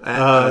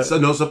 So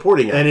no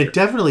supporting actor. And it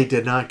definitely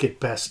did not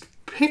get Best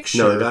Picture.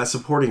 No, it got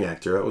supporting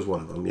actor. That was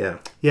one of them, yeah.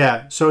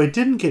 Yeah, so it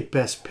didn't get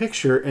Best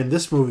Picture, and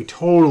this movie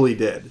totally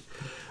did.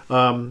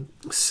 I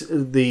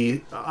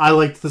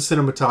liked the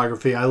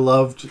cinematography. I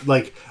loved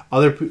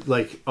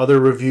other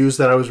reviews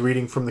that I was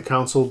reading from the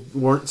council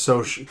weren't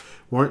so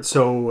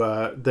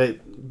that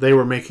they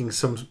were making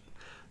some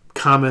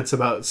comments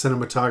about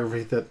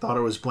cinematography that thought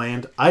it was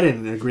bland. I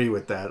didn't agree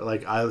with that.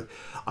 Like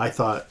I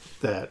thought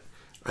that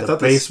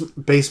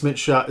basement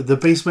shot. The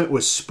basement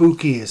was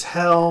spooky as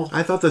hell.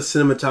 I thought the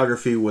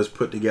cinematography was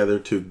put together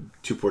to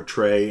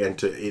portray and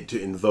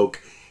to invoke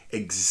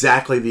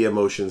exactly the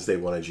emotions they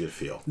wanted you to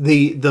feel.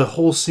 The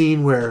whole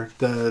scene where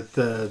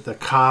the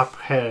cop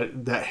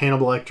that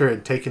Hannibal Lecter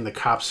had taken the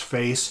cop's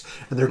face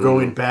and they're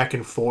going back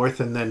and forth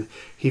and then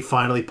he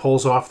finally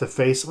pulls off the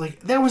face.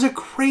 Like, that was a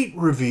great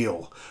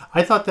reveal.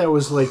 I thought that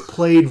was like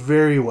played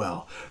very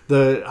well.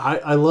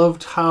 I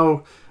loved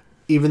how,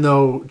 even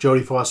though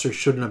Jodie Foster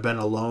shouldn't have been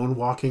alone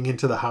walking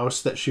into the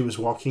house that she was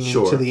walking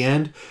into the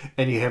end,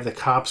 and you have the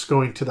cops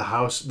going to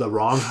the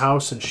wrong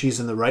house, and she's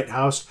in the right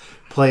house,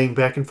 playing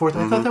back and forth.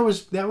 I thought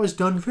that was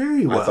done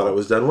very well. I thought it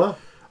was done well.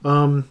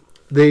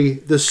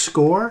 The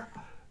score,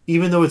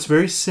 even though it's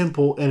very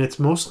simple and it's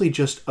mostly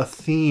just a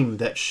theme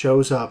that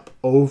shows up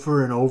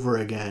over and over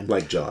again,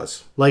 like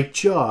Jaws,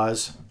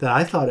 that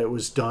I thought it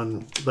was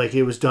done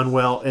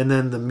well. And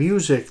then the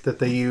music that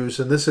they use,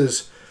 and this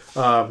is.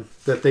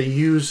 That they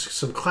use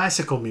some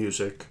classical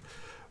music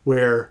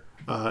where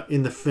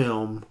in the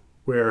film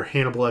where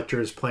Hannibal Lecter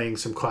is playing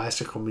some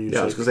classical music.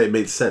 Yeah, I was going to say it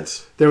made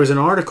sense. There was an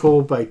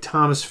article by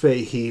Thomas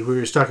Fahey where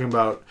he was talking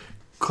about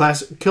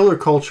killer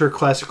culture,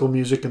 classical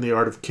music, and the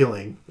art of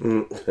killing.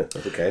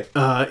 Okay.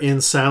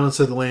 In Silence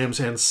of the Lambs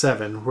and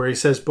Seven, where he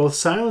says both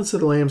Silence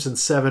of the Lambs and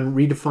Seven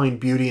redefine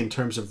beauty in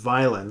terms of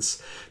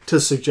violence to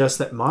suggest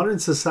that modern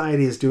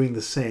society is doing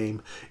the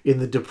same. In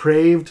the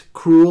depraved,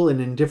 cruel, and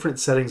indifferent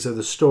settings of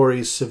the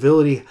stories,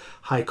 civility,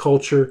 high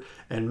culture,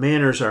 and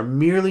manners are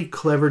merely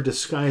clever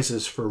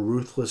disguises for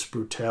ruthless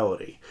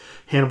brutality.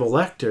 Hannibal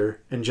Lecter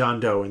and John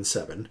Doe in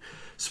Seven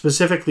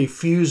specifically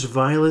fuse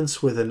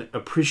violence with an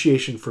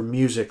appreciation for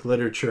music,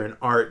 literature, and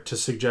art to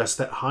suggest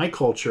that high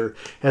culture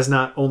has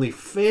not only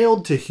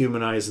failed to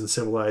humanize and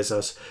civilize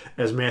us,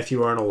 as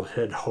Matthew Arnold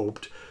had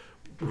hoped,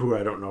 who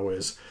I don't know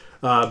is,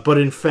 but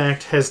in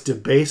fact has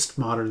debased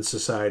modern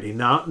society.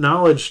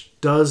 Knowledge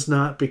does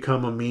not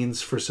become a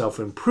means for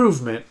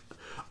self-improvement,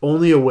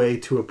 only a way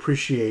to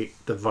appreciate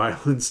the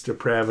violence,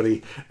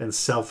 depravity, and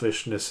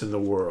selfishness in the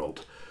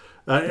world.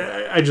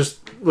 I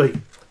just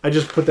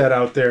put that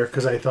out there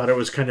because I thought it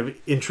was kind of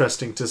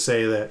interesting to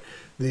say that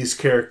these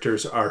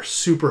characters are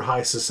super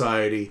high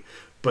society,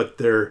 but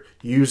they're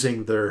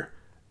using their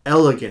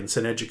elegance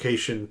and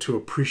education to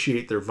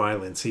appreciate their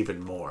violence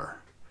even more.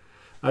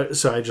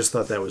 So I just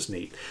thought that was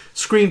neat.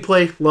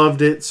 Screenplay,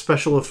 loved it.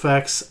 Special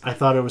effects, I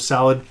thought it was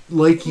solid.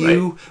 Like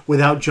you,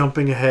 without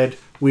jumping ahead,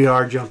 we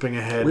are jumping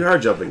ahead.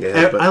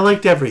 But I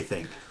liked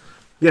everything.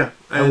 Yeah.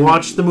 I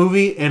watched the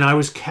movie and I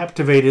was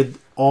captivated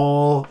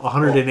all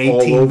 118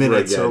 all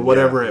minutes again. or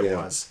whatever it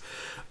was.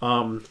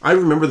 I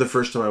remember the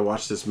first time I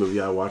watched this movie.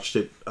 I watched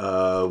it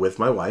with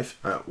my wife.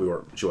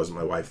 She wasn't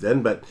my wife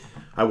then, but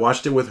I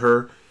watched it with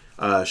her.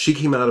 She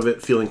came out of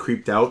it feeling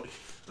creeped out.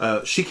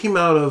 But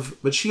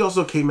she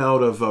also came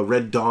out of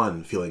Red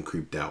Dawn feeling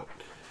creeped out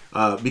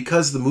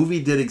because the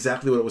movie did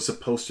exactly what it was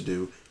supposed to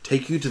do: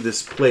 take you to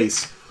this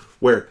place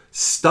where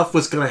stuff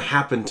was going to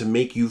happen to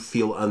make you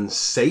feel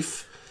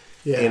unsafe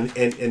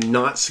and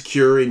not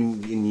secure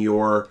in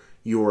your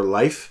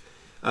life.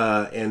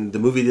 And the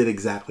movie did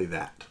exactly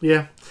that.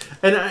 Yeah,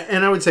 and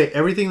I would say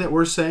everything that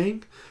we're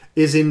saying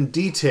is in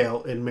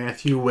detail in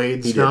Matthew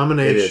Wade's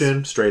nomination.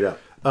 It is, straight up.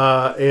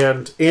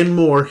 And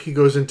more. He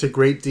goes into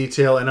great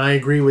detail, and I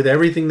agree with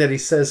everything that he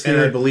says here.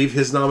 And I believe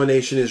his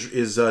nomination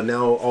is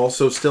now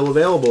also still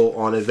available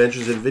on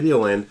Adventures in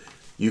Videoland.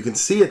 You can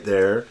see it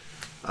there,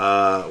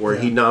 where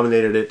he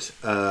nominated it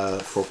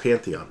for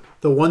Pantheon.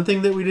 The one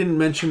thing that we didn't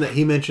mention that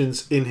he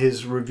mentions in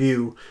his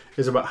review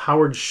is about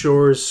Howard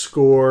Shore's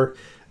score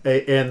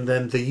and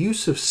then the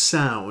use of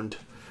sound,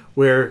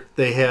 where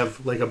they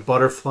have like a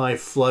butterfly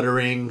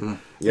fluttering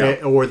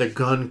or the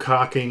gun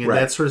cocking and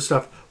that sort of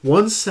stuff.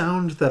 One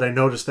sound that I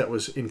noticed that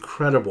was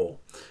incredible,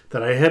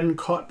 that I hadn't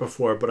caught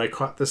before, but I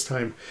caught this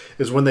time,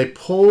 is when they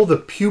pull the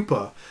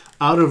pupa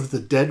out of the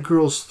dead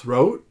girl's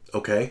throat.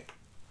 Okay.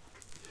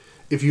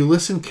 If you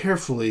listen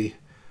carefully,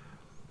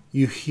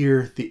 you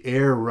hear the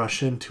air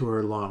rush into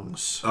her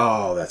lungs.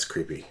 Oh, that's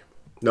creepy.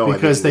 No,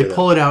 because they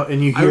pull it out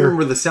and you hear. I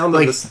remember the sound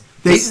like, of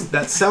this.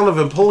 That sound of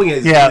him pulling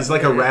it is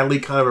like a rattly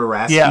kind of a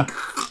raspy. Yeah,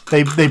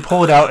 they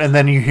pull it out and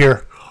then you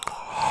hear.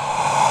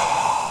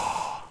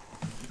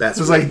 That's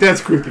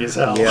that's creepy as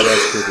hell. Yeah,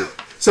 that's creepy.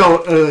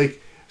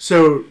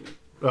 So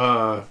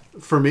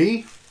for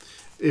me,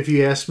 if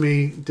you ask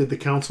me, did the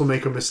council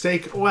make a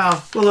mistake?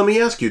 Well, let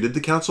me ask you: did the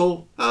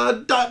council,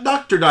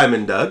 Dr.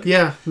 Diamond Doug?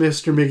 Yeah,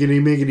 Mr.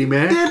 Miggity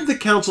Mac. Did the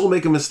council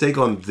make a mistake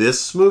on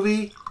this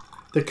movie?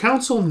 The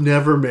council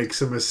never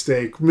makes a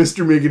mistake,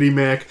 Mr. Miggity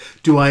Mac.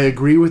 Do I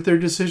agree with their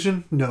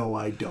decision? No,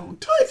 I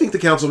don't. I think the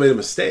council made a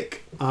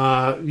mistake.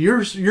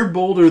 You're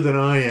bolder than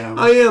I am.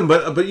 I am,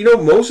 but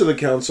most of the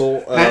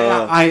council.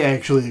 I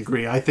actually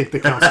agree. I think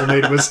the council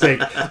made a mistake.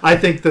 I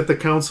think that the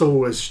council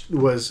was.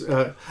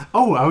 I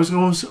was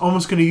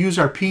almost going to use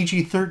our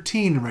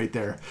PG-13 right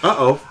there.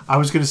 I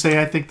was going to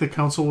say I think the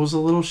council was a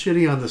little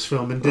shitty on this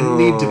film and didn't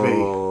need to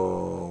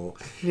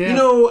be. Yeah.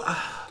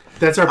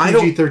 That's our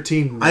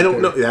PG-13. I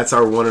don't know. That's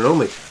our one and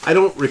only. I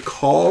don't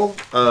recall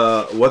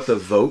what the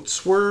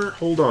votes were.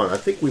 Hold on. I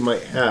think we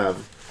might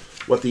have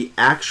what the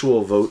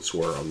actual votes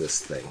were on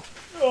this thing.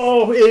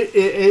 Oh,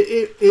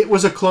 it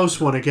was a close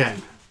one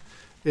again.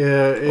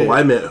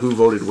 I meant who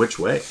voted which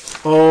way.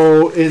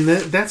 Oh, and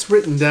that's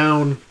written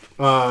down.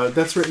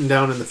 That's written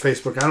down in the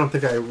Facebook. I don't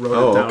think I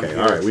wrote it down. Okay.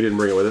 Here. All right. We didn't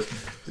bring it with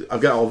us.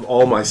 I've got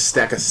all my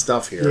stack of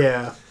stuff here.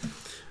 Yeah.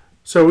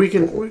 So you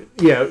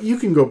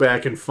can go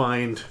back and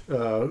find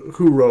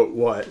who wrote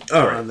what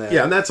on that.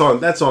 Yeah, and that's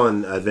on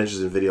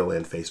Adventures in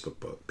Videoland Facebook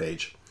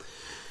page.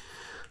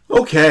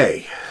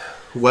 Okay,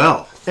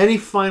 well, any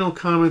final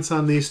comments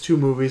on these two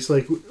movies?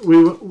 Like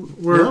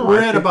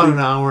we're at about an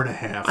hour and a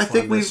half. I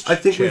think we've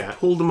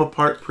pulled them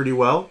apart pretty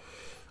well.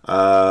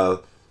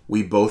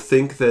 We both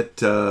think that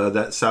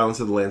that Silence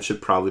of the Lambs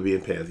should probably be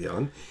in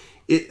Pantheon.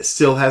 It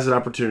still has an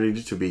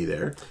opportunity to be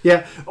there.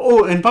 Yeah.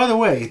 Oh, and by the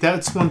way,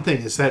 that's one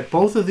thing, is that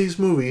both of these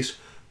movies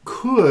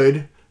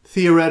could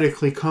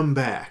theoretically come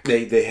back.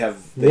 They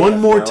have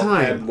one more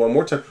time.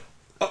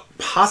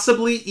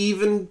 Possibly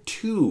even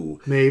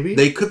two. Maybe.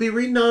 They could be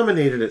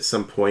renominated at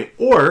some point,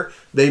 or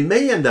they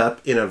may end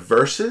up in a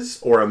versus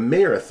or a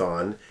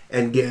marathon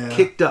and get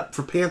kicked up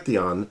for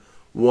Pantheon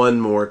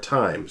one more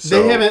time.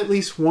 So they have at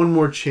least one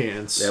more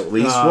chance. At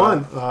least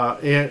one.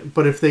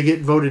 But if they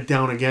get voted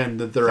down again,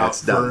 then they're out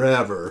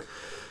forever.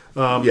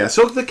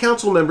 So the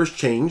council members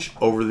change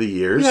over the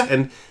years,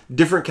 and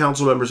different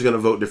council members are going to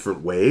vote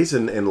different ways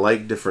and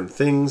like different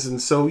things, and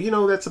so,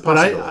 that's a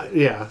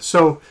possibility.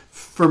 So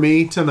for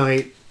me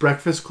tonight,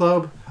 Breakfast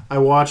Club, I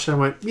watched and I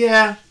went,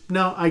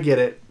 I get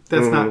it.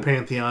 That's not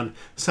Pantheon.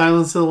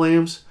 Silence of the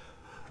Lambs,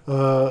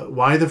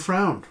 why the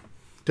frown?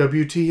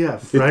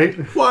 WTF, right?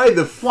 Why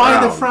the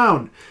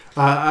frown?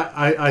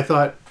 I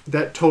thought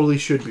that totally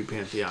should be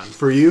Pantheon.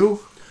 For you?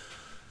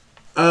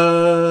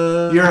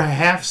 You're a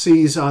half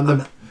C's on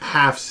the...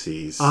 Half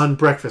C's. On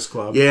Breakfast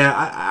Club. Yeah,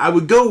 I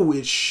would go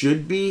it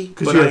should be.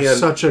 Because you have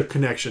such a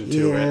connection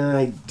to it. Yeah,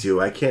 I do.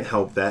 I can't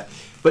help that.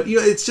 But,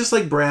 it's just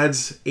like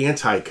Brad's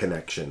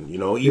anti-connection,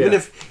 Even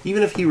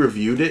if he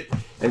reviewed it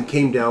and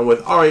came down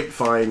with, all right,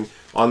 fine,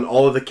 on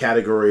all of the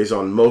categories,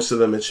 on most of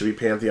them it should be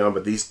Pantheon,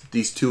 but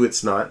these two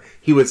it's not,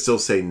 he would still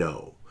say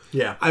no.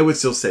 Yeah. I would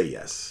still say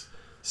yes.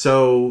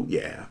 So,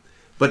 yeah.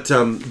 But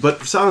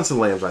Silence of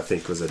the Lambs, I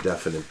think, was a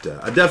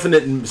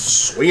definite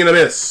swing and a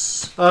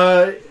miss.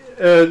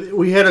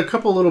 We had a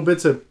couple little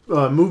bits of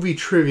movie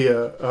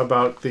trivia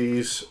about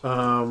these.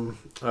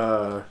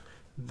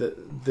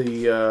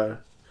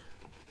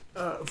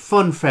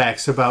 Fun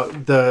facts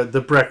about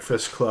the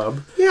Breakfast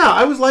Club. Yeah,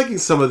 I was liking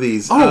some of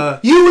these.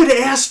 You had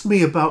asked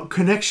me about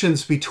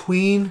connections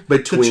between the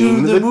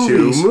two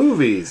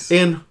movies.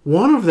 And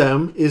one of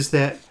them is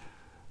that,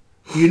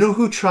 you know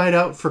who tried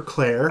out for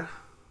Claire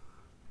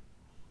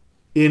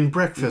in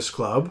Breakfast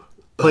Club?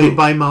 Played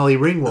by Molly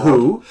Ringwald.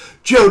 Who?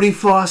 Jodie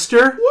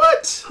Foster.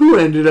 What? Who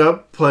ended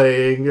up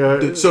playing...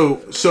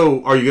 So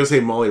are you going to say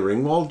Molly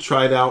Ringwald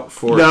tried out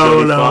for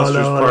Jodie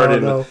Foster's part?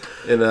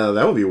 And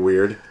that would be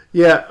weird.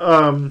 Yeah,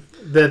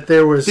 that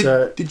there was...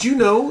 Did you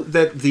know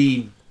that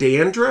the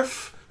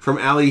dandruff from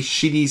Ali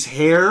Sheedy's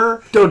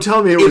hair... Don't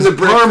tell me it was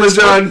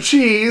Parmesan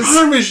cheese.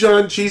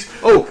 Parmesan cheese.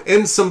 Oh,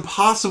 and some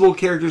possible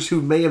characters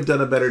who may have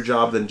done a better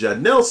job than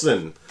Judd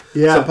Nelson.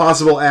 Yeah. Some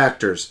possible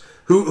actors.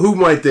 Who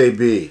might they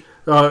be?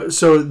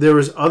 So there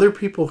was other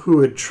people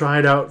who had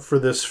tried out for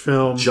this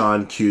film.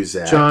 John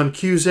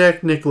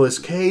Cusack, Nicolas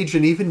Cage,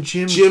 and even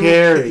Jim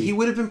Carrey. He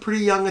would have been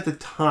pretty young at the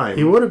time.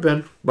 He would have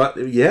been. But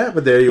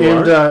there you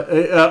are.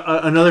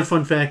 And another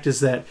fun fact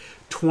is that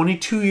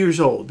 22 years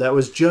old. That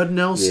was Judd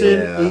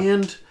Nelson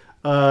and...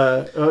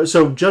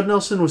 so Judd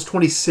Nelson was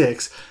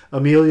 26.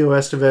 Emilio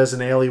Estevez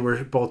and Allie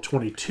were both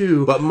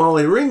 22. But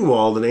Molly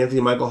Ringwald and Anthony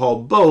Michael Hall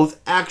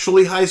both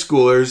actually high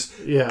schoolers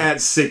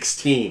at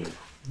 16.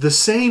 The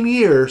same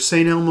year,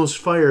 St. Elmo's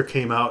Fire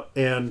came out,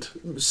 and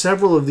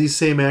several of these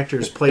same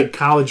actors played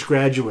college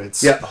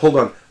graduates. Yeah, hold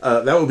on.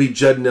 That would be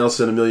Judd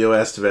Nelson, Emilio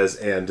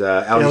Estevez, and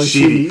Ali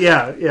Sheedy.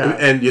 Yeah.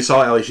 And you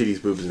saw Ali Sheedy's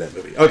boobs in that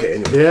movie. Okay,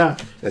 anyway. Yeah.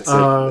 That's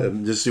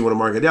it. Just so you want to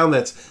mark it down,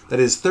 that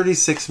is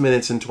 36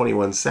 minutes and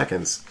 21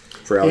 seconds.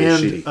 For Ali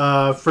Sheedy.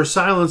 For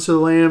Silence of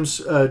the Lambs,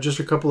 just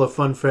a couple of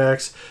fun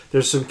facts.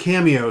 There's some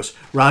cameos.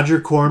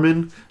 Roger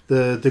Corman,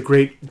 the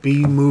great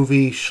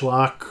B-movie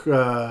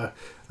schlock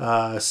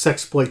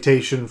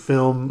sexploitation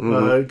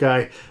film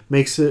guy,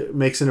 makes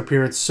an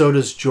appearance. So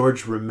does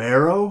George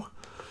Romero.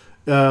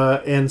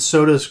 And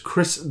so does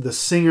the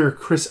singer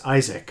Chris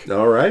Isaak.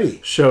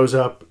 Alrighty. Shows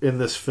up in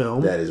this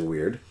film. That is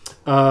weird.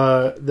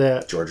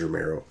 George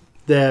Romero.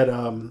 That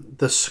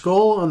the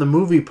skull on the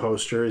movie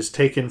poster is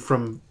taken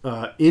from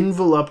In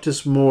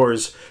Voluptas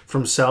Mors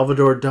from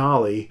Salvador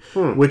Dali,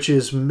 which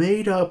is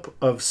made up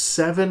of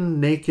 7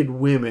 naked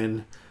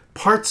women,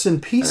 parts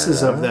and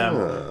pieces of them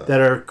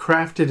that are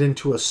crafted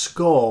into a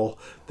skull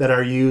that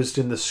are used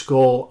in the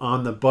skull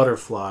on the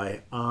butterfly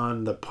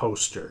on the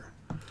poster.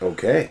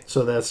 Okay.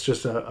 So that's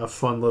just a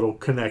fun little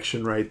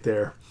connection right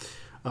there.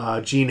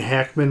 Gene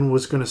Hackman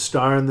was going to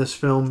star in this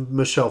film.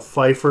 Michelle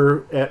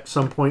Pfeiffer at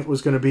some point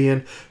was going to be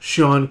in.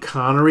 Sean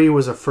Connery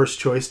was a first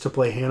choice to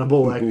play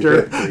Hannibal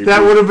Lecter.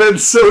 That would have been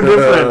so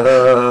different.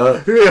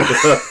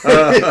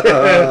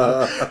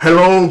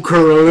 Hello,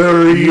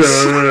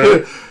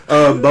 Clarice.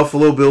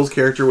 Buffalo Bill's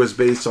character was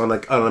based on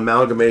an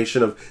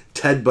amalgamation of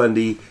Ted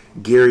Bundy,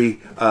 Gary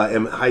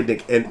M.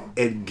 Heidnik, and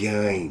Ed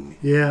Gein.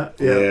 Yeah.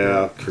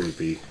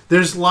 Creepy.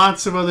 There's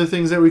lots of other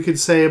things that we could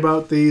say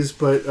about these,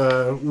 but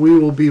we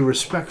will be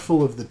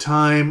respectful of the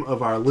time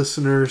of our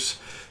listeners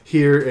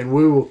here, and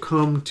we will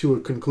come to a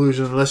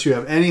conclusion unless you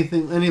have any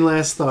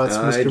last thoughts,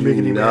 Mr.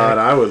 Miggity Mac.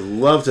 I would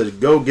love to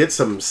go get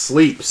some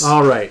sleeps.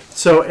 All right.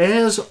 So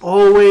as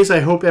always, I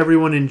hope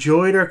everyone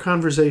enjoyed our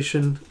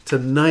conversation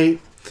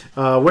tonight.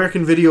 Where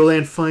can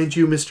Videoland find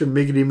you, Mr.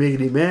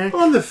 Miggity Mac?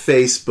 On the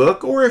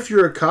Facebook, or if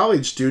you're a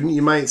college student,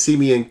 you might see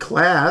me in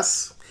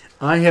class.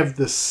 I have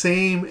the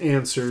same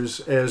answers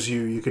as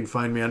you. You can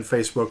find me on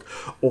Facebook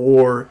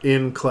or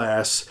in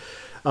class.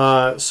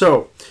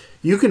 So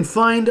you can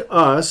find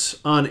us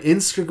on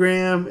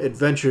Instagram,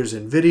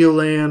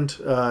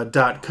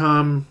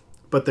 adventuresinvideoland.com,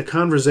 but the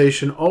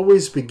conversation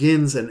always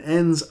begins and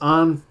ends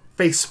on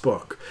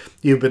Facebook.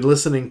 You've been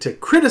listening to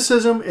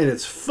Criticism in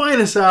its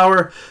finest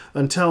hour.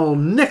 Until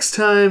next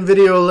time,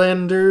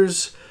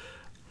 Videolanders,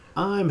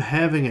 I'm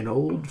having an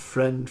old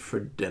friend for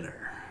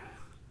dinner.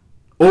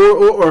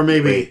 Or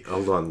maybe... Wait,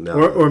 hold on. No,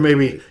 or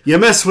maybe, you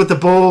mess with the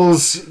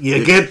bulls,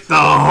 you get the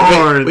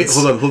horns. Wait,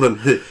 hold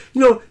on.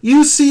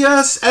 You see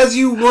us as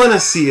you want to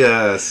see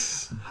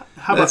us.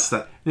 How about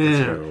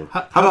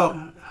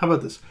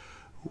this?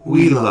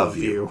 We love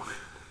you.